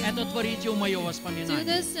for you. Это творите в мое Do воспоминание.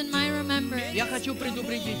 this in my remembrance. Я хочу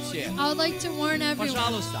предупредить всех. I would like to warn everyone,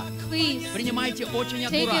 Пожалуйста, please принимайте очень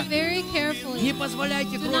take it аккуратно. very Не carefully.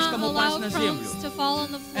 позволяйте Do not крошкам упасть allow на землю. crumbs to fall on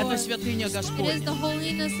the floor. Это святыня It is Господня. the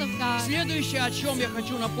holiness of God. Следующее, о чем я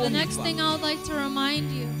хочу The напомнить next вам. thing I would like to remind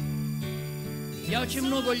you, Я очень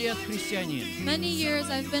много лет христианин. many years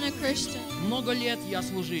I've been a Christian. Много лет я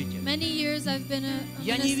служитель. Many years I've been a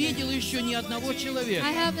Я не minister. видел еще ни одного человека,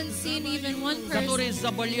 I haven't seen even one person который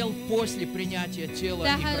заболел после принятия тела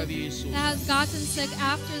that и has, крови Иисуса. that has gotten sick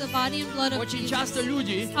after the body and blood of Очень Jesus. часто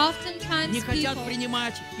люди Oftentimes не хотят people,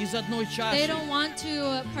 принимать из одной they чаши. don't want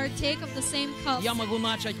to partake of the same cup. Я могу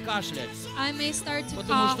начать кашлять, I may start to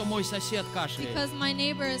потому что cough мой сосед кашляет. because my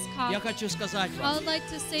neighbor is Я coughing. хочу сказать I вам, would like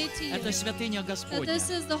to say to you это святыня that Господня. this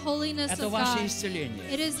is the holiness Это of ваше God. исцеление.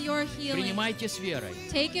 It is your healing. Принимайте с верой,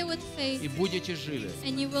 Take it with и faith, будете живы,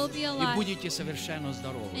 and you will be и alive, будете совершенно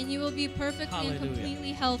здоровы. and you will be perfectly and Hallelujah.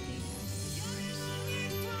 completely healthy.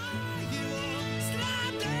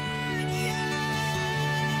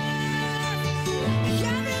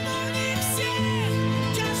 Я виновник всех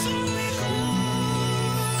тяжелых мук.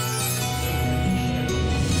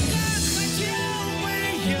 Как хотел бы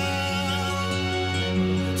я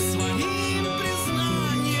своим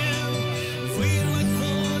признанием вырвать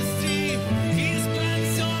гвозди из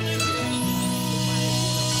пронзенных рук.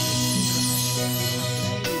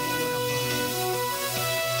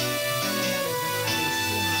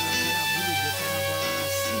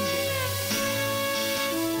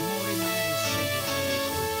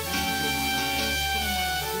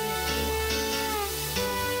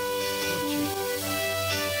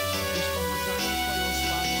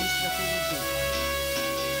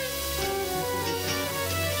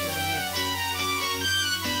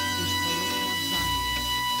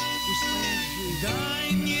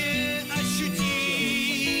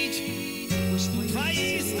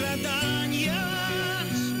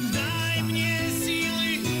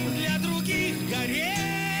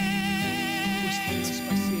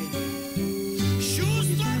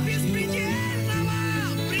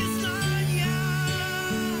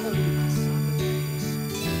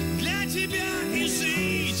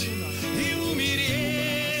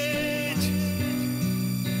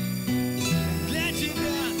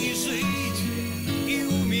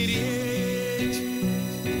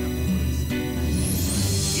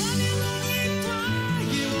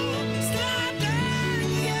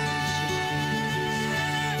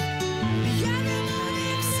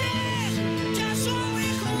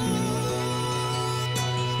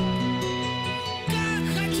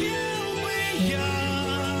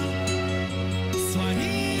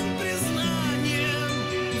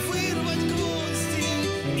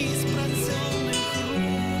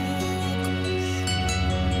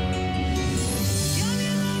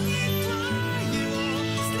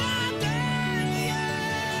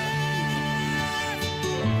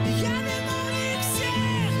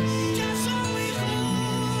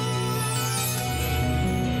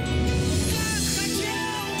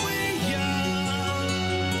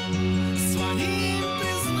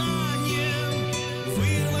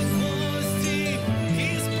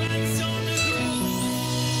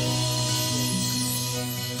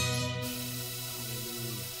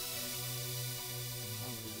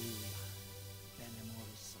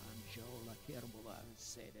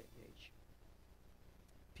 Sede H.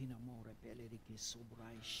 Pinamore Beleriki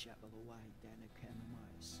Sobrai Shabalawai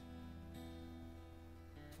Danekanamais.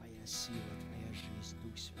 Твоя сила, Твоя жизнь,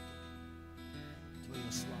 Дух Святой.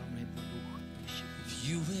 Твое славное подух. If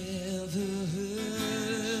you ever heard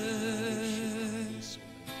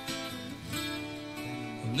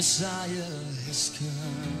the Messiah has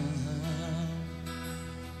come,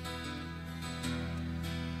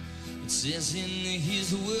 it says in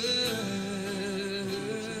His word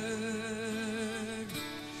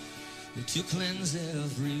to cleanse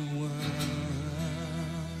everyone.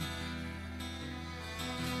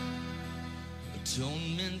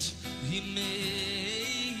 Atonement He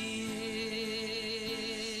made,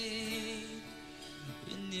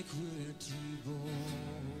 iniquity bore.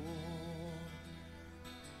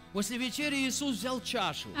 После вечери Иисус взял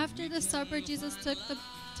чашу, After the supper, Jesus took the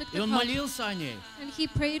и Он cup молился о ней. and He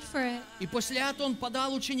prayed for it. И после этого Он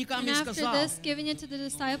подал ученикам And и after сказал: this, giving it to the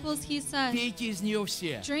disciples, He said, пейте из нее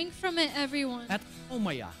все. drink from it, everyone. Это кровь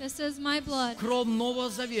моя, This is my blood, кровь Нового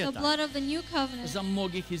the Завета, blood of the new covenant за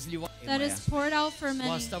многих that изливаемая is poured out for во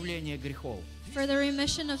many, оставление грехов. for the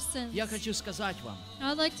remission of sins. Я хочу сказать вам, I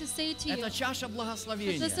would like to say to you это чаша that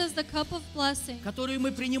благословения, this is the cup of blessing которую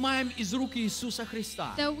мы принимаем из рук Иисуса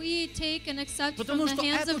Христа. that we take and accept from Потому the что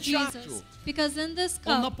hands эту of чашу Jesus. Because in this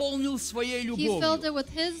Он cup, наполнил своей He filled it любовью. with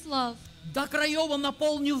His love. До краев Он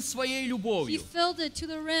наполнил своей He любовью. filled it to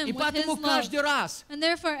the rim И with His поэтому love. каждый раз, And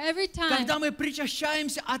therefore, every time когда мы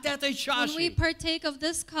причащаемся от этой when we чаши, partake of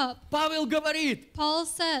this cup, Павел говорит, Paul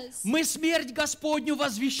says мы смерть Господню that we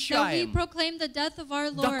возвещаем, proclaim the death of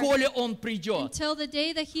our Lord доколе Он придет. until the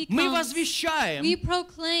day that He Мы comes. возвещаем, We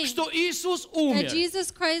proclaim что Иисус that умер.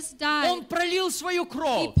 Jesus Christ Он died. пролил свою He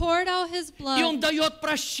кровь, poured out His и Он blood, дает and He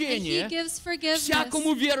прощение gives forgiveness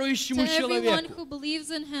всякому to верующему everyone человеку. who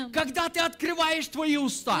believes in Him. Когда ты открываешь твои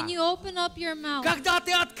уста, When you open up your mouth, когда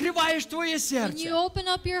ты открываешь твое when you сердце, open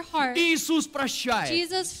up your heart, Иисус прощает,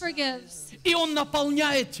 Jesus forgives, и Он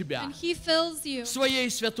наполняет тебя and He fills you своей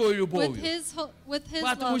святой with любовью. with His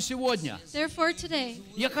Поэтому love. сегодня Therefore, today,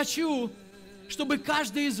 я хочу, чтобы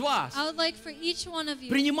каждый из вас, I would like for each one of you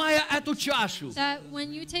принимая эту чашу, that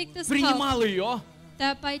when you take this cup, принимал ее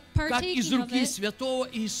that by как из partaking of руки it, святого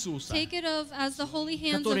Иисуса, take it of as the holy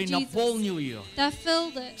hands of который Jesus наполнил ее that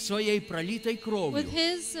filled it своей пролитой with кровью,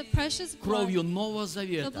 His precious blood, кровью Нового the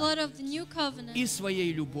Завета blood of the new и covenant, своей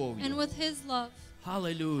and любовью. with His love.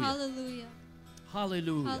 Аллилуйя! Hallelujah.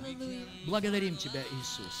 Аллилуйя! Hallelujah. Благодарим Тебя,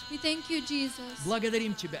 Иисус. We thank you, Jesus.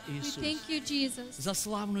 Благодарим Тебя, We Иисус, thank you, Jesus, за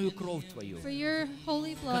славную кровь Твою, for your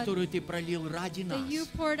holy blood которую Ты пролил ради нас. that you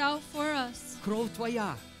poured out for us. Кровь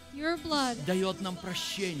Твоя Your blood дает нам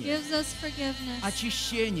прощение, gives us forgiveness.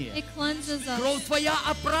 очищение. It cleanses Кровь us. Твоя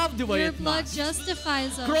Your оправдывает blood нас.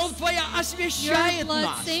 justifies Кровь us. Твоя Your освящает blood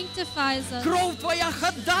нас. sanctifies us. Кровь Твоя Your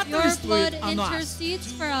ходатайствует blood о нас.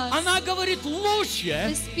 intercedes for us. Она говорит It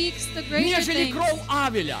лучше, speaks the greater нежели things кровь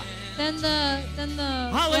Авеля. than the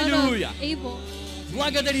blood Hallelujah. of Abel.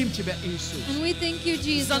 Благодарим Тебя, Иисус, And we thank you, за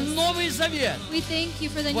Jesus. Новый Завет We thank you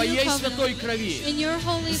for the new Твоей святой covenant крови, in your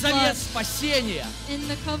holy завет blood, спасения in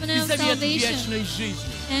the и covenant of завет salvation вечной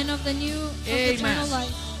жизни. and of the new of Amen. eternal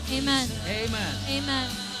life. Amen. Amen. Amen.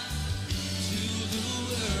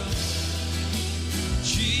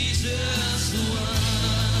 Jesus, the one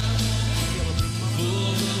for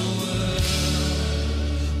the world,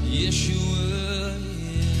 Yeshua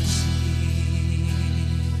is He.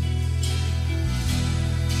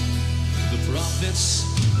 The prophets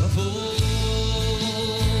of old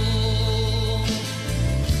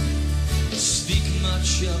speak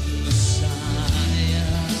much of Messiah.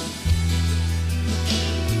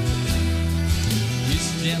 His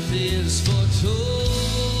death is foretold.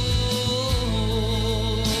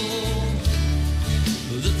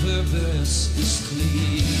 The purpose is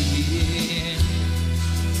clear.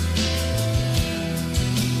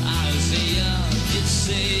 Isaiah did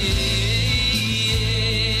say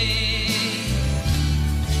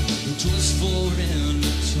it was for an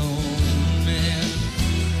atonement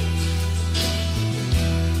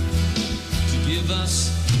to give us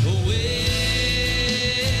a way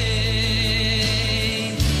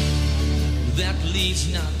that leads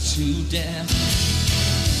not to death.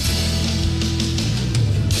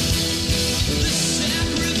 The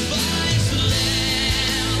sacrifice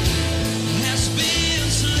lamb has been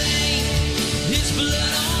slain, His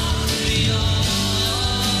blood on the altar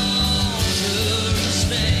is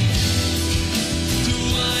slain to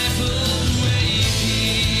wipe away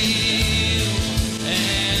guilt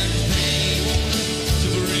and pain, to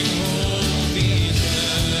bring hope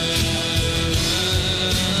eternal.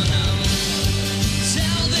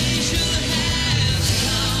 Salvation has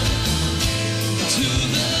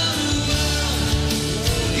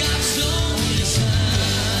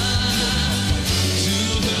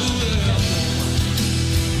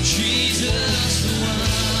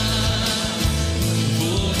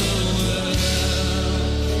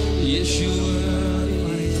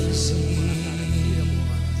world see.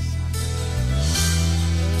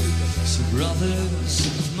 So brothers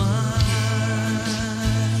of mine,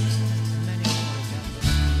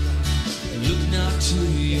 look not to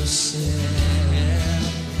yourself,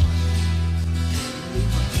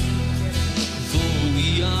 for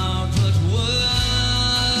we are but one.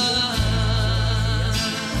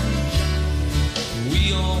 We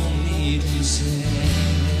all need His help.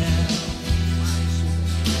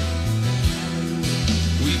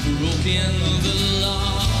 We've broken the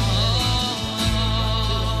law,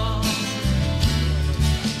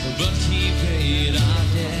 but He paid our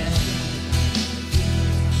debt,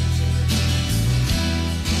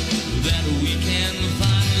 that we can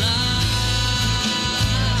find life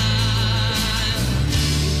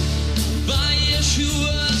by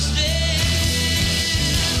Yeshua's death.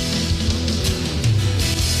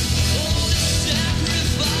 Oh, the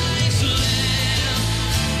sacrifice lamb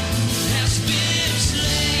has been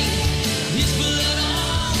slain, His blood on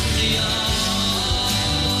the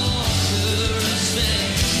altar is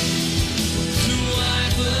there to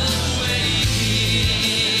wipe away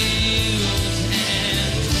guilt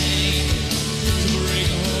and pain, to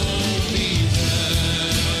bring home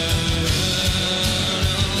eternal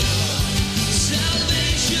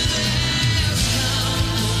salvation has come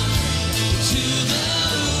to the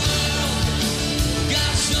world.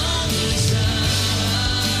 God's only Son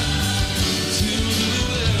to the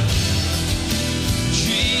world,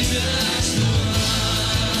 Jesus the one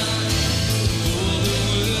for the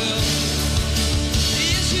world.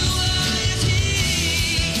 Yeshua is He.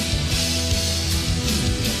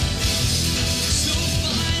 So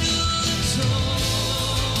final atonement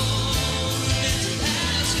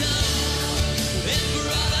has come and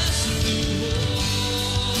brought us through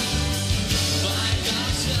by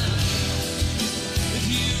God's Son. If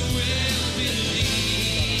you will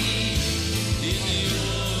believe in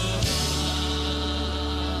your heart,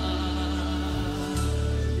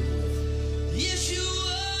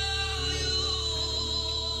 Yeshua,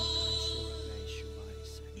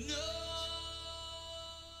 you know.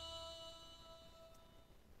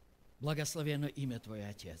 Благословенно имя Твое,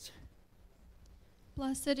 Отец.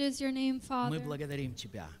 Blessed is your name, Мы Father. благодарим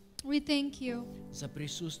Тебя We thank you за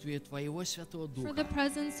присутствие Твоего Святого for the Духа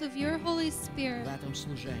presence of your Holy в Spirit этом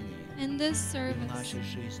служении in this и в service, нашей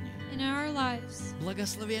жизни. in our lives.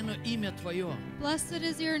 Благословенно имя Твое, Blessed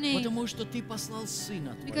is your name, потому что Ты послал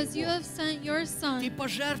Сына because you Твоего. have sent your Ты Son,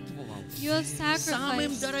 пожертвовал you have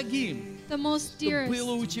самым sacrificed дорогим, the most что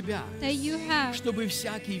было dearest у Тебя, that you have, чтобы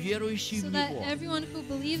всякий верующий so в that Него everyone who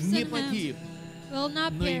believes не in Him погиб, will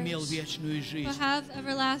not но имел perish, вечную but жизнь. have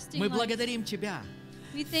everlasting Мы life. благодарим Тебя,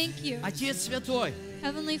 We thank you, Отец Святой.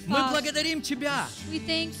 Heavenly Мы Father. благодарим Тебя, We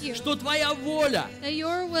thank you что Твоя воля that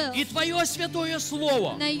your will и Твое Святое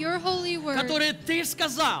Слово, and that your holy word которое Ты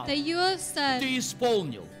сказал, that you have said, Ты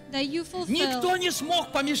исполнил. that you fulfill. Никто не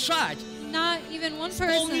смог помешать Not even one person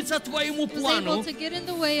исполниться Твоему was able плану to get in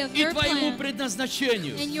the way of и your Твоему plan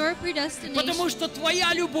предназначению. and your Потому predestination, что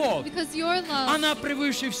Твоя любовь, because your love, она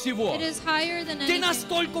превыше всего. it is higher than Ты anything.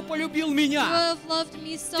 настолько полюбил You меня, have loved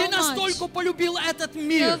me so Ты much. настолько полюбил этот You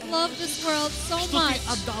мир, have loved this world so что much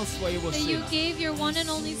Ты отдал Своего that you Сына. gave your one and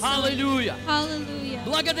only Son. Аллилуйя! Hallelujah.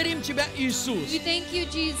 Благодарим Тебя, Иисус, We thank you,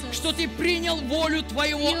 Jesus. что Ты принял волю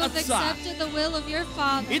Твоего You have Отца. accepted the will of your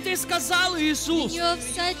Father. И Ты сказал, And Иисус, you have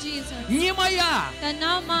said, Jesus, не моя, that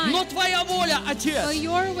not mine, но Твоя воля, but Отец,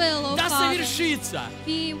 your will, O да Father, совершится.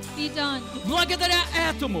 be done. Благодаря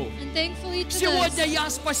этому And thankfully to сегодня this, я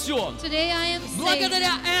спасен. today I am saved.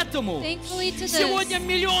 Благодаря этому Thankfully to сегодня this,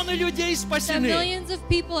 миллионы людей that спасены. millions of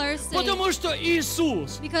people are saved. Потому что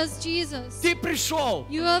Иисус, Because Jesus, Ты пришел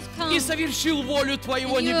you have come и совершил волю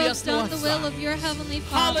Твоего and you have Небесного done the will Отца. of your Heavenly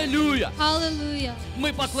Father. Аллилуйя! Hallelujah.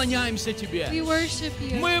 Мы поклоняемся We Тебе. worship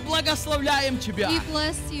you. Мы благословляем Тебя. We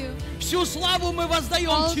bless you. Всю славу мы воздаем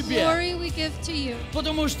All Тебе. glory we give to you.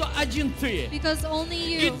 Потому что один Ты. Because only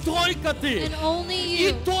И you, только Ты. and only И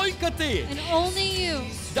you, только Ты and only you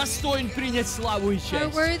достоин принять славу и are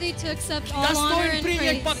честь. worthy to accept all honor Достоин and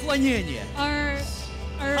принять praise. поклонение. Are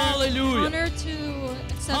Hallelujah. honored to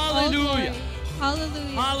accept all Hallelujah. glory.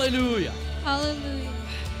 Hallelujah. Аллилуйя! Hallelujah.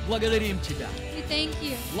 Благодарим Тебя. We thank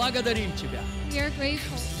you. Благодарим Тебя. We are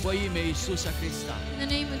grateful. Во имя Иисуса Христа. In the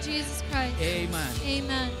name of Jesus Christ. Amen.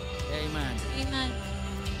 Amen. Amen. Amen.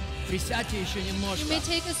 Присядьте еще You немножко. may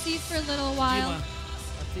take a seat for a little Дима, while.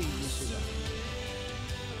 а ты иди сюда.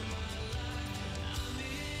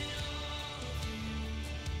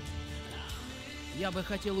 Я бы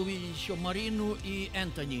хотел увидеть еще Марину и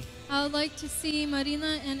Энтони. I would like to see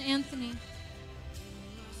Marina and Anthony.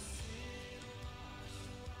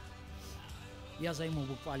 Я займу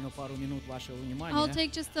буквально пару минут вашего I'll внимания.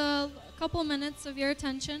 take just a couple minutes of your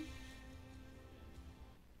attention.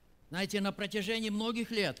 Знаете, на протяжении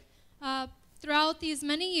многих лет Throughout these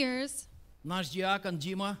many years, наш диакон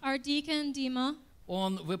Дима, our deacon Dima,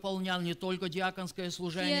 он выполнял не только диаконское he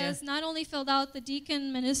служение, has not only filled out the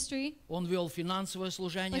deacon ministry, он вел финансовое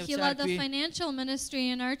служение but в he led the церкви financial ministry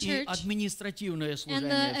in our и church административное and служение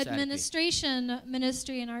the в церкви. administration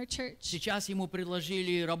ministry in our church. Сейчас ему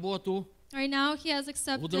предложили работу Right now, he has в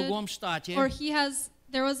accepted, другом штате. or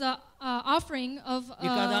there was a offering of И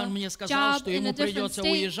когда a он мне сказал, job что in ему a different придется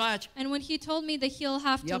state, уезжать, and when he told me that he'll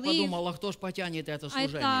have to я leave, подумал, а кто ж потянет это I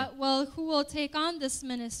служение? thought, well, who will take on this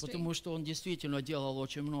ministry? Потому что он действительно делал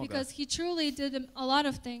очень много. Because he truly did a lot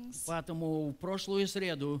of things. Поэтому в прошлую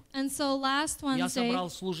среду And so last я Wednesday, собрал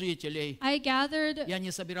служителей. I gathered, Я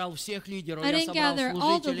не собирал всех лидеров, I я didn't собрал gather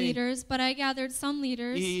all the служителей. leaders, but I gathered some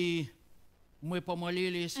leaders, И мы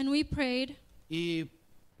помолились and we prayed и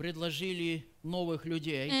предложили новых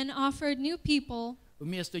людей. and offered new people.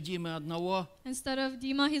 Вместо Димы одного Instead of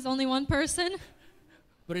Dima, he's only one person.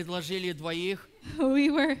 предложили двоих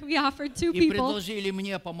We offered two и people, предложили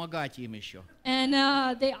мне помогать им еще. and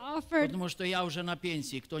they offered Потому что я уже на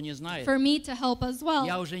пенсии, кто не знает. for me to help as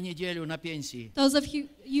Я well. уже неделю на пенсии. Those of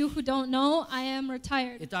you who don't know, I am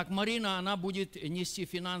retired. Итак, Марина, она будет нести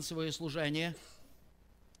финансовое служение.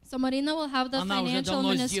 So Marina will have the Она уже financial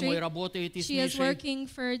давно с Димой ministry. работает и с She is Мишей.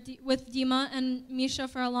 working with Dima and Misha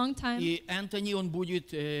for a long time. И Энтони, он будет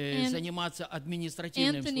заниматься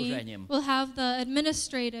административным Anthony служением. will have the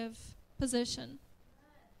administrative position.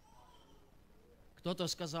 Кто-то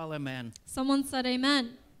сказал «Амен». Someone said amen.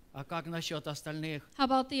 А как насчет остальных? How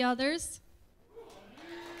about the others?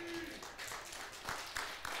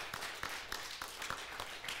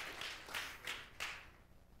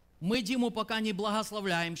 Мы Диму пока не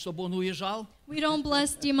благословляем, чтобы он уезжал, We don't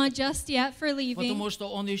bless Dima just yet for leaving потому что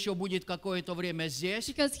он еще будет какое-то время здесь.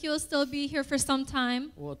 because he'll still be here for some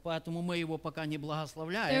time. Вот, поэтому мы его пока не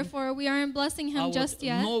благословляем. Therefore, we aren't blessing А him вот just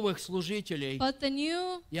yet. новых служителей But the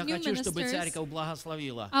new я хочу, чтобы ministers, церковь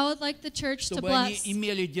благословила, I would like the church to чтобы они bless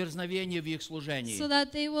имели дерзновение в их служении. so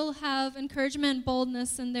that they will have encouragement and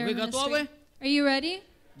boldness in their Вы ministry. готовы? Are you ready?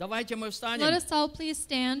 Давайте мы Let встанем. us all please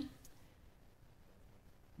stand.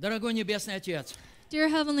 Дорогой Небесный Отец, Dear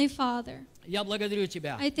Heavenly Father, я благодарю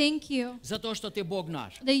Тебя I thank you за то, что Ты Бог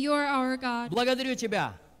наш. that you are our God. Благодарю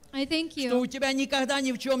Тебя, I thank что у you Тебя никогда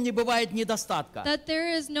ни в чем не бывает недостатка. that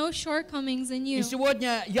there is no shortcomings in И you.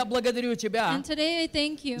 сегодня я благодарю Тебя And today I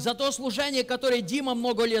thank you за то служение, которое Дима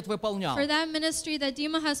много лет выполнял. for that ministry that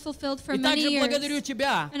Dima has fulfilled for И many также благодарю years.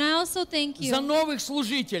 Тебя And I also thank за you новых for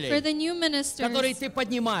служителей, the new ministers которые Ты that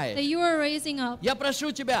поднимаешь. you are raising up. Я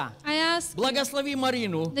прошу Тебя, I ask you благослови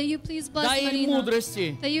Марину, that you please bless дай ей Marina,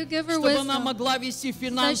 мудрости, that you give her чтобы она wisdom, могла вести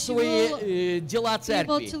финансовые дела be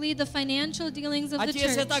able церкви. to lead the financial dealings of the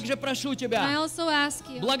Отец, я church. также прошу I Тебя, also ask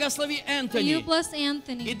you благослови that you Энтони bless и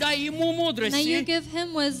Anthony, дай ему and that you мудрости give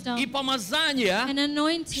him wisdom и помазания, and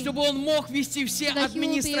anointing, чтобы он мог вести все that he will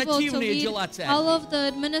be able to административные lead дела all церкви. of the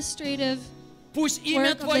administrative Пусть имя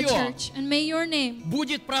work of the Твое church. And may your name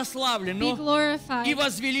будет be прославлено и glorified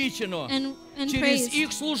возвеличено and через praised их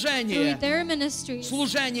through служение, their ministries,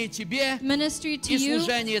 служение Тебе ministry to и you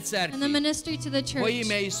служение and the церкви. ministry to the Во church.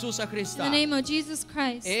 имя Иисуса In the Христа. name of Jesus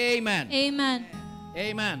Christ. Amen. Amen.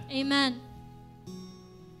 Amen. Amen.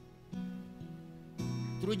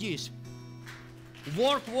 Трудись.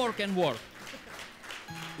 Work, work and work.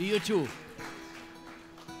 You too.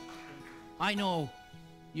 I know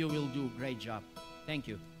you will do great job. Thank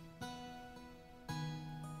you.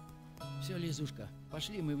 Все, Лизушка,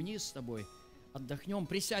 пошли мы вниз с тобой. Отдохнем.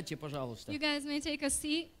 Присядьте, пожалуйста. You guys may take a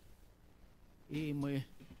seat. И мы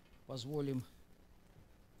позволим.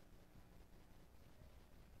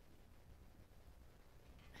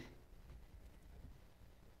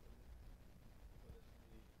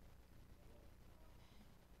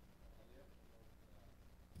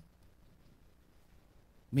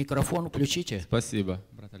 Микрофон включите. Спасибо,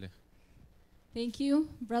 брат Олег. Thank you,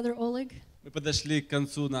 Brother Oleg. Мы подошли к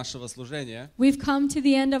концу нашего служения. We've come to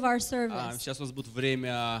the end of our service. Сейчас у нас будет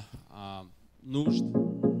время нужд.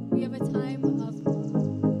 We have a time